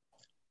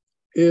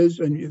 is,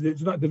 and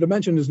it's not, the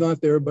dimension is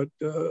not there, but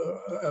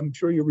I'm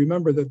sure you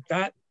remember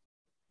that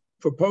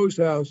proposed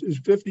house is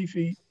 50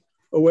 feet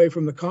away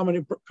from the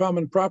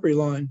common property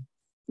line,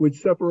 which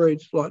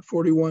separates lot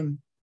 41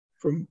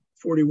 from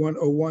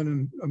 4101.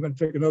 And I'm going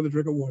to take another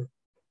drink of water.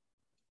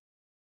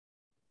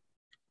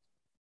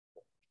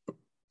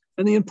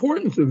 And the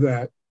importance of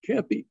that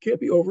can't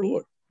be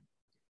overlooked.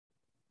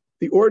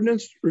 The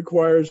ordinance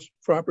requires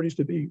properties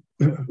to be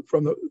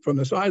from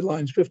the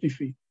sidelines 50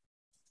 feet.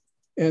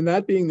 And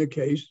that being the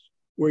case,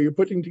 where you're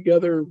putting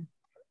together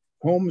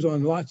homes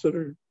on lots that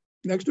are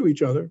next to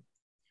each other,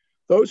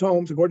 those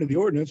homes, according to the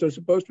ordinance, are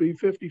supposed to be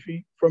 50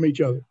 feet from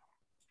each other.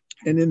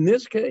 And in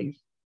this case,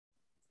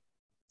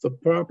 the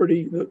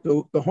property,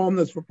 the home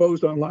that's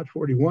proposed on lot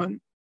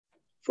 41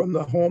 from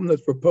the home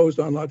that's proposed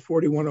on lot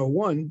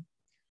 4101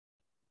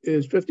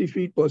 is 50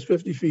 feet plus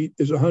 50 feet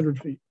is 100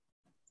 feet.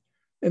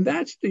 And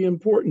that's the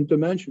important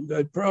dimension,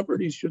 that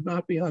properties should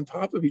not be on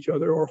top of each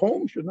other, or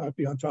homes should not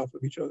be on top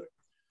of each other.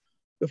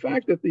 The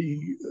fact that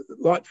the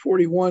lot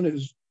 41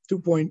 is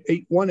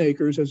 2.81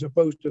 acres as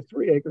opposed to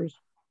 3 acres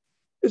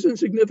is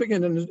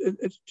insignificant, and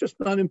it's just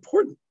not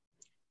important.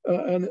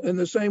 And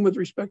the same with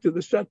respect to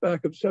the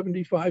setback of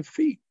 75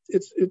 feet.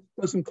 It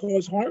doesn't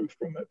cause harm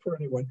from it for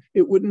anyone.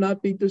 It would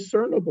not be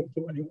discernible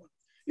to anyone.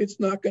 It's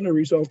not going to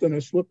result in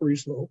a slippery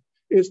slope.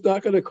 It's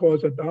not going to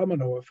cause a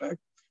domino effect.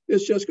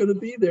 It's just going to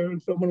be there,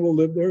 and someone will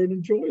live there and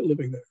enjoy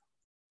living there.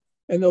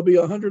 And they'll be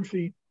 100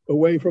 feet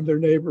away from their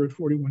neighbor at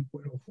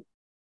 41.04.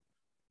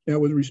 Now,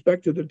 with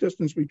respect to the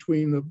distance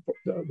between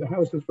the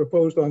house that's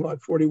proposed on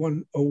lot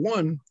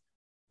 4101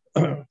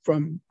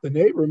 from the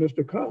neighbor,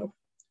 Mr. Cobb,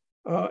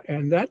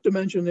 and that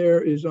dimension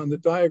there is on the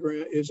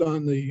diagram, is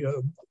on the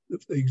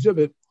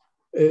exhibit,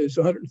 is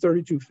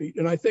 132 feet.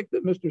 And I think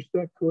that Mr.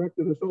 Steck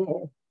corrected us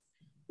all,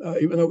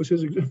 even though it was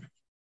his exhibit,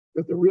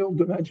 that the real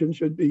dimension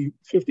should be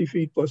 50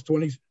 feet plus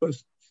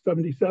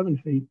 77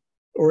 feet,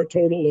 or a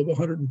total of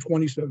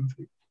 127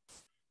 feet.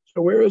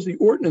 So whereas the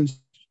ordinance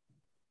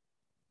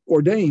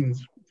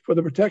ordains for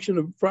the protection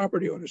of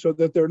property owners so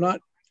that they're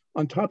not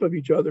on top of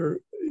each other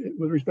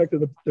with respect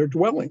to their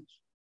dwellings,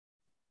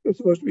 it's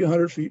supposed to be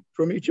 100 feet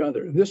from each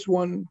other.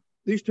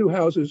 These two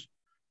houses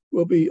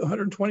will be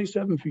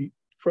 127 feet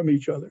from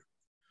each other.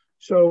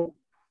 So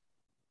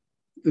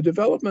the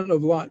development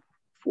of lot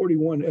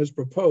 41 as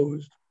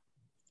proposed,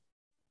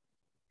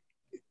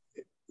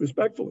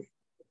 respectfully,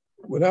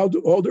 without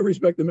all due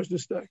respect to Mr.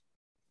 Steck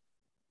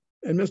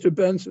and Mr.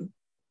 Benson,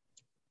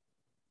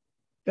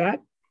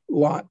 that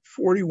lot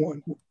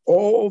 41,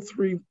 all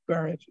three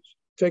variances,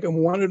 take them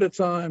one at a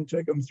time,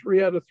 take them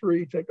 3 out of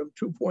 3, take them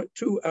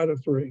 2.2 out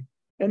of 3.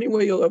 Any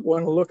way you'll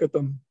want to look at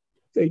them,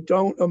 they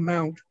don't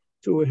amount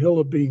to a hill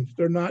of beans.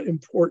 They're not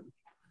important.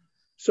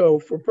 So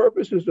for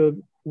purposes of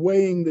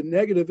weighing the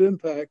negative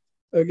impact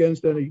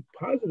against any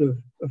positive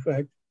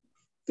effect,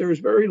 there is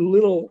very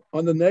little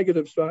on the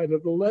negative side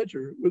of the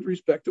ledger with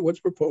respect to what's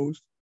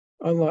proposed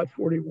on lot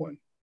 41.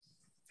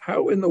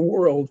 How in the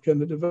world can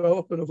the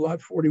development of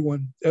lot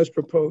 41 as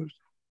proposed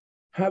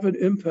have an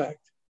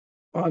impact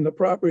on the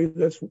property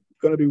that's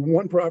going to be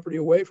one property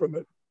away from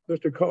it,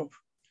 Mr. Cove,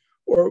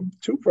 or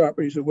 2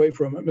 properties away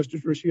from it,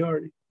 Mr.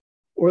 Ricciardi,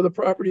 or the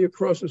property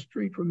across the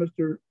street from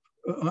Mr.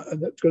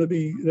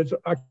 That's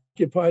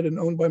occupied and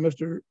owned by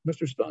Mr.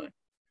 Stein.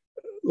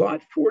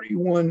 Lot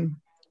 41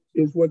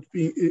 is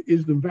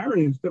is the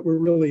variance that we're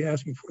really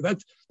asking for.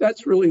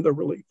 That's really the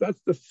relief. That's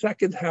the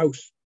second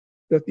house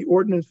that the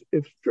ordinance,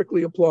 if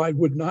strictly applied,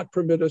 would not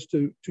permit us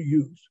to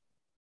use.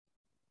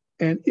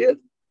 And it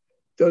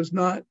does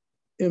not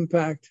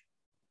impact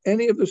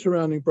any of the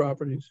surrounding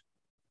properties,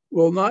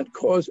 will not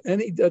cause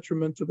any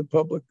detriment to the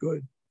public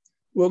good,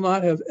 will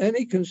not have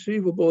any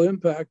conceivable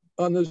impact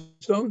on the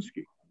zone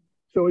scheme.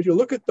 So as you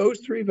look at those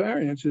 3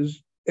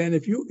 variances, and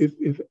if you,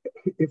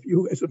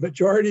 as a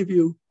majority of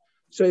you,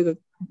 say that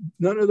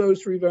none of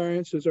those 3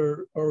 variances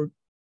are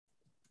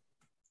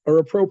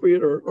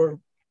appropriate or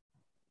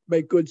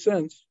make good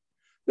sense,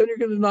 then you're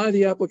going to deny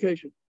the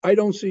application. I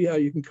don't see how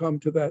you can come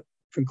to that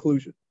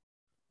conclusion.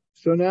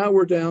 So now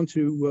we're down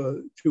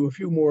to a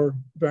few more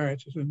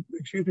variances. And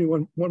excuse me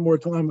one more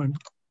time,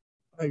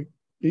 I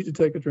need to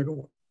take a drink of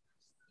water.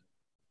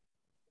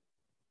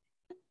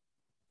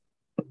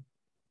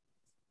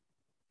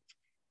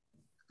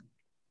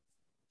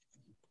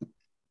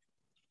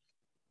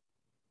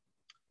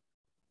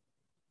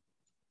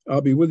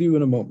 I'll be with you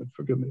in a moment.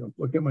 Forgive me. I'm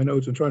looking at my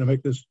notes and trying to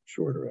make this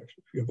shorter,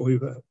 actually, if you can believe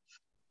that.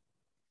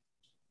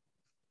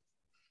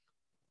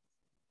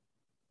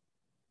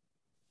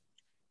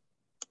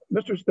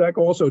 Mr. Steck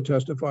also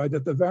testified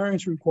that the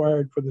variance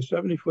required for the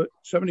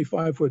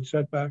 75-foot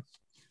setback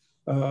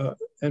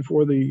and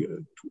for the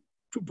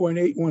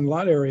 2.81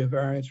 lot area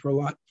variance for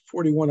lot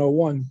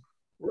 4101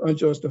 were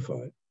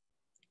unjustified.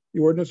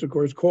 The ordinance, of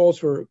course, calls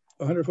for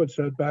 100-foot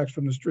setbacks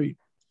from the street.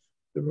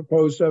 The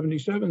proposed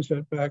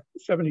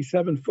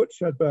 77-foot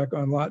setback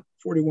on lot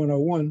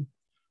 4101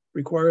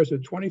 requires a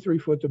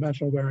 23-foot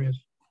dimensional variance.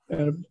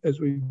 And as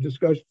we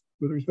discussed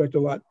with respect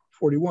to lot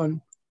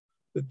 41,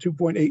 the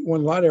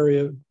 2.81 lot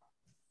area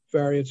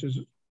variance is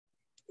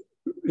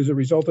a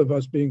result of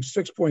us being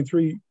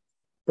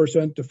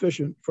 6.3%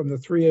 deficient from the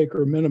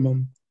 3-acre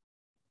minimum,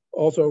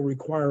 also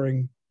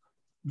requiring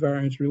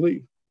variance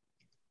relief.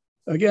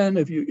 Again,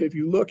 if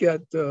you look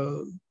at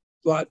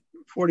lot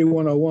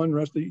 4101,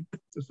 Rusty,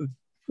 just to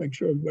make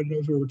sure everybody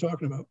knows what we're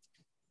talking about,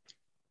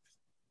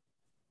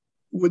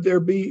 would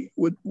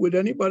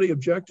anybody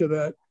object to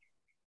that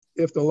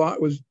if the lot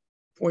was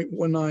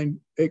 0.19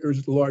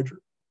 acres larger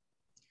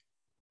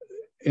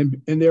and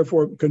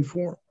therefore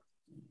conform?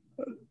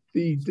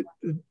 The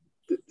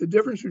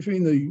difference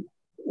between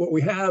what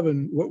we have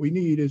and what we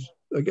need is,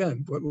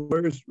 again, what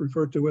lawyers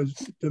refer to as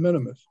de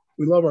minimis.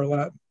 We love our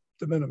Latin,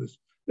 de minimis.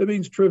 It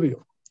means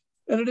trivial,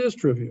 and it is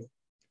trivial.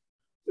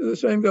 The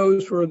same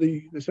goes for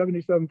the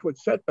 77-foot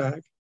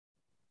setback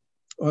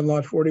on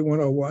lot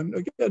 4101.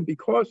 Again,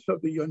 because of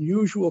the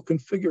unusual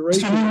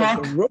configuration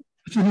of the road.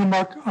 Mr.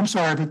 Newmark, I'm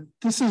sorry, but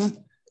it seems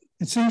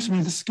to me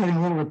this is getting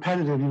a little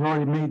repetitive. You've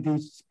already made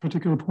these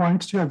particular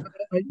points. Do you have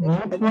more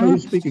points? I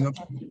was speaking of.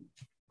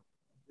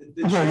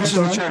 I'm sorry, this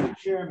is the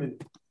chairman.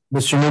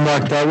 Mr.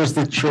 Newmark, that was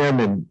the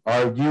chairman.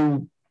 Are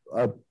you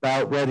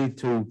about ready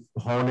to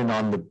hone in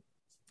on the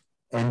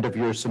end of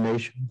your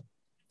summation?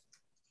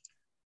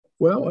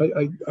 Well,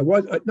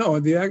 no,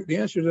 the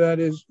answer to that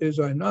is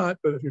I'm not,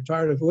 but if you're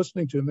tired of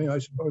listening to me, I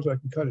suppose I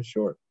can cut it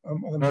short.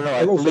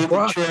 I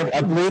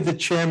believe the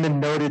chairman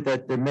noted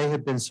that there may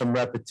have been some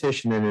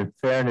repetition, and in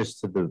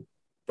fairness to the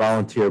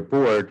volunteer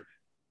board,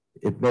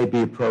 it may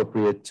be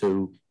appropriate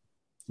to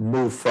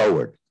move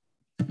forward.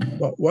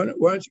 Well, why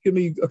don't you give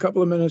me a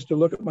couple of minutes to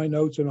look at my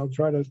notes, and I'll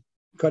try to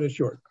cut it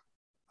short.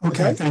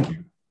 Okay, thank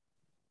you.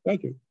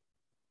 Thank you.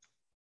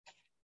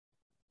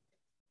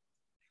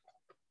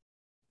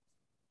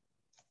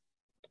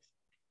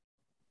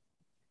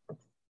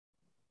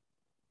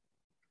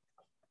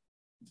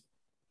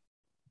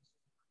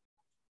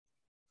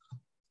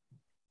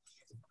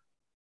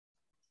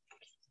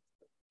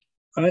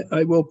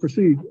 I will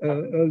proceed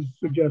as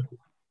suggested,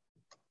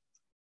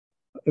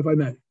 if I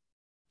may.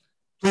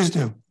 Please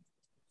do.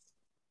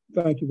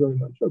 Thank you very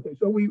much. Okay,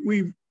 so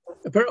we've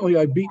apparently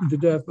I've beaten to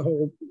death the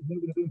whole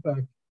negative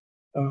impact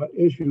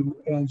issue,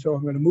 and so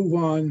I'm going to move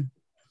on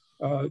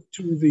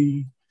to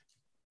the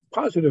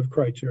positive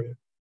criteria,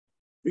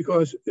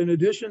 because in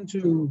addition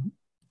to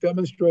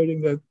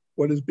demonstrating that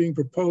what is being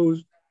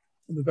proposed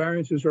and the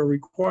variances are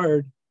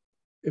required,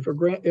 if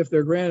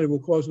they're granted, will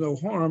cause no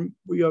harm,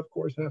 we of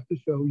course have to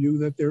show you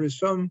that there is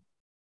some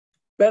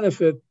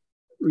benefit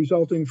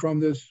resulting from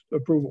this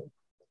approval.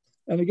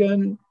 And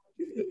again,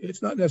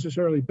 it's not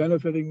necessarily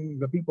benefiting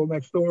the people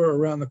next door or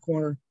around the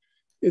corner.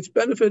 It's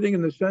benefiting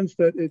in the sense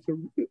that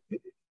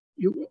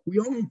we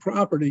own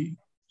property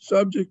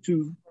subject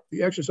to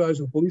the exercise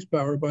of police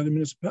power by the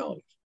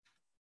municipalities.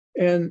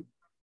 And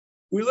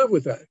we live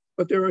with that.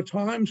 But there are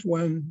times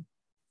when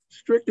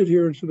strict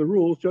adherence to the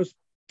rules just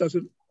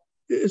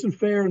isn't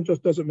fair and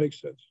just doesn't make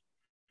sense.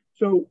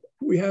 So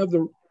we have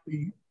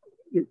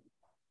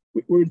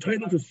we're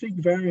entitled to seek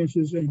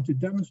variances and to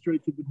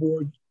demonstrate to the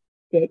board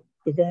that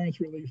the variance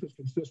relief is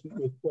consistent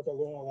with what the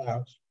law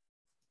allows.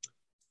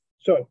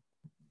 So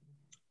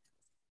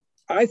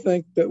I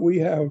think that we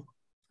have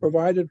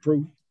provided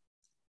proof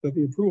that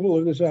the approval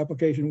of this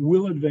application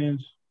will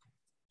advance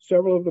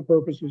several of the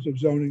purposes of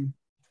zoning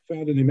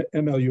found in the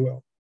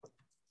MLUL.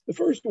 The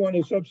first one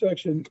is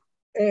subsection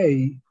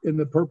A in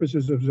the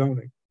purposes of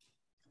zoning.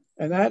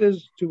 And that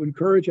is to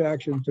encourage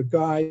action to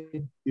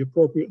guide the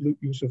appropriate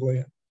use of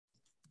land.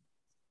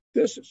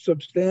 This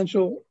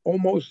substantial,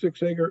 almost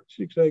six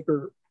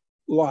acre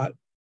lot,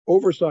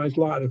 oversized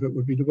lot, if it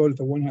would be devoted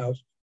to one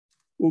house,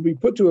 will be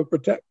put to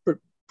a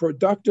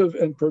productive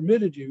and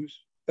permitted use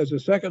as a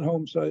second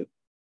home site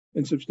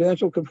in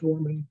substantial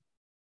conformity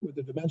with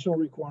the dimensional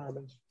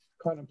requirements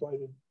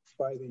contemplated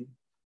by the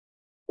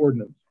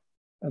ordinance.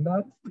 And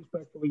that,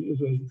 respectfully,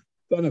 is a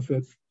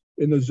benefit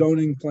in the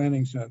zoning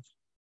planning sense.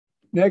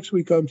 Next,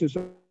 we come to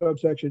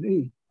subsection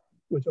E,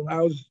 which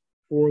allows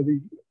for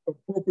the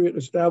appropriate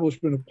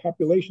establishment of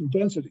population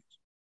densities.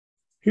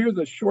 Here,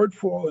 the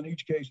shortfall in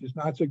each case is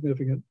not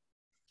significant.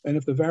 And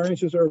if the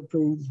variances are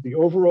approved, the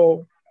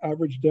overall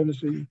average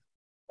density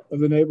of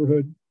the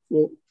neighborhood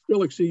will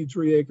still exceed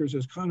 3 acres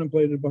as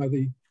contemplated by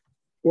the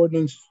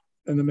ordinance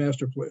and the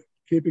master plan,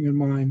 keeping in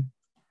mind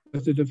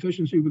that the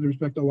deficiency with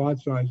respect to lot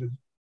sizes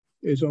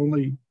is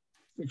only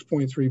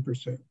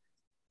 6.3%.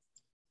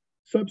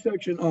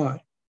 Subsection I,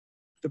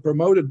 to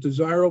promote a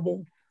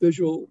desirable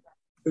visual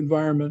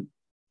environment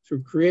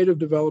through creative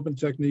development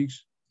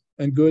techniques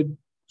and good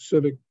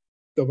civic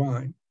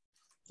design.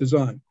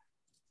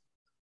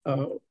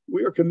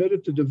 We are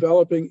committed to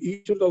developing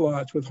each of the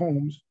lots with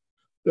homes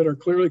that are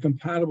clearly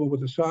compatible with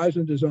the size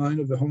and design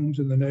of the homes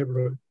in the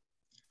neighborhood.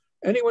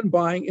 Anyone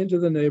buying into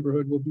the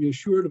neighborhood will be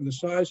assured of the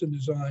size and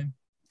design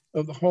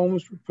of the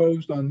homes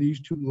proposed on these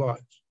 2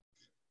 lots.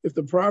 If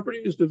the property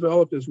is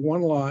developed as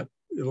one lot,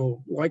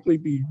 it'll likely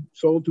be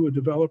sold to a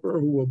developer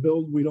who will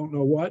build we don't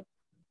know what,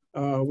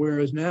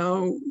 whereas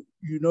now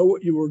you know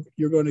what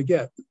you're going to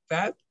get.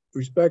 That,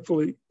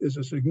 respectfully, is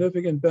a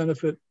significant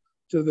benefit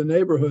to the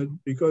neighborhood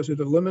because it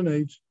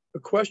eliminates a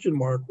question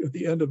mark at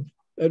the end of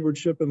Edward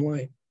Shippen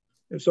Lane.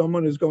 If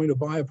someone is going to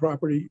buy a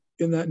property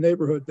in that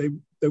neighborhood, they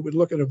would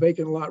look at a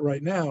vacant lot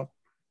right now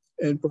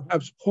and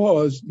perhaps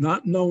pause,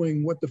 not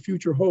knowing what the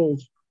future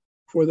holds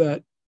for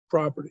that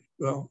property.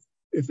 Well,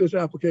 if this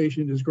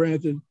application is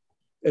granted,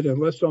 and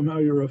unless somehow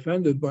you're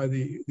offended by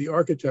the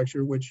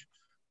architecture, which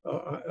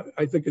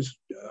I think it's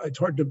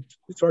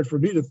hard for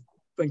me to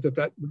think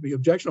that would be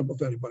objectionable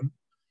to anyone,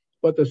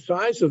 but the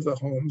size of the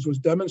homes was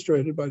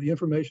demonstrated by the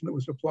information that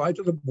was supplied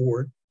to the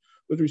board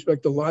with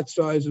respect to lot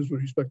sizes,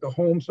 with respect to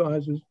home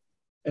sizes,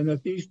 and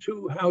that these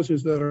 2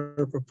 houses that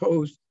are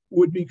proposed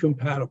would be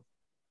compatible.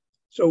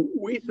 So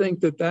we think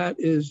that that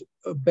is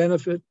a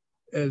benefit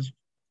as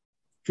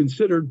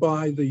considered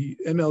by the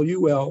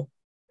MLUL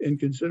in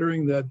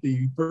considering that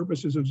the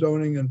purposes of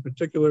zoning, in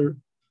particular,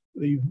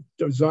 the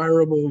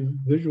desirable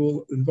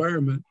visual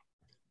environment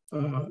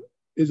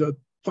is a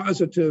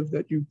positive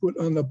that you put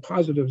on the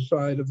positive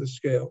side of the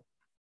scale.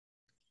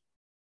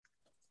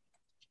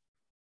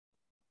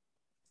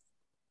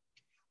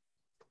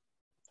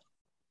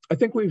 I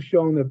think we've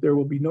shown that there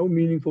will be no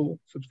meaningful,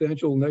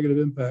 substantial negative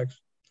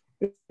impacts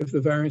if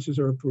the variances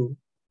are approved.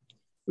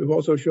 We've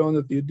also shown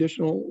that the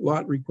additional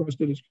lot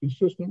requested is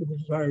consistent with the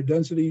desired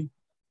density,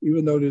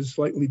 even though it is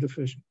slightly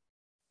deficient.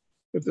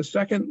 If the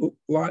second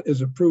lot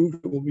is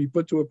approved, it will be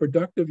put to a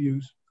productive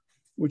use,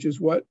 which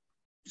is what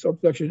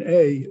subsection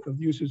A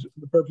of uses,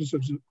 the purpose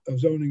of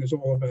zoning is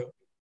all about.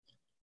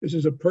 This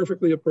is a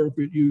perfectly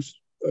appropriate use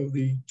of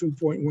the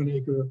 2.1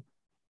 acre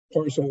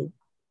parcel,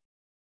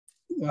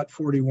 lot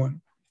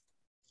 41.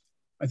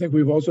 I think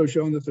we've also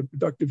shown that the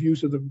productive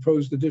use of the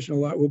proposed additional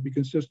lot will be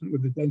consistent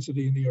with the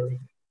density in the area.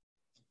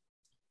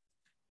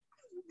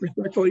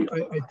 Respectfully,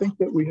 I think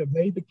that we have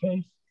made the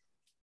case.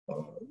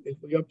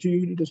 It'll be up to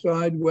you to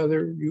decide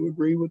whether you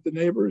agree with the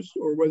neighbors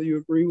or whether you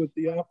agree with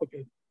the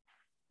applicant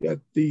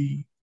that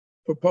the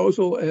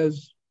proposal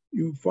as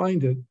you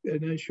find it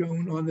and as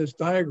shown on this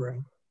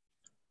diagram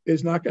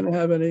is not going to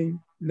have any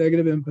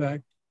negative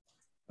impact.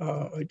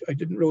 I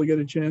didn't really get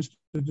a chance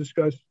to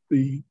discuss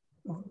the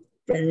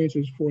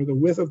variances for the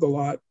width of the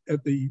lot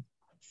at the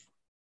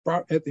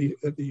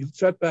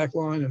setback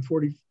line and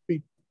 40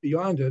 feet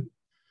beyond it,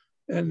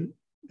 and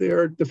they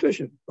are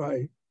deficient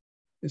by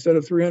Instead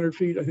of 300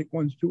 feet, I think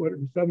one's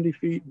 270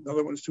 feet,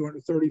 another one's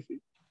 230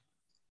 feet.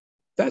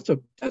 That's a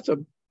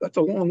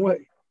long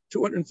way.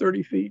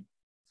 230 feet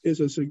is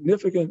a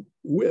significant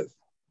width.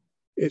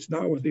 It's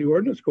not what the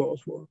ordinance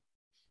calls for,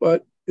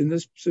 but in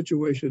this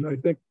situation, I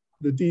think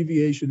the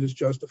deviation is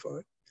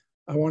justified.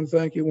 I want to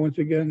thank you once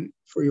again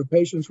for your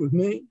patience with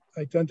me.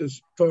 I tend to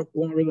talk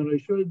longer than I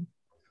should,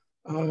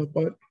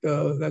 but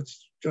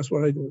that's just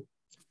what I do.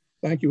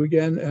 Thank you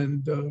again,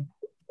 and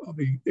I'll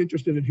be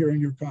interested in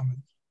hearing your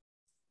comments.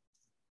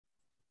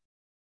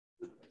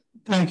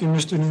 Thank you,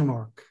 Mr.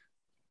 Newmark.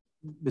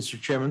 Mr.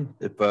 Chairman,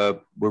 if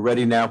we're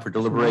ready now for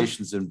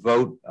deliberations and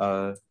vote,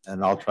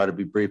 and I'll try to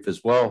be brief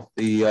as well.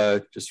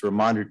 Just a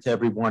reminder to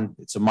everyone,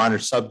 it's a minor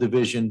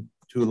subdivision,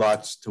 2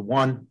 lots to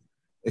 1,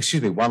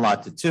 excuse me, 1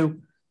 lot to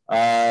 2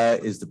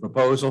 is the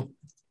proposal.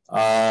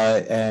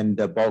 And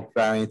bulk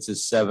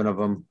variances, 7 of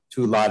them,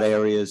 2 lot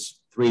areas,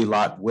 3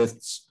 lot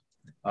widths,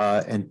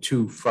 and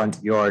 2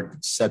 front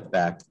yard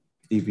setback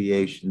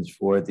deviations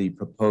for the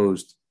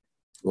proposed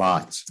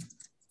lots.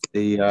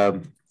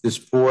 This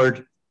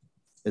board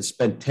has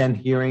spent 10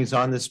 hearings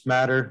on this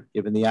matter,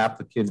 given the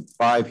applicant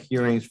 5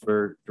 hearings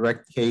for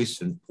direct case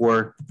and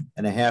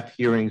 4.5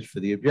 hearings for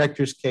the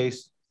objector's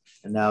case,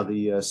 and now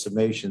the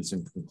summations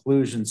and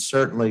conclusions.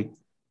 Certainly,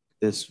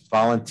 this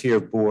volunteer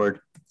board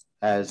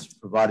has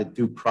provided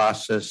due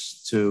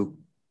process to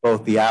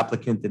both the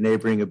applicant, the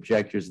neighboring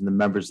objectors, and the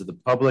members of the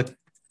public,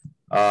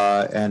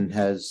 and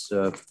has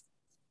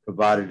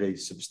provided a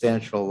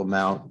substantial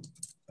amount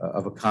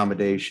of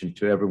accommodation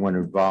to everyone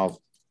involved.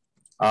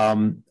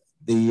 And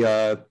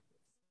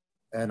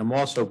I'm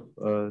also,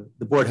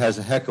 the board has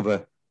a heck of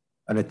an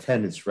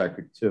attendance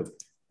record too.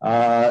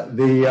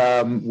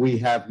 We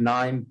have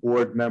 9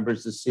 board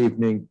members this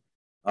evening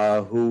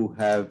who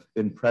have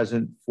been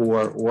present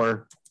for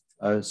or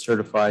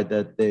certified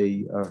that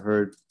they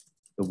heard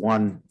the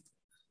one,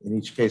 in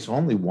each case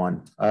only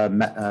one,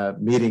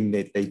 meeting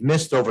that they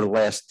missed over the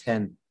last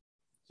 10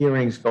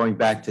 hearings going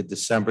back to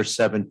December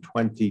 7,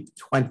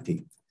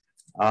 2020.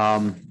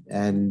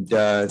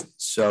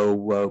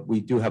 So we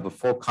do have a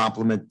full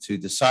complement to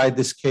decide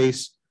this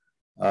case.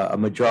 A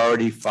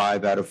majority,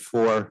 5 out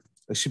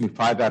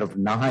of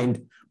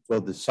 9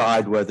 will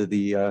decide whether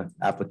the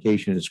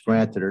application is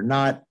granted or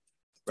not,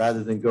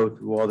 rather than go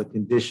through all the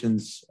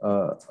conditions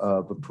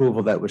of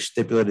approval that were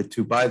stipulated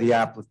to by the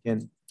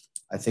applicant.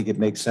 I think it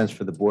makes sense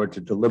for the board to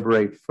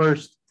deliberate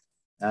first,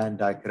 and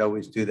I could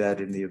always do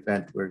that in the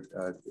event we're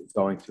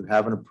going to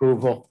have an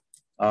approval.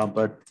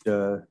 But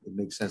it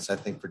makes sense, I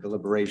think, for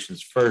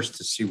deliberations first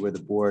to see where the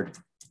board,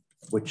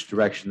 which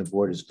direction the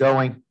board is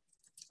going.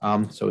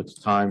 So it's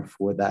time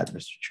for that,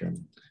 Mr.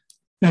 Chairman.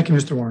 Thank you,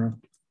 Mr. Warner.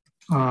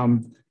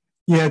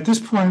 Yeah, at this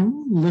point,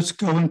 let's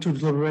go into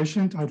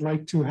deliberations. I'd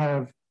like to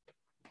have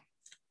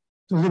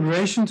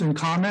deliberations and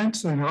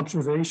comments and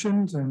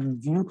observations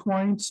and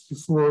viewpoints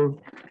before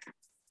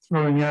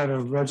throwing out a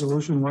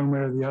resolution one way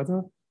or the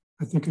other.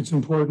 I think it's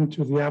important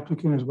to the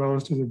applicant as well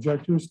as to the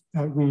objectors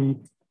that we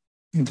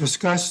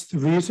discuss the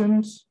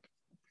reasons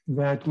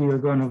that we are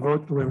going to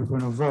vote the way we're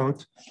going to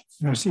vote.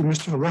 And I see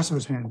Mr.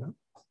 Alesso's hand up.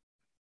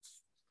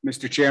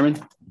 Mr.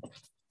 Chairman,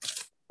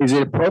 is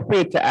it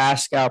appropriate to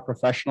ask our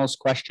professionals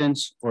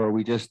questions, or are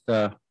we just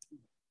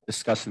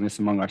discussing this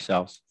among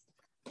ourselves?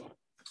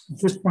 At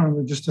this point,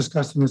 we're just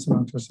discussing this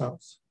amongst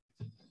ourselves.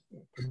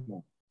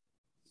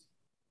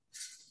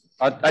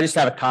 I just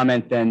have a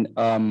comment then.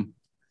 A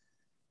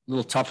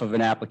little tough of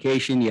an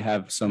application. You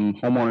have some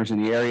homeowners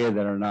in the area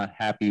that are not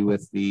happy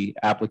with the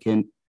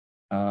applicant.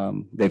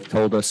 They've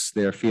told us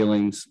their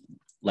feelings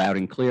loud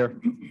and clear.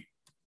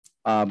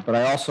 But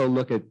I also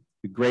look at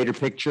the greater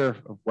picture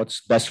of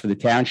what's best for the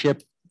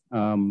township.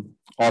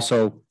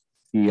 Also,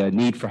 the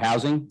need for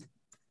housing.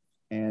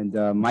 And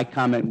my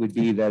comment would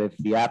be that if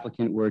the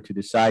applicant were to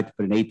decide to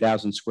put an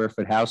 8,000 square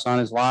foot house on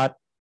his lot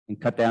and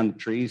cut down the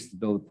trees to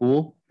build a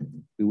pool,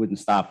 we wouldn't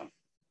stop him.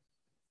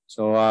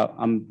 So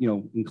I'm,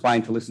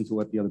 inclined to listen to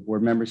what the other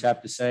board members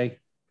have to say,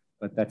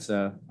 but that's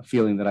a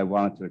feeling that I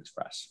wanted to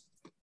express.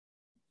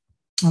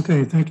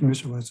 Okay, thank you,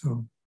 Mr.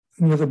 Alesso.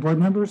 Any other board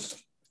members?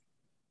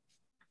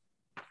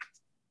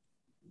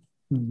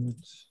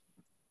 Ms.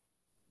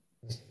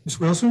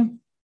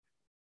 Wilson?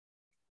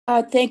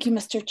 Thank you,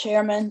 Mr.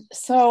 Chairman.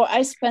 So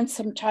I spent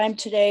some time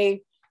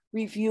today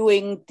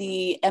reviewing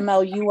the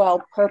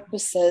MLUL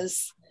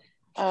purposes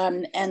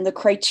and the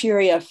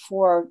criteria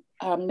for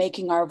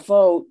making our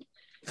vote.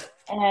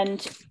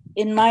 And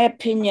in my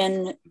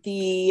opinion,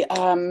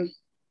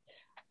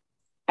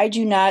 I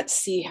do not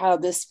see how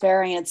this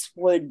variance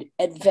would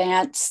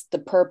advance the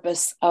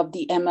purpose of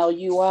the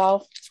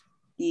MLUL,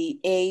 the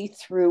A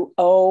through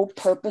O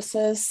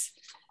purposes.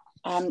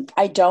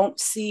 I don't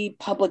see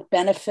public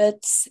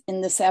benefits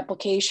in this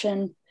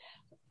application.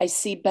 I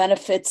see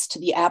benefits to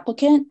the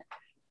applicant,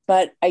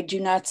 but I do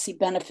not see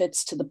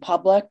benefits to the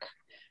public.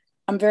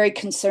 I'm very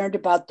concerned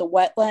about the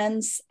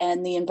wetlands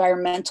and the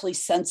environmentally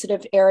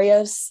sensitive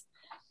areas.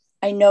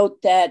 I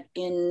note that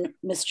in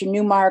Mr.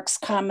 Newmark's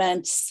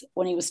comments,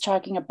 when he was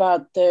talking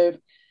about the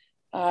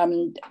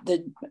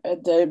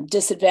the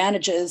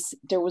disadvantages,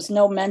 there was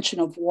no mention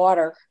of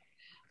water.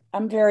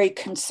 I'm very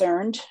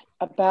concerned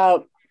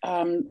about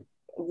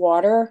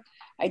water.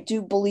 I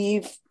do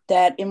believe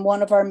that in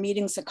one of our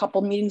meetings a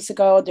couple meetings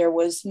ago, there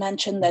was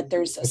mention that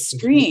there's a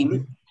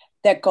stream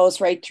that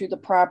goes right through the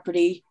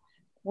property,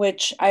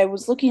 which I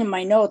was looking in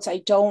my notes. I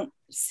don't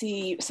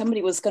see,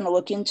 somebody was going to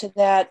look into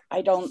that.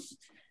 I don't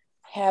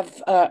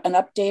have an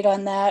update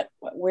on that,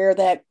 where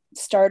that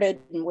started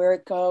and where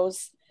it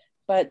goes,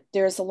 but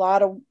there's a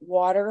lot of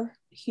water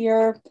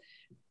here.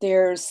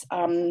 There's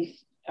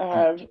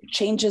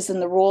changes in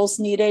the rules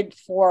needed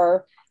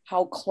for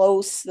how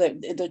close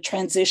the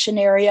transition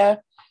area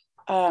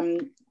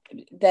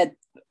that,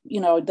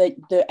 you know,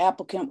 the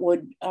applicant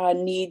would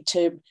need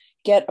to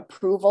get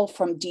approval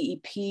from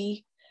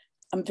DEP.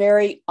 I'm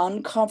very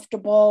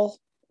uncomfortable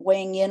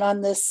weighing in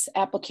on this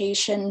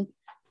application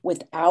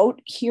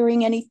without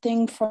hearing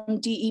anything from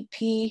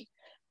DEP.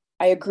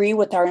 I agree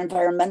with our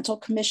environmental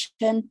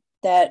commission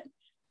that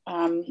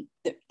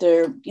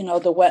the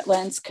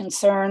wetlands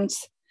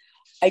concerns.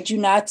 I do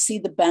not see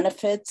the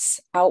benefits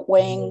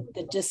outweighing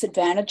the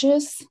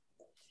disadvantages.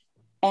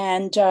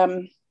 And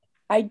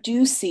I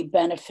do see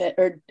benefit,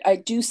 or I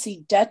do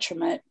see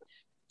detriment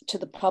to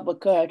the public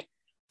good.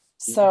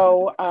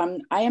 So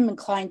I am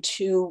inclined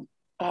to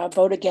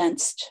vote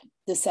against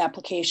this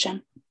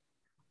application.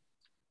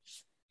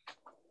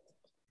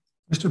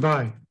 Mr.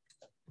 Bai.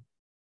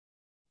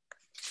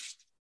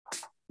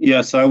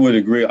 Yes, I would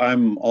agree.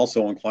 I'm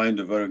also inclined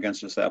to vote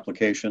against this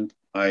application.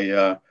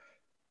 I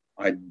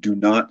do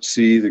not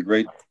see the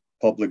great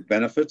public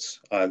benefits.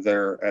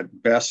 They're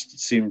at best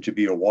seem to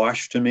be a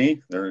wash to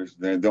me.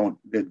 They don't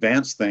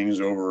advance things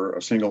over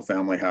a single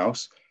family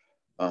house.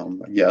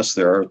 Yes,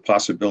 there are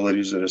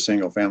possibilities that a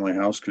single family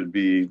house could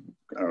be,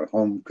 a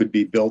home could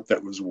be built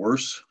that was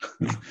worse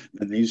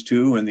than these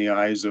two in the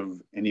eyes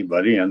of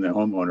anybody and the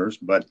homeowners,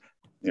 but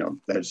you know,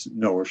 there's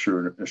no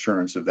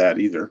assurance of that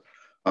either.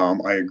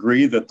 I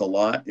agree that the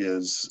lot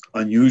is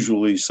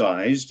unusually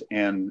sized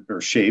and or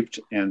shaped,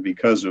 and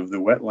because of the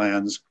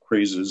wetlands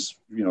raises,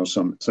 you know,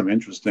 some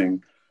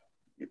interesting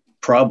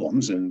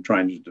problems in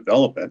trying to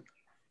develop it.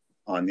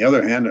 On the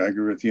other hand, I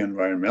agree with the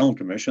Environmental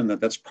Commission that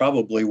that's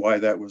probably why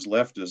that was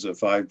left as a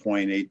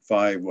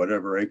 5.85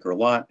 whatever acre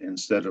lot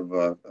instead of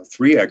a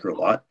 3 acre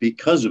lot,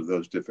 because of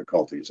those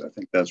difficulties. I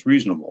think that's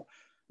reasonable.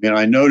 And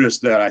I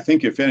noticed that I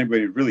think if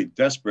anybody really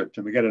desperate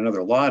to get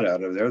another lot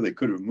out of there, they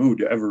could have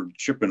moved Everett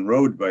Shippen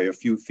Road by a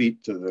few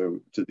feet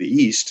to the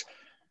east.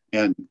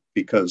 And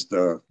because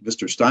the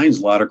Mr.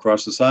 Stein's lot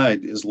across the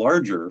side is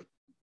larger,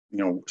 you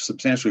know,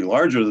 substantially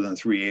larger than the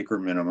 3 acre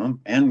minimum,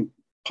 and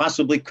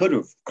possibly could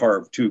have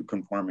carved 2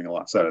 conforming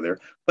lots out of there,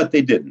 but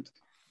they didn't.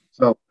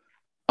 So,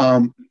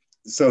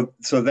 so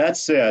that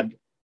said,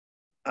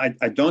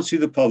 I don't see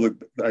the public.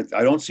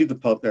 I don't see the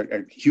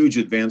public huge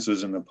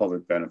advances in the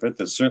public benefit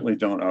that certainly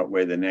don't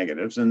outweigh the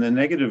negatives, and the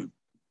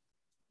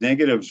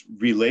negatives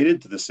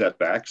related to the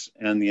setbacks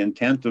and the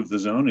intent of the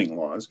zoning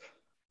laws.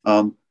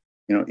 You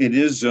know, it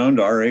is zoned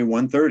RA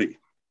 130,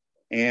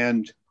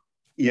 and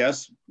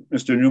yes,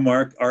 Mr.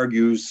 Newmark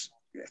argues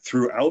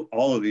throughout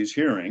all of these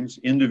hearings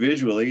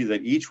individually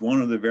that each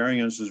one of the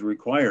variances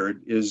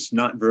required is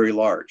not very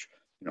large.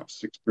 You know,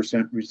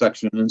 6%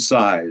 reduction in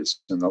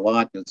size, and the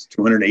lot is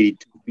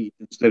 282 feet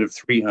instead of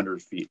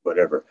 300 feet,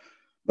 whatever.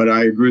 But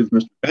I agree with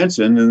Mr.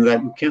 Benson in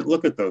that you can't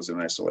look at those in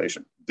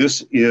isolation.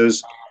 This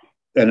is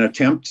an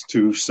attempt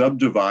to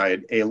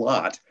subdivide a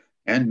lot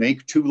and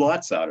make 2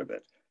 lots out of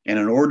it. And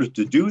in order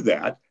to do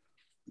that,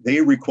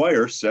 they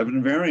require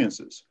 7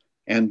 variances.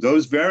 And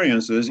those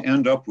variances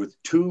end up with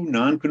 2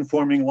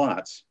 non-conforming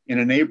lots in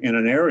an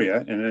area,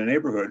 in a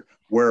neighborhood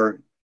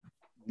where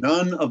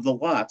none of the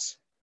lots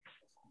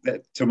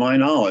that, to my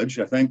knowledge,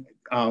 I think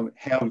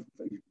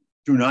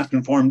do not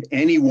conform to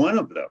any one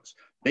of those.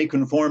 They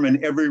conform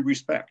in every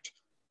respect.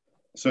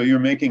 So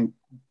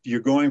you're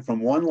going from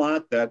one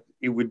lot that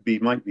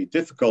it might be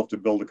difficult to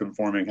build a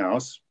conforming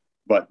house,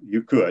 but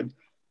you could,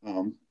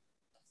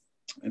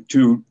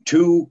 to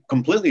 2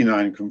 completely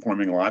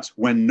non-conforming lots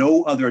when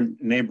no other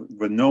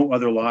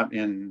lot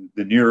in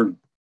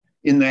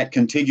that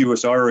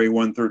contiguous RA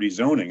 130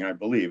 zoning, I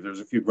believe.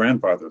 There's a few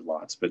grandfathered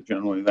lots, but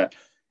generally that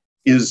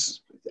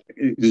is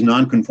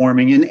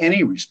non-conforming in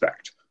any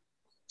respect.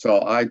 So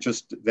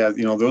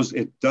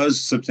it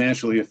does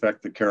substantially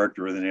affect the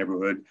character of the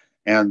neighborhood,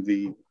 and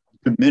the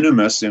de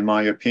minimis, in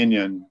my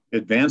opinion,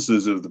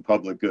 advances of the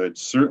public good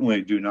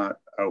certainly do not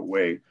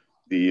outweigh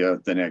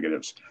the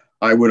negatives.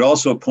 I would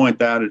also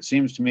point out, it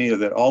seems to me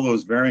that all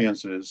those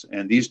variances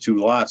and these 2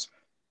 lots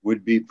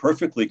would be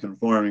perfectly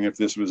conforming if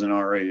this was an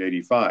RA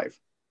 85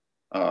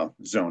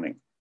 zoning.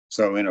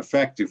 So in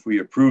effect, if we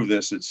approve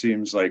this, it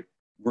seems like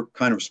we're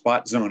kind of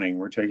spot zoning.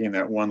 We're taking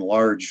that one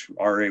large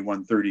RA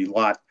 130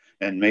 lot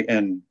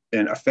and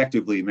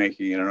effectively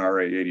making it an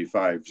RA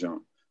 85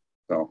 zone.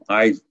 So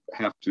I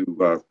have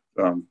to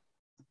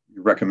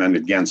recommend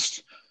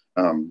against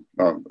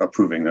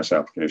approving this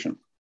application.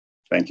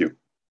 Thank you.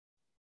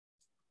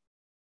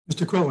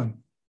 Mr. Quillen.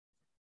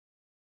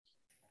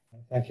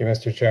 Thank you,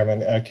 Mr.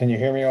 Chairman. Can you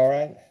hear me all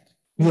right?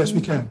 Yes, we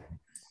can.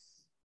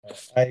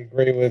 I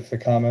agree with the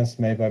comments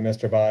made by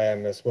Mr. Bai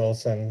and Ms.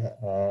 Wilson.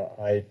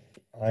 I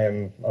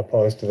am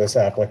opposed to this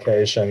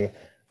application.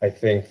 I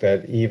think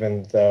that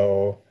even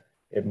though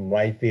it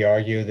might be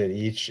argued that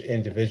each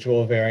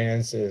individual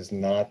variance is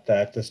not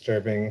that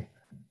disturbing,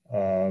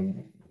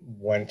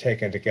 when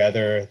taken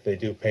together, they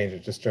do paint a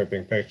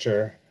disturbing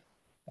picture.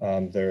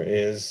 There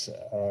is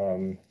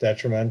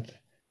detriment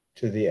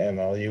to the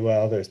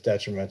MLUL, there's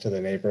detriment to the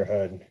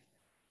neighborhood.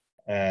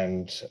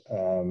 And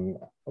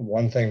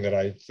one thing that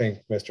I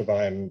think Mr.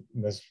 Bai and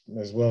Ms.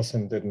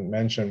 Wilson didn't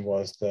mention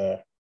was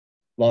the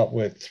lot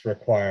width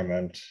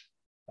requirement.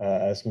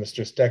 As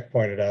Mr. Steck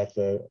pointed out,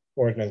 the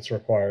ordinance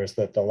requires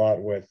that the lot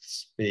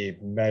widths be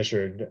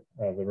measured,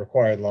 the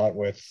required lot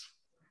width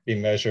be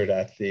measured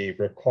at the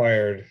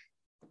required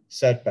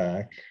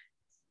setback.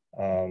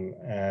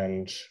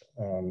 That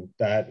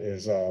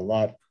is a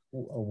lot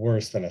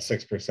worse than a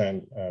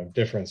 6%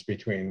 difference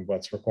between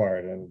what's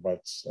required and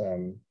what's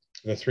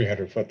the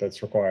 300 foot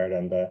that's required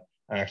and the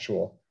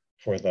actual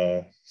for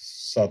the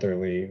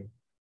southerly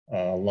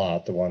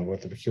lot, the one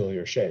with the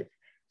peculiar shape.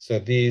 So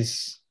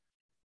these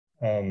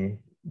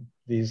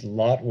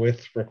lot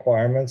width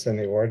requirements in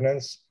the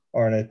ordinance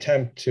are an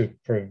attempt to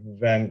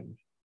prevent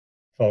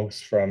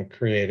folks from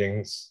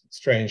creating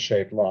strange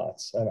shaped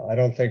lots. And I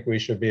don't think we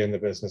should be in the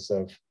business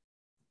of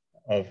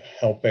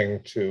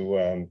helping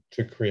to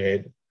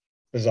create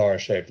bizarre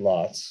shaped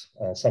lots.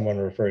 Someone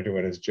referred to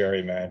it as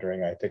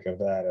gerrymandering. I think of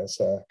that as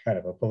a kind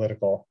of a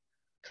political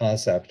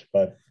concept,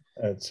 but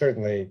it's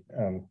certainly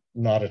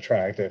not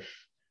attractive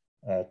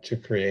to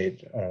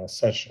create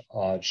such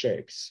odd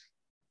shapes.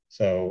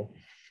 So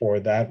for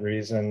that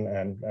reason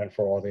and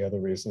for all the other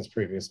reasons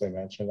previously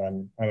mentioned,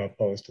 I'm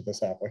opposed to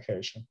this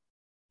application.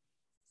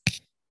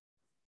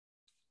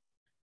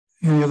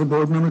 Any other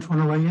board members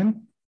want to weigh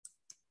in?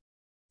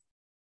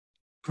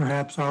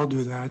 Perhaps I'll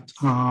do that.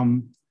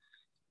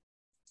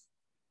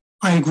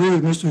 I agree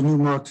with Mr.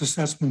 Newmark's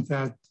assessment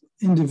that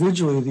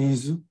individually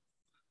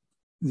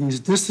these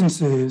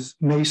distances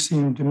may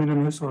seem de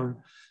minimis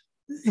or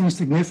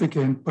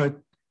insignificant,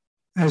 but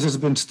as has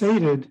been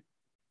stated,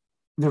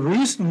 the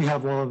reason we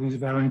have all of these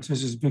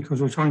variances is because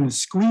we're trying to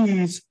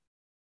squeeze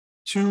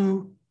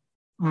two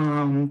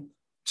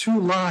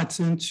lots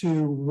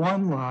into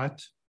one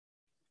lot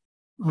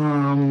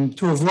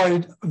to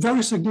avoid a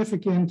very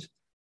significant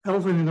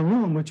elephant in the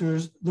room, which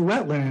is the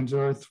wetlands.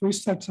 There are 3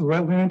 sets of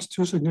wetlands,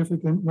 2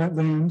 significant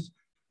wetlands.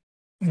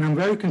 And I'm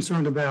very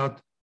concerned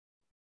about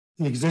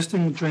the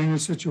existing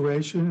drainage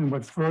situation and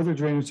what further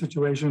drainage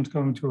situation is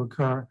going to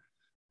occur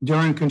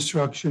during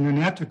construction and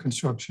after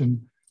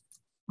construction.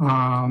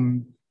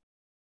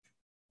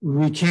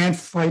 We can't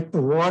fight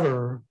the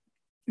water,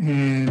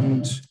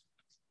 and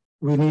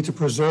we need to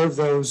preserve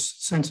those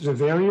sensitive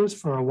areas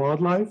for our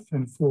wildlife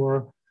and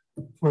for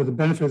the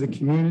benefit of the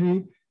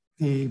community.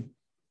 The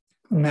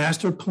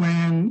master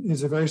plan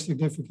is a very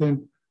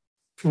significant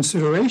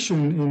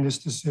consideration in this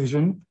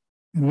decision,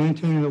 and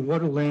maintaining the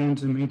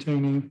waterlands and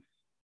maintaining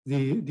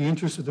the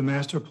interest of the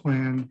master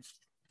plan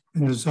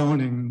and the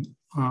zoning.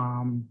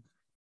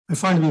 I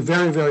find to be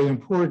very, very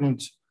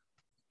important,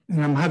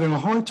 and I'm having a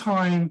hard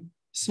time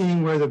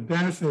seeing where the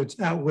benefits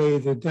outweigh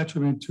the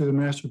detriment to the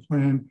master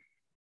plan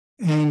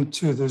and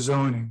to the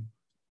zoning.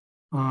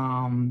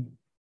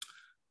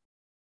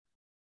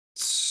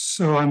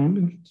 So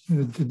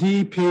the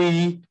DEP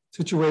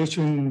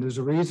situation, there's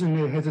a reason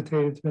they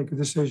hesitated to make a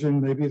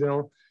decision. Maybe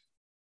they'll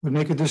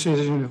make a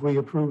decision if we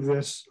approve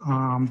this.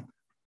 I'm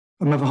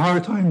having a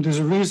hard time. There's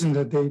a reason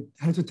that they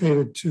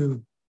hesitated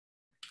to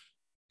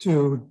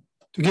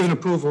give an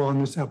approval on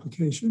this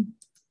application.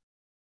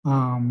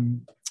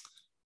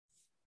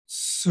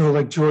 So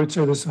like George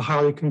said, it's a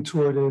highly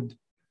contorted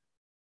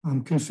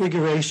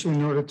configuration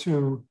in order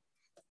to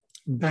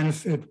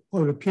benefit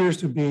what appears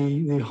to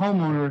be the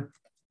homeowner.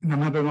 And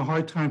I'm having a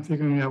hard time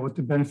figuring out what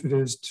the benefit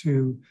is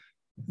to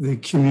the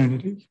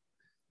community.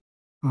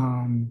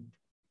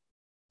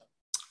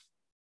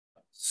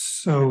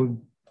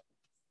 So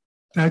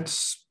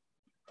that's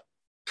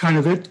kind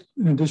of it,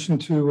 in addition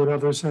to what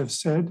others have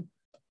said.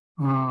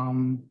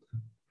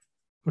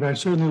 But I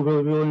certainly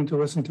will be willing to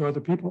listen to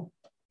other people.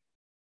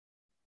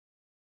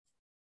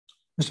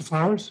 Mr.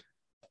 Flowers?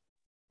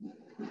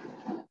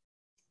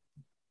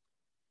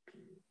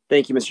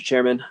 Thank you, Mr.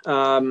 Chairman.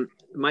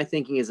 My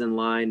thinking is in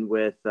line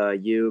with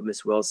you,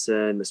 Ms.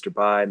 Wilson, Mr.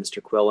 Bai,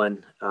 Mr.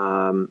 Quillen.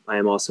 I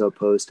am also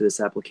opposed to this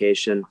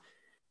application.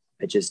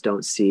 I just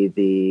don't see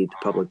the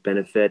public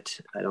benefit.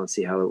 I don't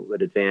see how it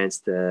would advance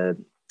the,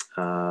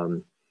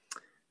 the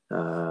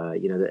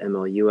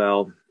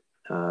MLUL,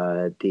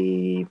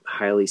 the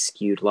highly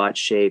skewed lot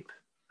shape.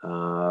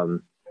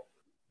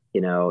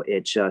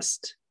 It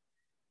just,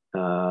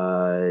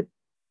 the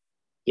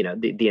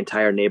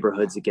entire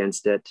neighborhood's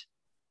against it.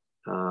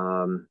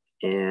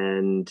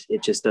 And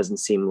it just doesn't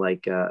seem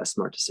like a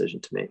smart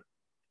decision to me.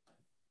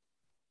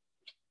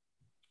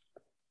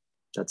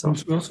 That's all.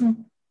 Ms.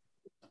 Wilson?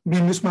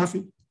 Ms.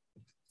 Murphy?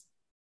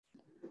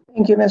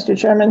 Thank you, Mr.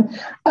 Chairman.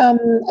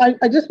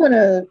 I just want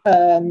to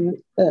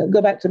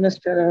go back to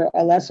Mr.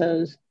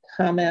 Alesso's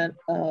comment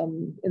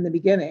in the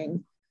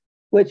beginning,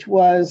 which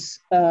was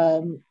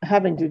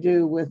having to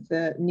do with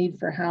the need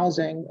for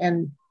housing.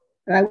 And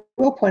I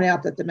will point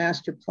out that the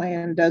master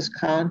plan does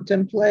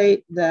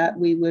contemplate that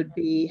we would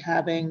be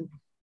having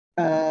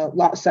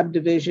lot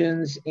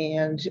subdivisions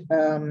and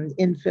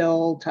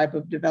infill type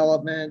of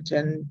development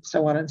and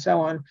so on and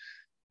so on.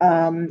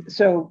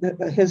 So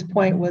his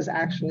point was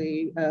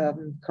actually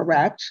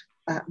correct.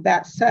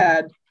 That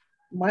said,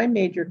 my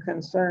major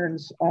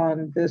concerns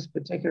on this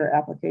particular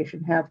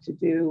application have to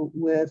do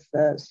with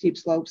steep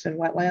slopes and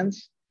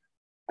wetlands,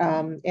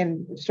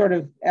 and sort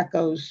of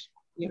echoes,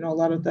 a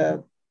lot of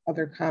the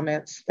other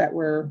comments that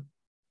were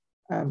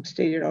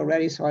stated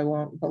already, so I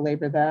won't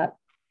belabor that.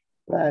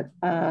 But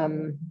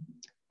I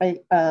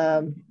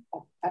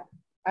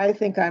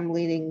think I'm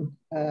leaning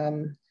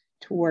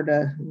toward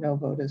a no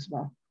vote as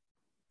well.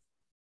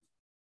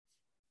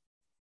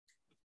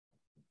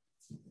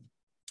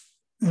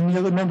 Any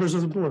other members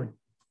of the board?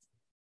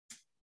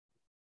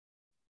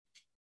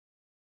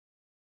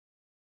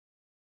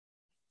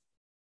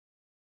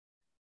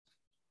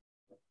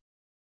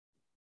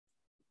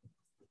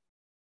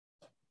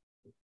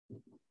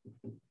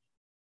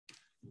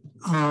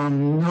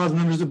 No other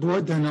members of the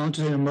board, then I'll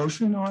entertain a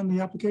motion on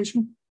the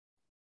application.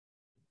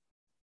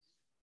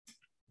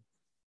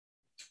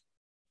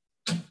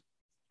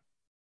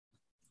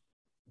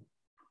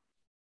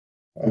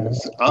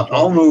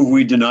 I'll move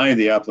we deny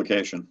the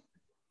application.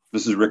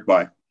 This is Rick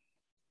By.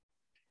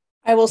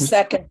 I will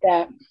second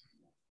that.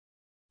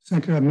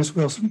 Second, Ms.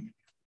 Wilson.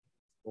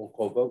 Roll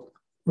call vote.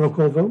 Roll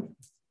call vote.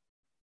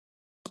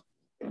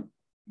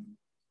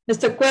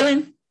 Mr.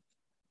 Quillen?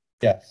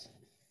 Yes.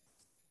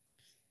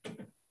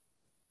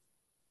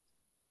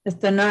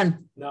 Mr.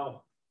 Nunn?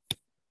 No.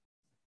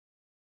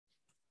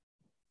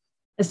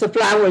 Mr.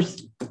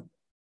 Flowers?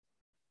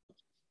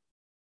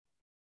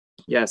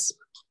 Yes.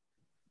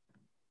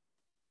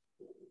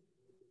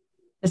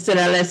 Mr.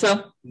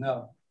 Alesso?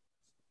 No.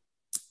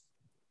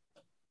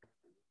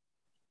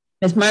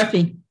 Ms.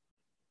 Murphy?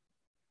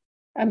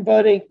 I'm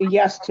voting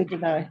yes to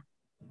deny.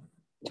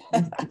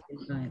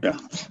 Yeah,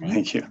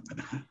 thank you.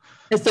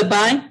 Mr.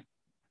 By?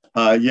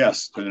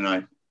 Yes, to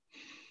deny.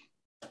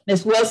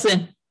 Ms.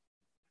 Wilson?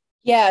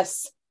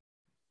 Yes.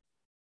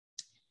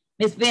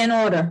 Ms. Van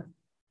Order?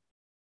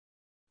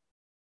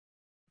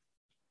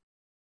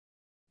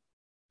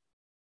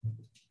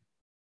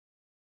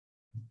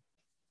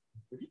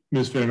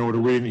 Ms. Van Order,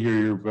 we didn't hear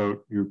your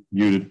vote. You're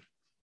muted.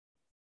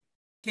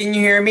 Can you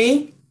hear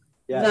me?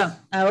 Yes.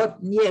 No.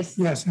 Yes.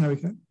 Yes, now we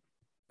can.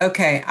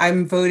 Okay,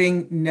 I'm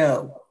voting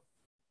no.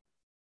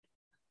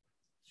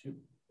 Okay.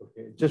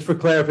 Just for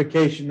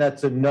clarification,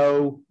 that's a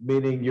no,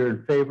 meaning you're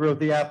in favor of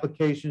the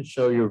application,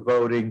 so you're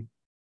voting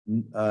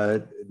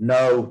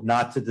no,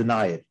 not to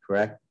deny it,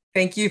 correct?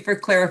 Thank you for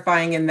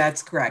clarifying, and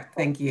that's correct.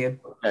 Thank you.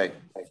 Okay.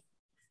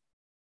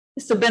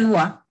 Mr.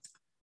 Benoit?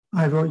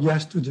 I vote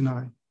yes to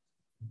deny.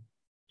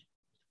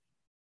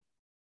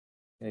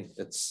 Okay,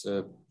 that's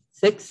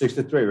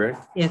 6-3,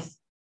 right? Yes.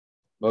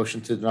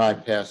 Motion to deny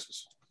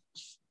passes.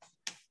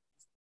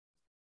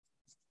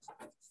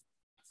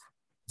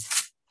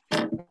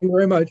 Thank you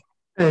very much.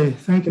 Hey,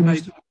 thank you,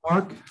 Mr.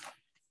 Mark.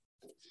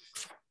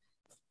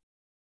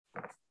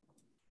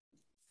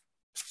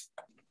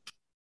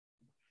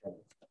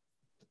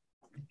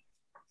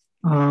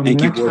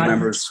 Thank you, board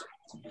members.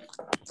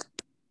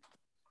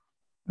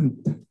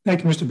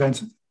 Thank you, Mr.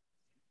 Benson.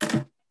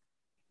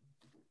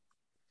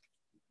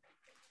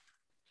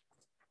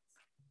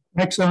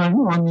 Next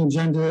on the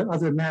agenda,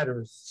 other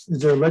matters. Is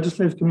there a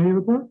legislative committee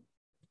report?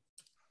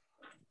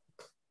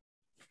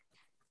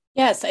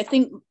 Yes, I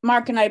think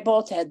Mark and I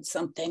both had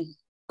something.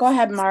 Go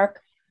ahead, Mark.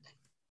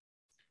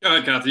 Go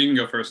ahead, Kathy. You can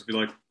go first if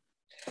you like.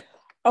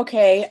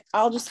 Okay,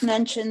 I'll just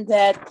mention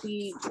that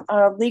the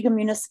League of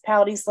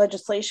Municipalities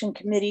Legislation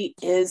Committee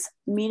is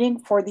meeting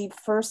for the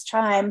first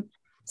time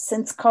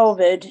since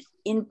COVID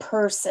in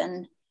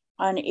person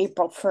on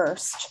April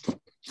 1st.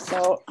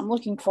 So I'm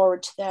looking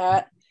forward to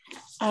that.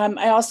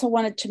 I also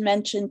wanted to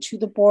mention to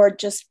the board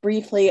just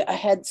briefly a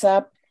heads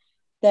up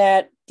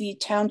that the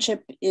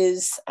township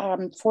is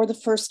for the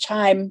first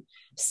time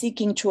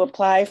seeking to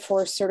apply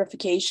for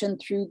certification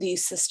through the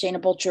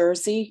Sustainable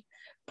Jersey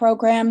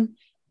program.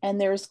 And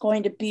there's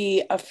going to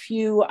be a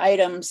few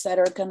items that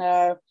are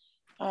gonna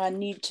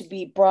need to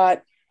be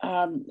brought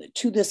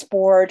to this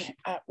board.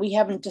 We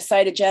haven't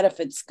decided yet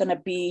if it's gonna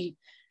be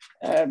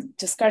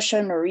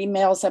discussion or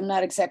emails. I'm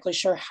not exactly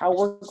sure how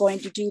we're going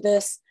to do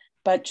this,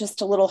 but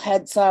just a little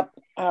heads up,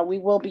 we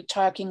will be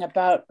talking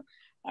about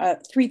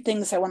 3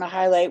 things I want to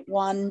highlight.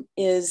 One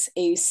is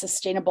a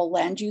sustainable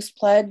land use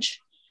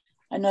pledge.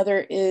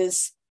 Another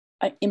is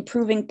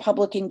improving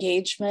public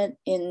engagement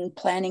in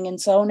planning and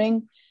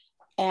zoning.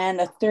 And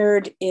a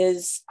third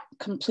is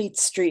complete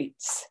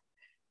streets.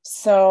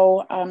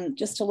 So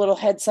just a little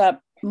heads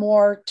up,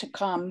 more to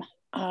come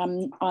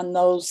on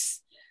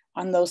those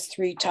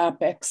 3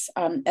 topics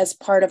as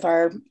part of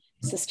our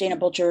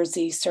Sustainable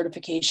Jersey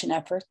certification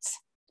efforts.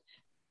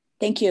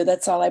 Thank you.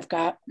 That's all I've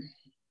got.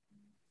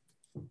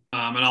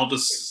 And I'll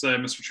just say,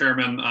 Mr.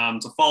 Chairman,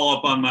 to follow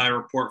up on my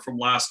report from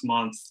last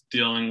month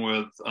dealing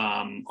with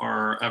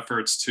our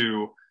efforts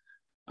to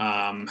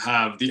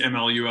have the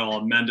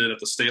MLUL amended at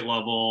the state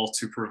level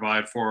to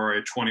provide for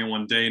a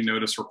 21-day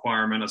notice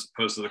requirement as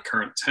opposed to the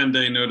current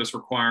 10-day notice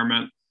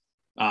requirement.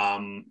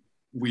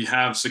 We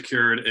have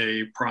secured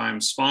a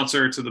prime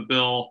sponsor to the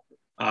bill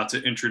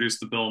to introduce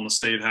the bill in the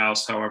State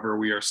House. However,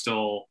 we are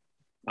still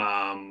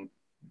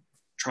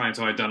trying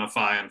to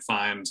identify and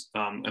find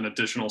an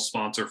additional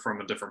sponsor from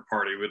a different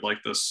party. We'd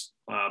like this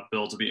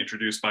bill to be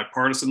introduced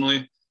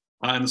bipartisanly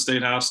in the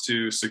State House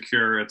to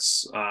secure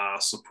its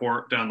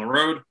support down the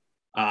road.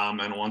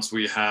 And once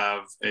we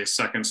have a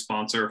second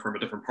sponsor from a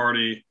different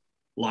party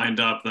lined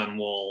up, then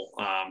we'll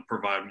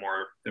provide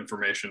more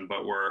information.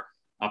 But we're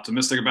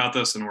optimistic about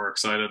this and we're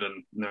excited.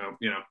 And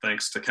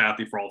thanks to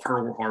Kathy for all of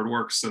her hard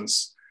work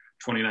since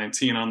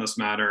 2019 on this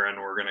matter, and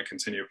we're going to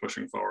continue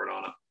pushing forward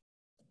on it.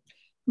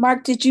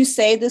 Mark, did you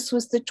say this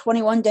was the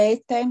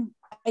 21-day thing?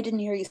 I didn't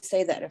hear you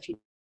say that. If you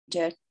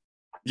did.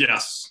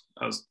 Yes,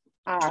 as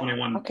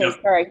 21. Okay,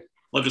 sorry.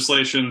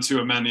 Legislation to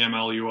amend the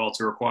MLUL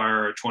to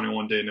require a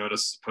 21-day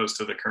notice as opposed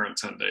to the current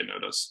 10-day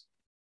notice.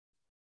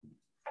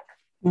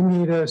 You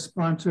need a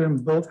sponsor in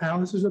both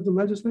houses of the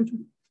legislature?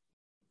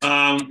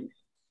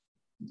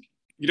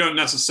 You don't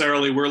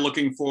necessarily. We're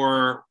looking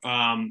for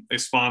a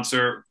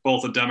sponsor,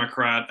 both a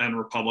Democrat and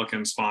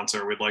Republican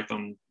sponsor. We'd like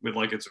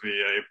it to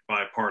be a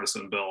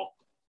bipartisan bill.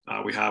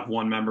 We have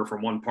one member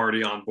from one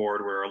party on board.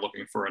 We're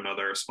looking for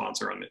another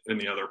sponsor in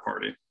the other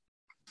party.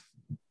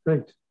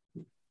 Great.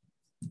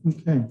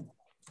 Okay.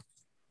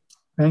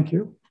 Thank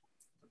you.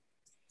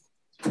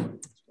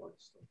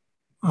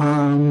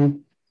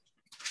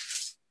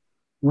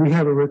 We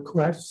have a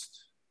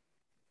request.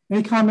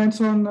 Any comments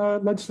on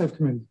legislative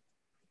committee?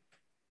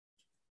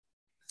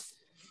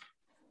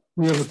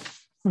 We have a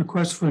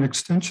request for an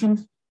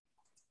extension.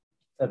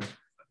 No.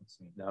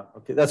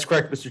 Okay, that's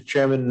correct, Mr.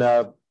 Chairman.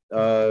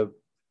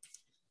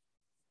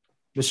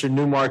 Mr.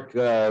 Newmark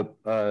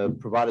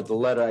provided the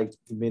letter.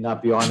 He may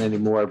not be on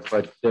anymore,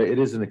 but it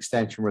is an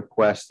extension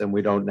request, and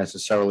we don't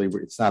necessarily,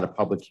 it's not a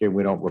public hearing.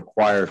 We don't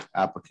require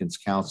applicants'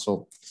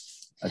 counsel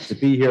to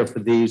be here for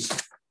these.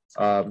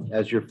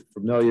 As you're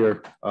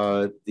familiar,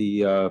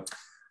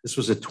 this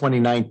was a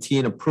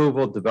 2019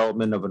 approval,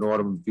 development of an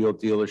automobile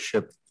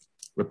dealership,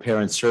 repair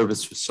and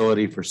service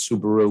facility for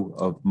Subaru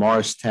of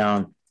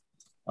Morristown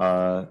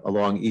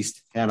along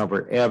East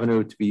Hanover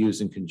Avenue to be used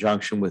in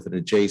conjunction with an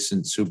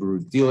adjacent Subaru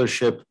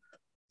dealership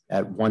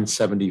at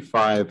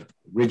 175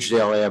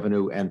 Ridgedale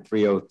Avenue and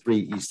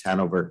 303 East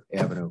Hanover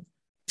Avenue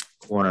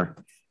corner.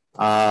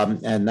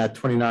 And that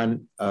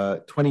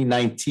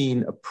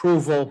 2019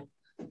 approval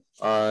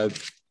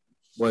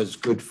was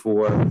good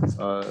for,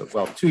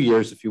 2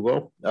 years, if you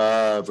will,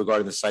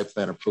 regarding the site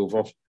plan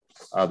approval.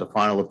 The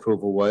final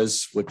approval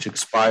which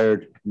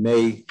expired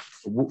May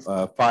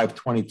 5,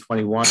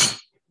 2021,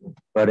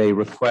 but a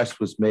request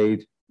was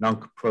made,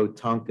 nunc pro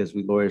tunc, as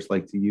we lawyers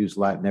like to use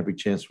Latin every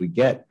chance we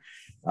get,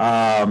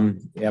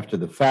 after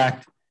the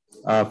fact,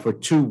 for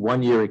 2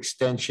 one-year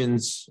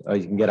extensions.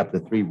 You can get up to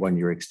 3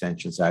 one-year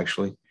extensions,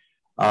 actually.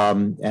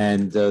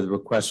 And the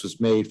request was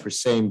made for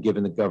same,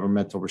 given the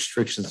governmental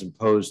restrictions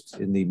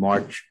imposed in the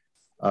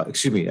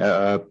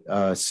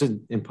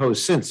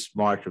imposed since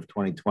March of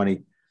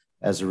 2020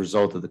 as a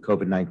result of the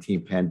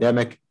COVID-19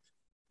 pandemic.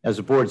 As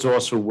the board's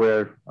also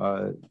aware,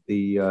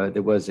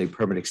 there was a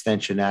Permit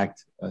Extension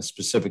Act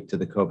specific to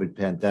the COVID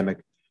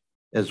pandemic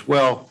as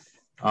well.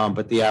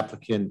 But the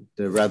applicant,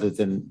 rather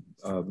than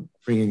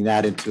bringing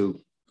that into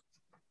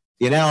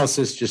the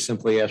analysis, just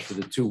simply asked for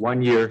the 2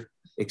 one-year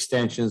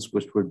extensions,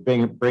 which would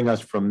bring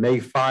us from May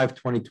 5,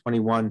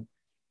 2021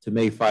 to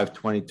May 5,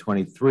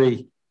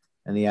 2023.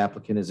 And the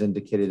applicant has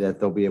indicated that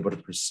they'll be able to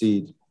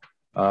proceed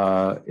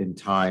in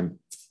time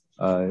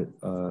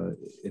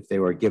if they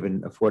were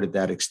afforded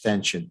that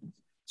extension.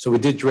 So we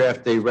did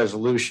draft a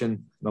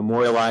resolution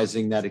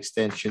memorializing that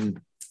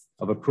extension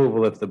of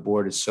approval if the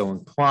board is so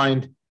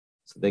inclined,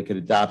 so they could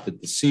adopt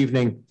it this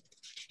evening.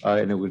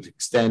 And it would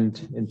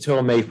extend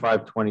until May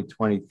 5,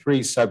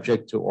 2023,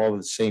 subject to all of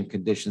the same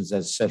conditions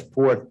as set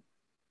forth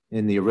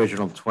in the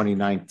original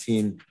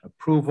 2019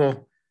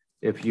 approval,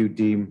 if you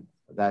deem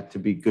that to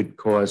be good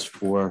cause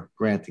for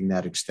granting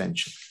that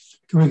extension.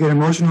 Can we get a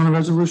motion on a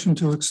resolution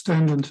to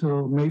extend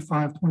until May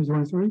 5,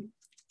 2023?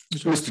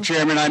 Mr.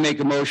 Chairman, I make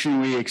a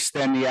motion we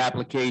extend the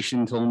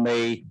application until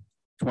May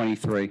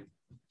 23.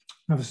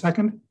 Have a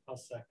second? I'll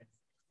second.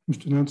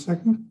 Mr. Nunn,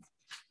 second.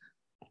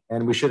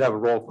 And we should have a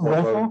roll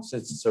call vote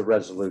since it's a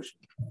resolution.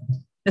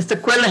 Mr.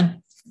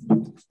 Quillen?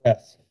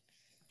 Yes.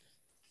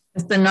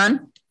 Mr.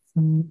 Nunn?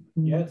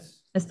 Yes.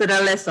 Mr.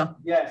 D'Alesso?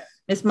 Yes.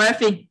 Ms.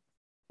 Murphy?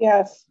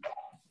 Yes.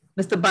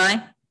 Mr.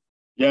 Bai?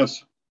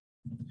 Yes.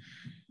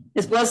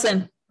 Ms.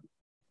 Wilson?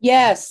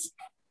 Yes.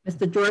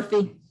 Mr.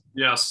 Jorfi?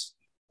 Yes.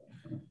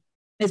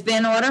 Ms.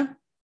 Van Order?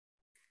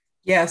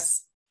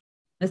 Yes.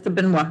 Mr.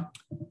 Benoit?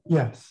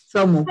 Yes.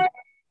 So moved.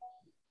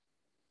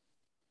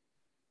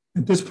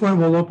 At this point,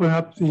 we'll open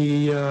up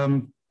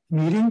the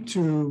meeting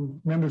to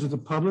members of the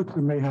public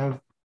who may have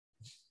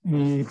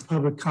any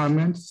public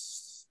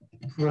comments,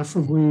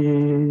 preferably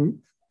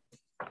in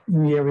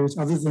the areas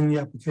other than the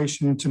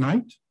application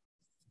tonight.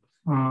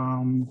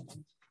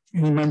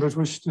 Any members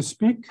wish to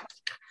speak?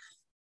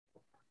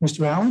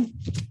 Mr. Allen?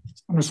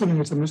 I'm assuming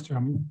it's a Mr.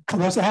 Oh,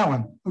 that's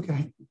Allen.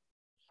 Okay.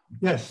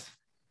 Yes.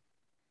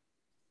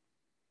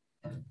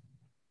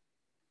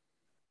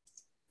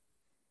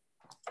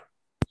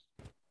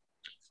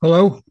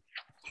 Hello?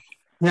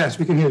 Yes,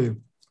 we can hear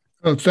you.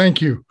 Oh,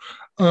 thank you.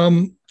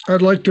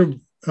 I'd like to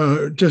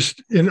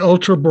just in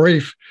ultra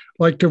brief,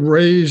 like to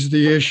raise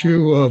the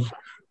issue of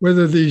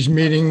whether these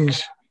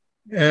meetings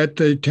at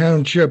the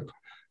township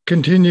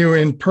continue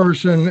in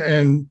person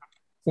and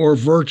or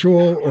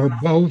virtual or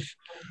both.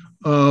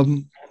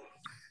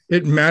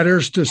 It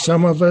matters to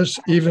some of us,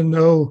 even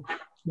though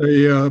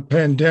the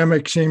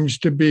pandemic seems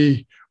to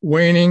be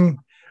waning.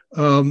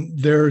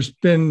 There's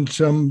been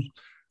some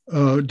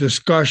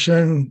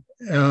discussion,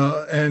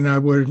 and I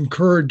would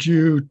encourage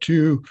you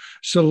to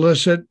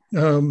solicit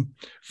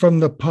from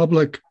the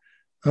public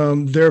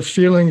their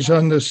feelings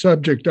on the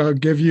subject. I'll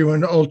give you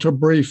an ultra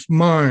brief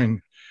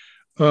mine.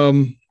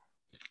 And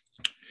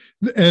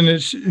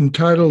it's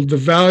entitled The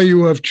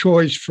Value of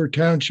Choice for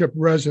Township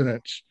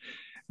Residents.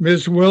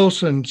 Ms.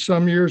 Wilson,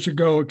 some years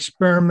ago,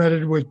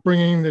 experimented with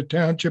bringing the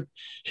township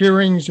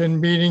hearings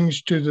and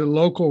meetings to the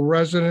local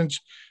residents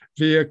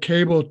via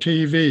cable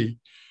TV.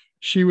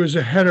 She was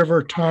ahead of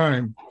her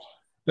time.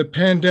 The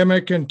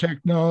pandemic and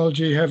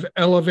technology have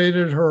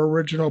elevated her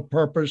original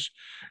purpose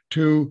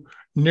to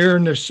near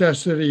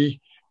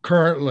necessity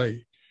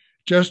currently.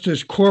 Just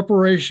as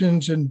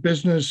corporations and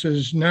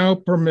businesses now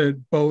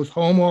permit both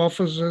home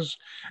offices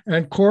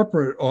and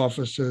corporate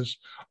offices,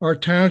 our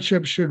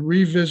township should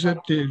revisit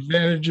the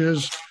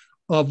advantages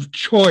of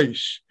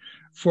choice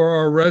for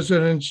our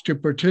residents to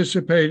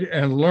participate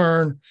and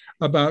learn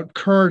about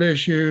current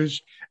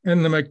issues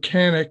and the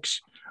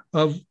mechanics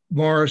of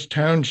Morris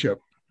Township.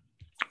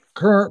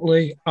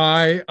 Currently,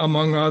 I,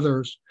 among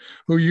others,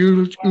 who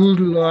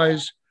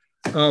utilize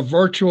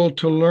virtual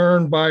to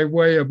learn by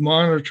way of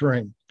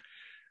monitoring.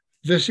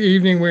 This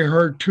evening, we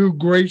heard two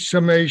great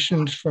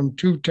summations from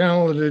two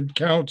talented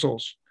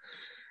councils.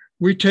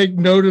 We take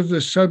note of the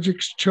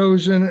subjects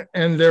chosen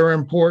and their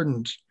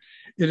importance.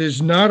 It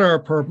is not our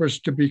purpose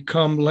to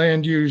become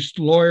land use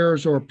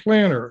lawyers or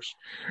planners.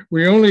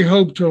 We only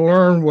hope to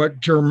learn what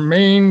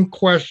germane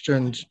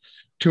questions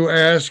to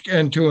ask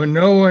and to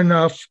know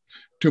enough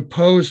to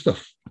pose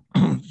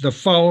the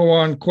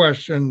follow-on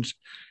questions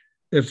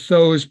if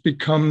those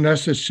become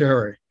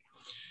necessary.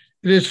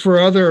 It is for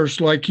others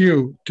like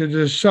you to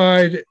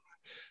decide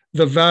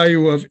the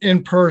value of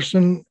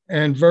in-person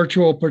and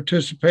virtual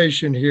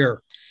participation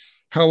here.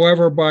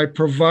 However, by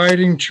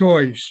providing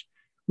choice,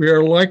 we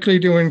are likely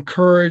to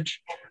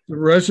encourage the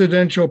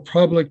residential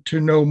public to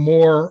know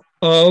more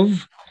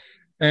of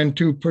and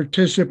to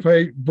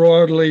participate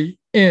broadly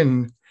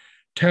in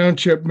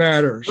township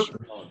matters.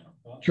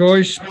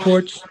 Joyce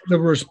puts the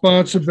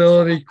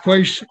responsibility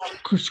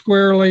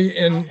squarely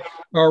in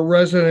our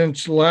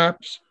residents'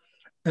 laps,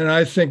 and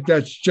I think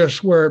that's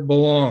just where it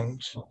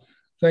belongs.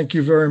 Thank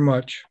you very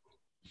much.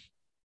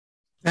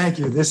 Thank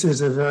you. This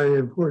is a very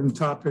important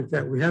topic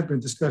that we have been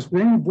discussing.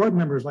 Would any board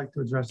members like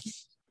to address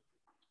this?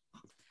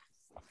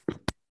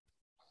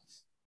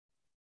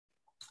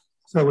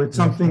 So it's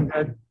something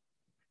that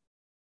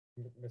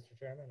Mr.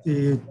 Chairman,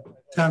 the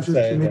township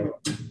committee.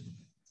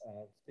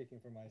 Speaking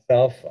for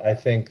myself, I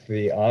think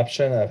the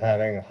option of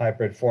having a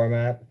hybrid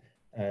format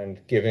and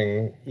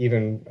giving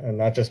even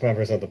not just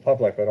members of the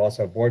public, but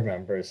also board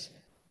members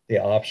the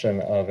option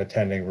of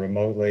attending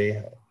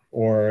remotely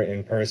or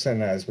in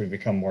person as we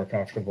become more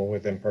comfortable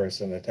with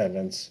in-person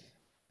attendance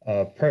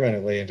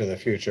permanently into the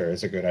future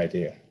is a good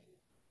idea.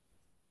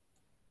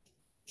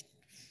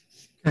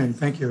 Okay,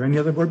 thank you. Any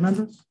other board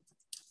members?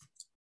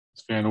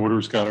 Ms. Van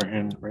Order's got her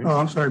hand raised. Oh,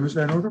 I'm sorry, Ms.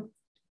 Van Order.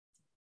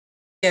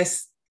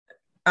 Yes.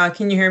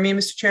 Can you hear me,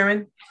 Mr.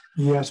 Chairman?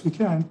 Yes, we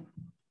can.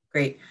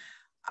 Great.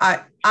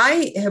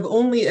 I have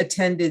only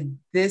attended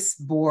this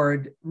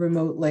board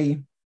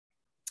remotely,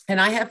 and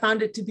I have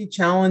found it to be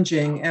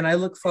challenging, and I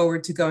look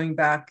forward to going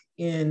back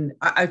to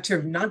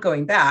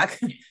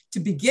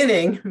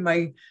beginning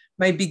my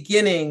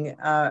beginning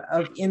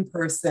of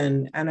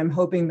in-person, and I'm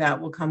hoping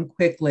that will come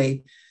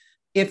quickly.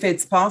 If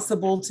it's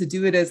possible to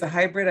do it as a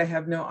hybrid, I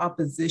have no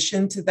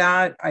opposition to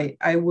that.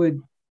 I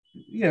would,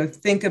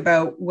 think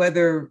about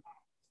whether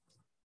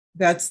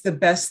that's the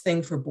best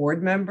thing for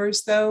board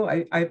members, though.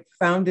 I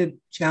found it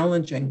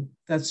challenging.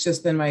 That's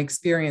just been my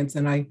experience.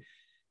 And I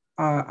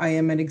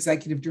am an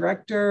executive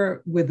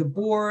director with a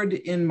board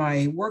in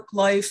my work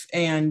life,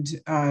 and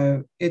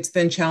it's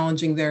been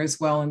challenging there as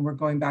well. And we're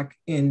going back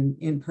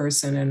in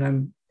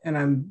person,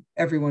 and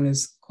everyone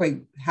is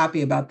quite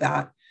happy about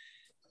that.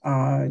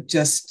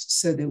 Just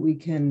so that we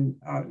can,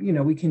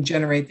 we can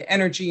generate the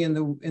energy in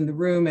the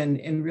room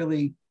and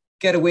really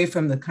get away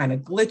from the kind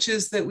of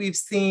glitches that we've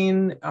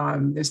seen.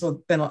 There's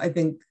been, I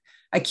think,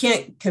 I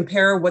can't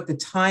compare what the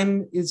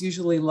time is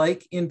usually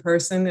like in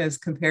person as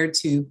compared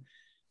to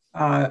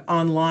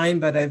online,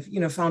 but I've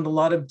found a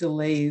lot of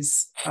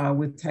delays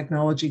with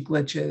technology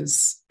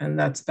glitches, and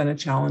that's been a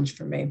challenge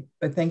for me.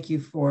 But thank you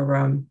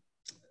for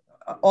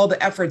all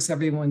the efforts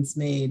everyone's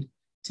made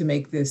to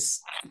make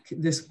this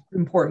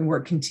important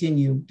work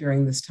continue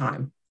during this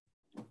time.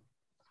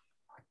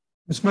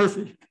 Ms.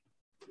 Murphy.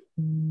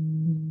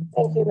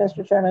 Thank you,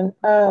 Mr.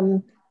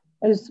 Chairman.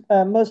 As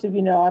most of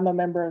you know, I'm a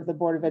member of the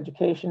Board of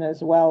Education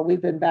as well.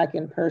 We've been back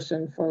in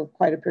person for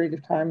quite a period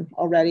of time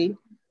already,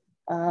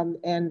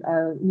 and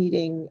are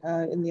meeting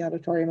in the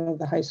auditorium of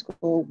the high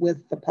school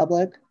with the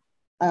public.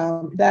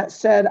 That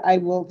said, I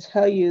will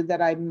tell you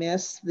that I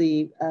miss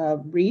the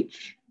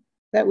reach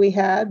that we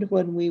had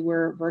when we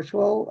were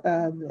virtual.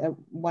 At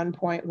one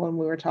point when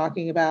we were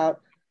talking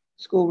about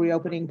school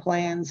reopening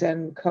plans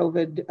and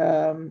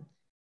COVID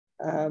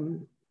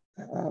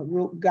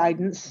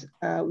guidance,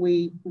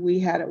 we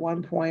had at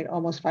one point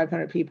almost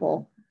 500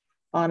 people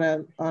on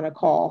a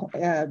call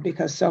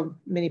because so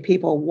many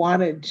people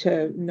wanted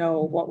to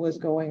know what was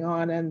going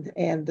on,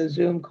 and the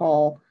Zoom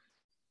call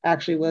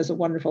actually was a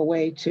wonderful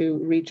way to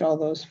reach all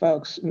those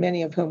folks,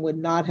 many of whom would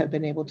not have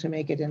been able to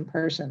make it in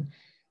person.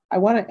 I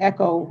want to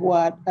echo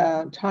what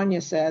Tanya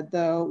said,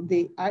 though.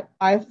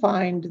 I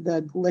find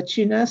the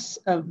glitchiness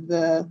of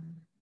the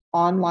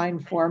online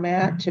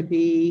format to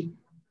be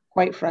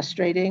quite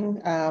frustrating.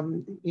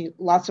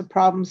 Lots of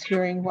problems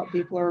hearing what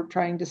people are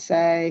trying to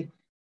say,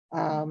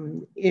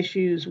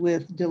 issues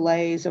with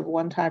delays of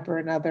one type or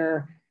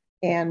another.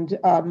 And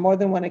on more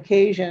than one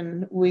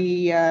occasion,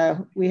 we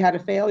had a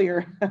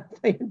failure of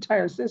the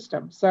entire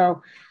system.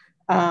 So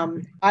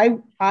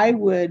I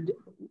would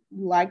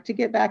like to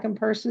get back in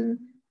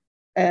person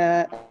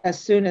as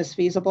soon as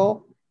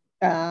feasible.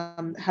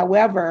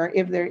 However,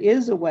 if there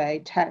is a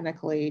way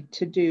technically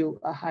to do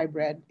a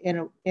hybrid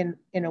in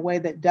a way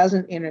that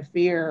doesn't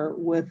interfere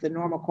with the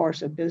normal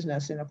course of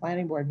business in a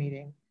planning board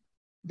meeting,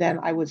 then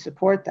I would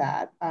support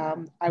that.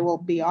 I will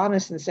be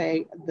honest and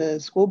say the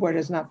school board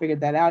has not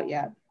figured that out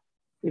yet.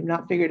 We've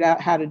not figured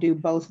out how to do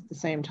both at the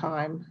same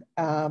time.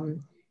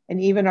 And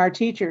even our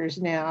teachers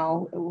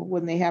now,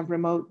 when they have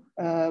remote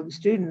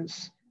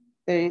students,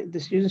 the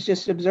students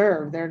just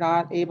observe. They're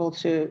not able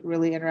to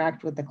really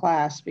interact with the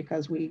class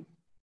because we've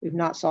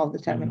not solved the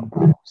technical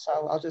problem.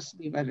 So I'll just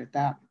leave it at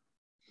that.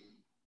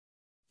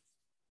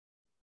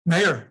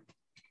 Mayor.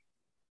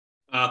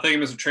 Thank you,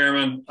 Mr.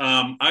 Chairman.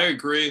 I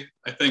agree.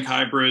 I think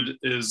hybrid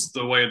is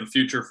the way of the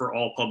future for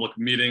all public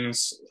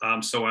meetings.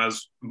 So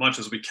as much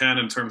as we can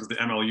in terms of the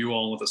MLU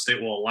and what the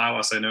state will allow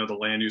us, I know the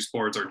land use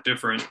boards are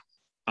different.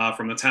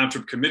 From the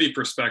Township Committee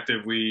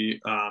perspective, we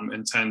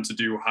intend to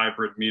do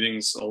hybrid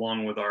meetings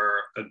along with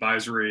our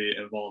advisory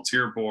and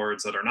volunteer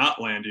boards that are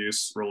not land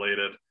use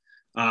related.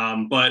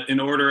 But in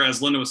order,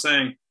 as Linda was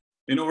saying,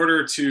 in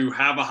order to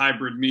have a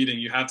hybrid meeting,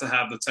 you have to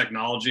have the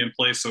technology in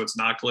place so it's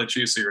not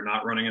glitchy, so you're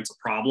not running into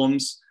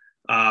problems.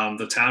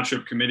 The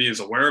Township Committee is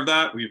aware of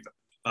that. We've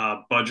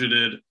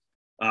budgeted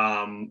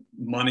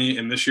money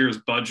in this year's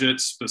budget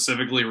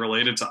specifically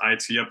related to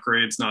IT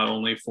upgrades, not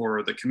only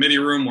for the committee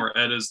room where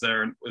Ed is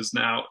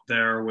now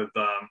there with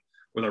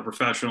our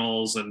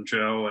professionals and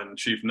Joe and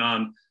Chief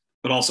Nunn,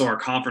 but also our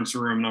conference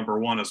room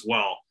 #1 as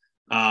well.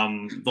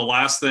 The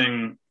last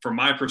thing from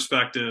my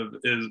perspective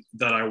is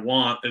that I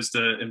want is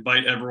to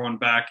invite everyone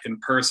back in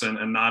person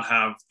and not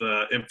have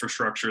the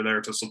infrastructure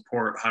there to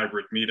support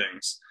hybrid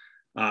meetings.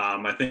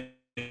 I think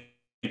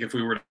if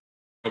we were to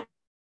go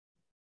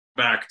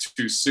back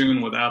too soon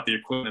without the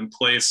equipment in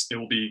place, it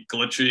will be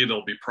glitchy,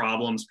 there'll be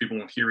problems, people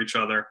won't hear each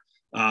other.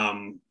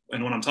 And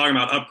when I'm talking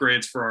about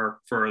upgrades for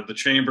the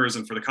chambers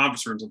and for the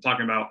conference rooms, I'm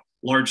talking about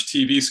large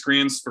TV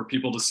screens for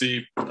people to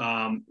see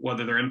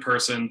whether they're in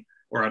person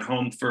or at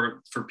home,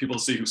 for people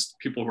to see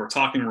people who are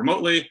talking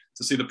remotely,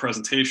 to see the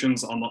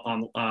presentations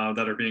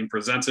that are being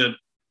presented.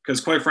 Because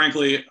quite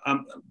frankly,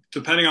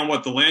 depending on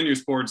what the land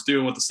use boards do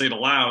and what the state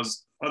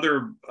allows,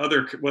 whether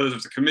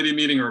it's a committee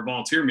meeting or a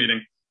volunteer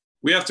meeting,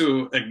 we have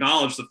to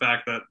acknowledge the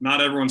fact that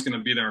not everyone's going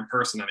to be there in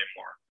person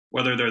anymore.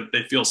 Whether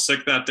they feel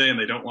sick that day and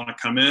they don't want to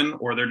come in,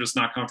 or they're just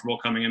not comfortable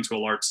coming into a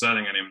large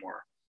setting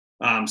anymore.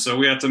 So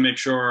we have to make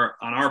sure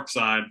on our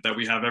side that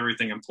we have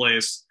everything in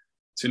place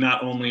to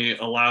not only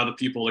allow the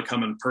people to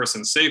come in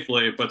person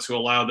safely, but to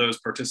allow those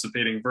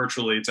participating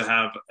virtually to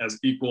have as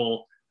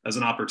equal as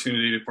an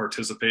opportunity to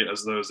participate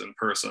as those in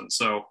person.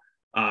 So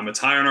it's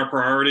high on our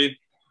priority.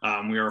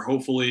 We are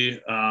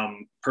hopefully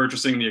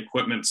purchasing the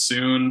equipment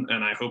soon,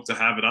 and I hope to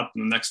have it up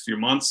in the next few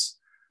months.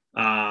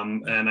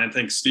 And I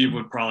think Steve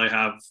would probably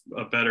have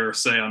a better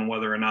say on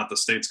whether or not the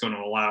state's going to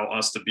allow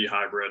us to be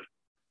hybrid.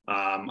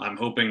 I'm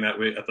hoping that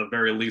we, at the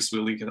very least,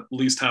 we can at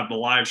least have the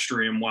live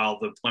stream while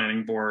the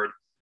planning board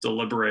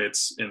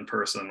deliberates in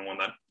person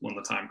when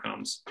the time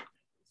comes.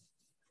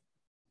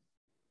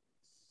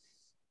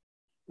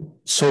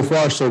 So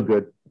far, so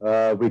good.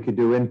 We could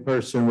do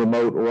in-person,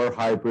 remote, or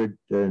hybrid.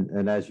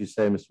 And as you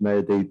say, Mr.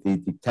 Mayor,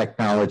 the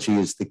technology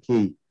is the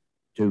key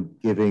to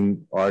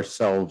giving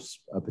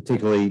ourselves,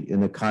 particularly in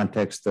the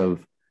context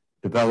of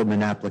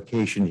development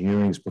application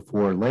hearings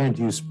before land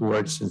use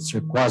boards, since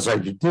they're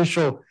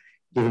quasi-judicial,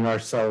 giving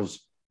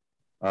ourselves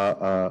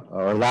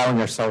are allowing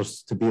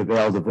ourselves to be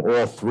availed of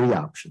all three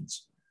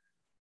options.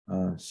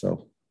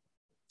 So.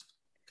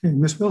 Okay,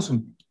 Ms.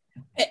 Wilson.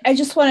 I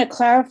just want to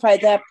clarify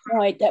that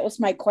point. That was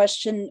my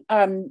question.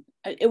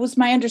 It was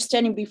my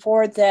understanding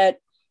before that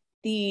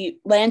the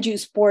land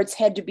use boards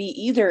had to be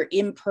either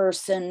in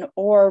person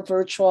or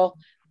virtual,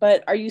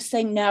 but are you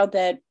saying now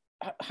that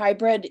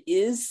hybrid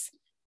is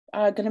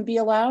going to be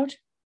allowed?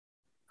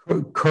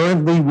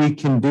 Currently, we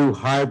can do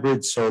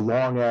hybrid so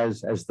long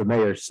as the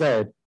mayor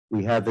said,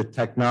 we have the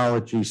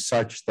technology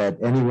such that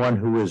anyone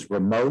who is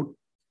remote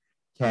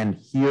can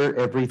hear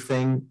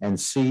everything and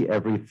see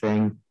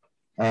everything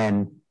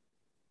and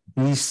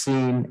be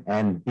seen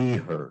and be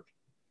heard,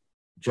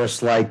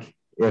 just like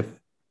if,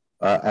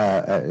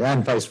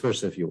 and vice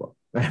versa, if you will,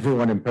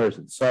 everyone in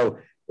person. So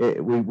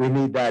we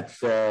need that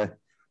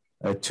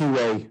a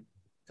two-way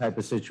type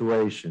of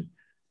situation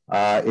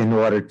in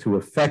order to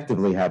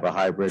effectively have a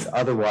hybrid.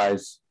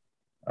 Otherwise,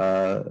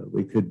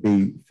 we could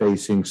be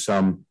facing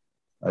some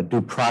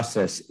due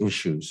process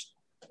issues,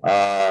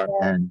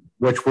 and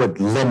which would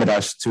limit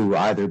us to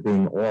either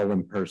being all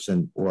in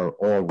person or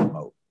all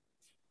remote.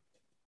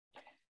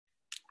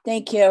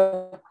 Thank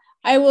you.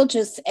 I will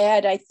just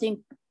add, I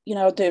think, you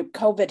know, the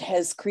COVID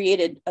has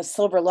created a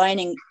silver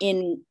lining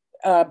in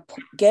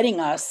getting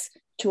us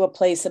to a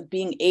place of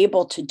being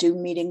able to do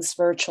meetings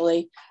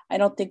virtually. I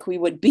don't think we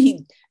would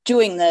be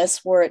doing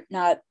this were it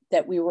not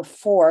that we were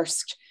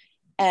forced.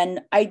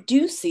 And I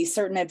do see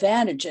certain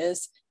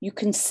advantages. You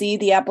can see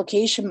the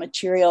application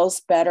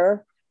materials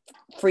better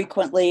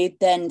frequently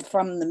than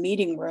from the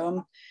meeting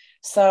room.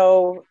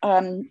 So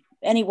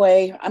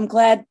anyway, I'm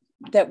glad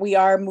that we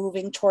are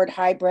moving toward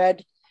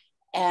hybrid,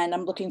 and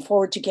I'm looking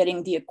forward to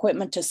getting the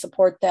equipment to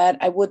support that.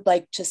 I would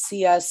like to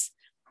see us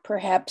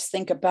perhaps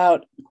think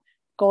about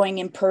going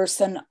in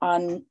person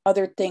on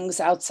other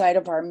things outside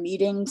of our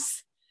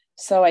meetings.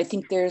 So I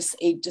think there's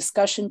a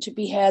discussion to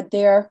be had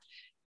there.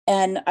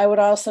 And I would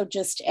also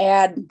just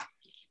add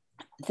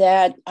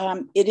that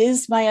it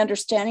is my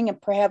understanding,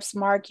 and perhaps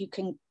Mark, you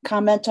can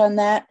comment on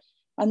that,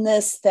 on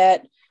this,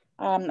 that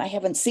I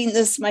haven't seen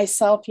this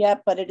myself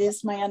yet, but it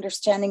is my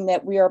understanding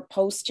that we are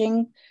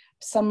posting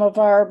some of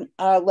our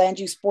land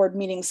use board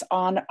meetings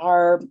on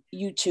our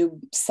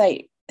YouTube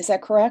site. Is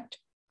that correct?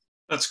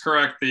 That's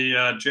correct.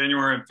 The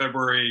January and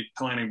February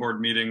planning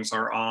board meetings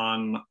are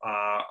on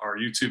our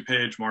YouTube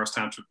page, Morris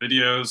Township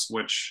Videos,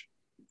 which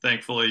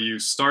thankfully you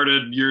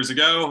started years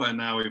ago and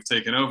now we've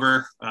taken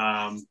over.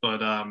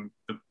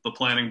 The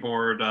planning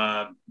board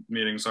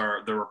meetings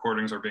the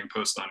recordings are being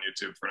posted on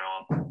YouTube for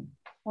now on.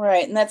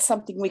 Right, and that's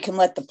something we can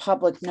let the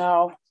public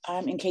know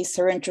in case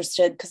they're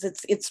interested, because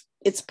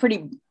it's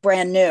pretty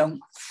brand new.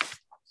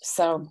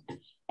 So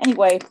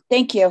anyway,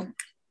 thank you.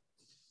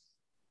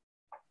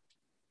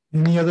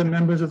 Any other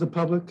members of the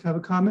public have a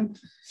comment?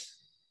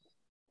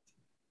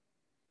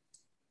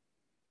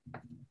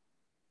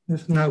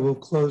 If not, we'll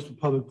close the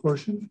public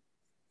portion.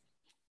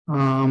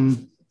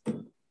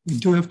 We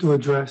do have to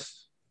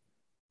address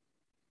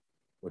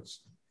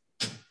what's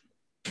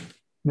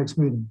next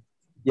meeting.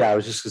 Yeah, I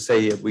was just gonna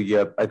say,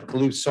 I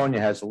believe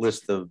Sonia has a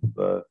list of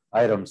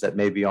items that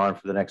may be on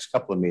for the next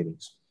couple of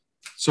meetings.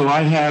 So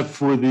I have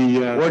for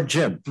the or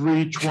Jim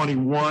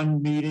 321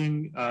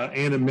 meeting,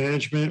 and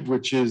management,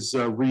 which is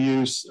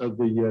reuse of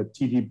the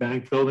TD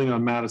Bank building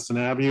on Madison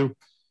Avenue.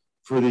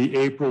 For the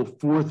April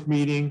 4th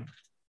meeting,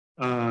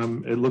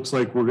 it looks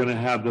like we're gonna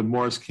have the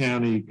Morris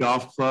County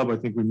Golf Club. I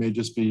think we may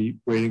just be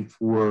waiting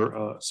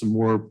for some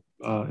more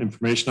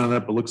information on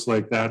that, but looks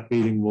like that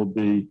meeting will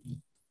be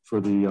for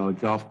the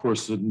golf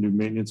course, the new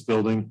maintenance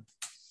building,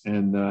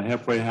 and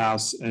halfway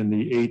house. And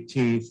the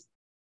 18th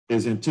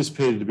is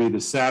anticipated to be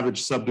the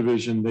Savage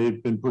subdivision.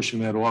 They've been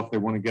pushing that off. They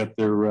want to get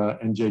their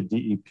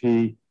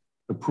NJDEP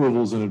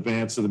approvals in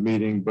advance of the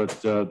meeting, but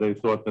they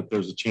thought that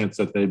there's a chance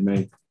that they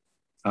may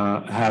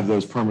have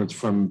those permits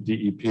from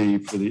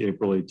DEP for the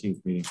April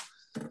 18th meeting.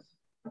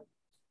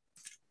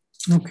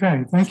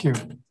 Okay, thank you.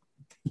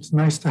 It's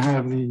nice to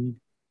have the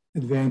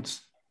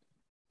advanced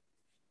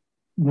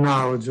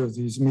knowledge of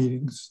these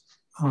meetings.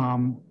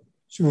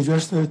 Should we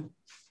address the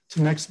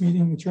next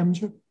meeting, the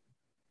chairmanship?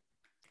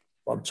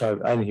 Well, I'm sorry,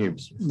 I didn't hear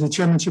you. The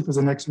chairmanship is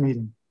the next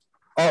meeting.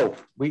 Oh,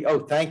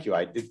 thank you.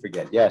 I did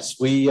forget. Yes,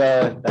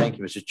 thank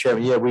you, Mr.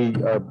 Chairman. Yeah, we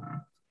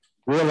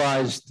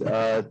realized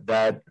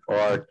that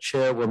our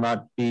chair will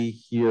not be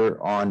here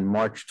on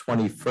March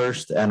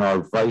 21st, and our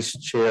vice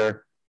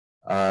chair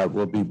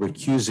will be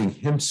recusing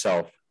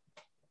himself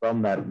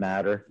from that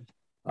matter.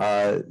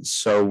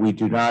 So we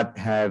do not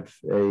have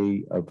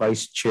a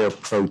vice chair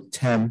pro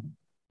tem,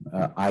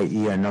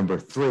 i.e. a number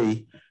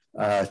 3,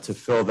 to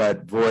fill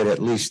that void, at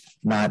least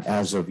not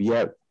as of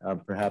yet.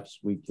 Perhaps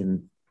we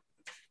can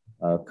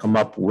come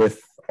up with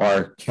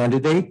our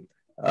candidate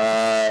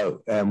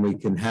and we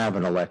can have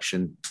an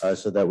election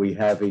so that we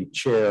have a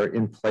chair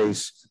in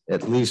place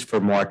at least for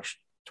March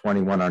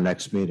 21, our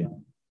next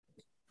meeting.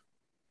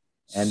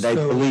 And I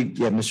believe,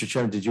 yeah, Mr.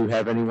 Chairman, did you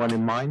have anyone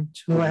in mind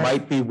who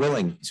might be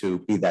willing to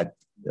be that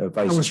vice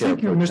chair? I was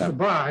thinking of Mr.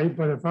 Bai,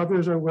 but if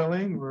others are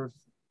willing, or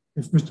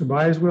if Mr.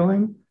 Bai is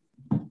willing,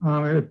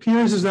 It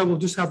appears as though we'll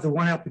just have the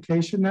one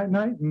application that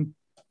night, and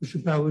we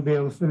should probably be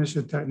able to finish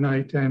it that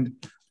night.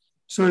 And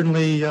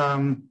certainly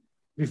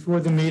before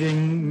the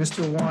meeting,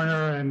 Mr.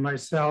 Warner and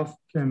myself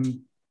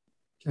can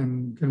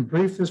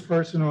brief this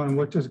person on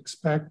what to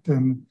expect.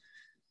 And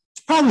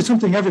it's probably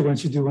something everyone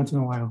should do once in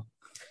a while.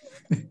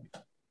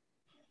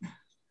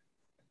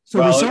 So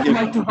well, would someone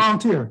like to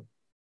volunteer?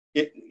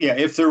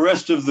 If the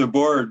rest of the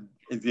board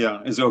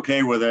is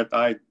okay with it,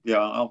 I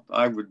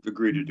would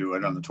agree to do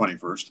it on the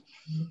 21st.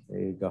 There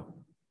you go.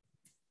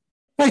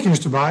 Thank you,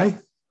 Mr. Bai.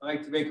 I'd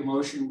like to make a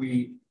motion.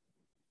 We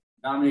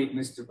nominate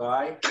Mr.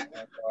 Bai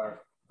as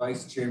our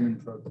Vice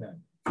Chairman Pro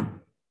Tem.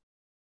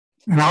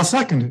 And I'll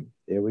second it.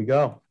 There we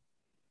go.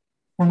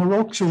 On the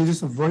roll, should we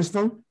just a voice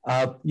vote?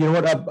 You know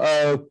what?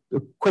 A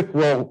quick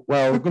roll.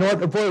 Well, you know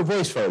what? A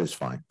voice vote is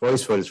fine.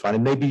 Voice vote is fine.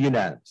 It may be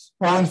unanimous.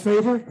 All in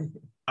favor?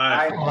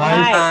 Aye.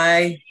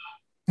 Aye.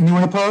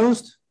 Anyone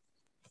opposed?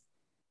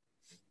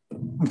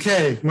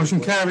 Okay,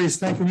 motion carries.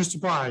 Thank you, Mr.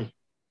 Bai.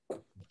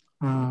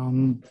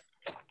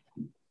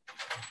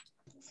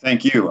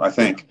 Thank you, I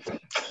think.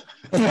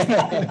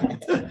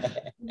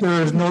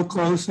 There is no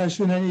closed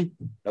session.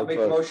 I'll make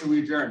a motion, we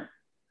adjourn.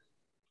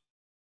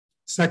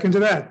 Second to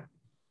that.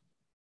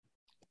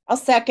 I'll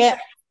second.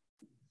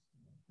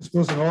 Ms.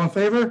 Wilson, all in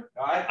favor?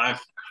 Aye.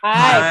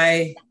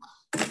 Aye.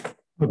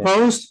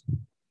 Opposed?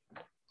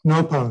 No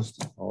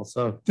opposed.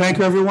 Also. Thank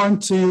you,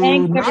 everyone. See you.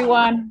 Thanks,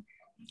 everyone.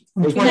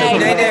 Good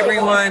night,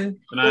 everyone.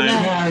 Good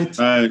night. Good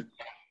night.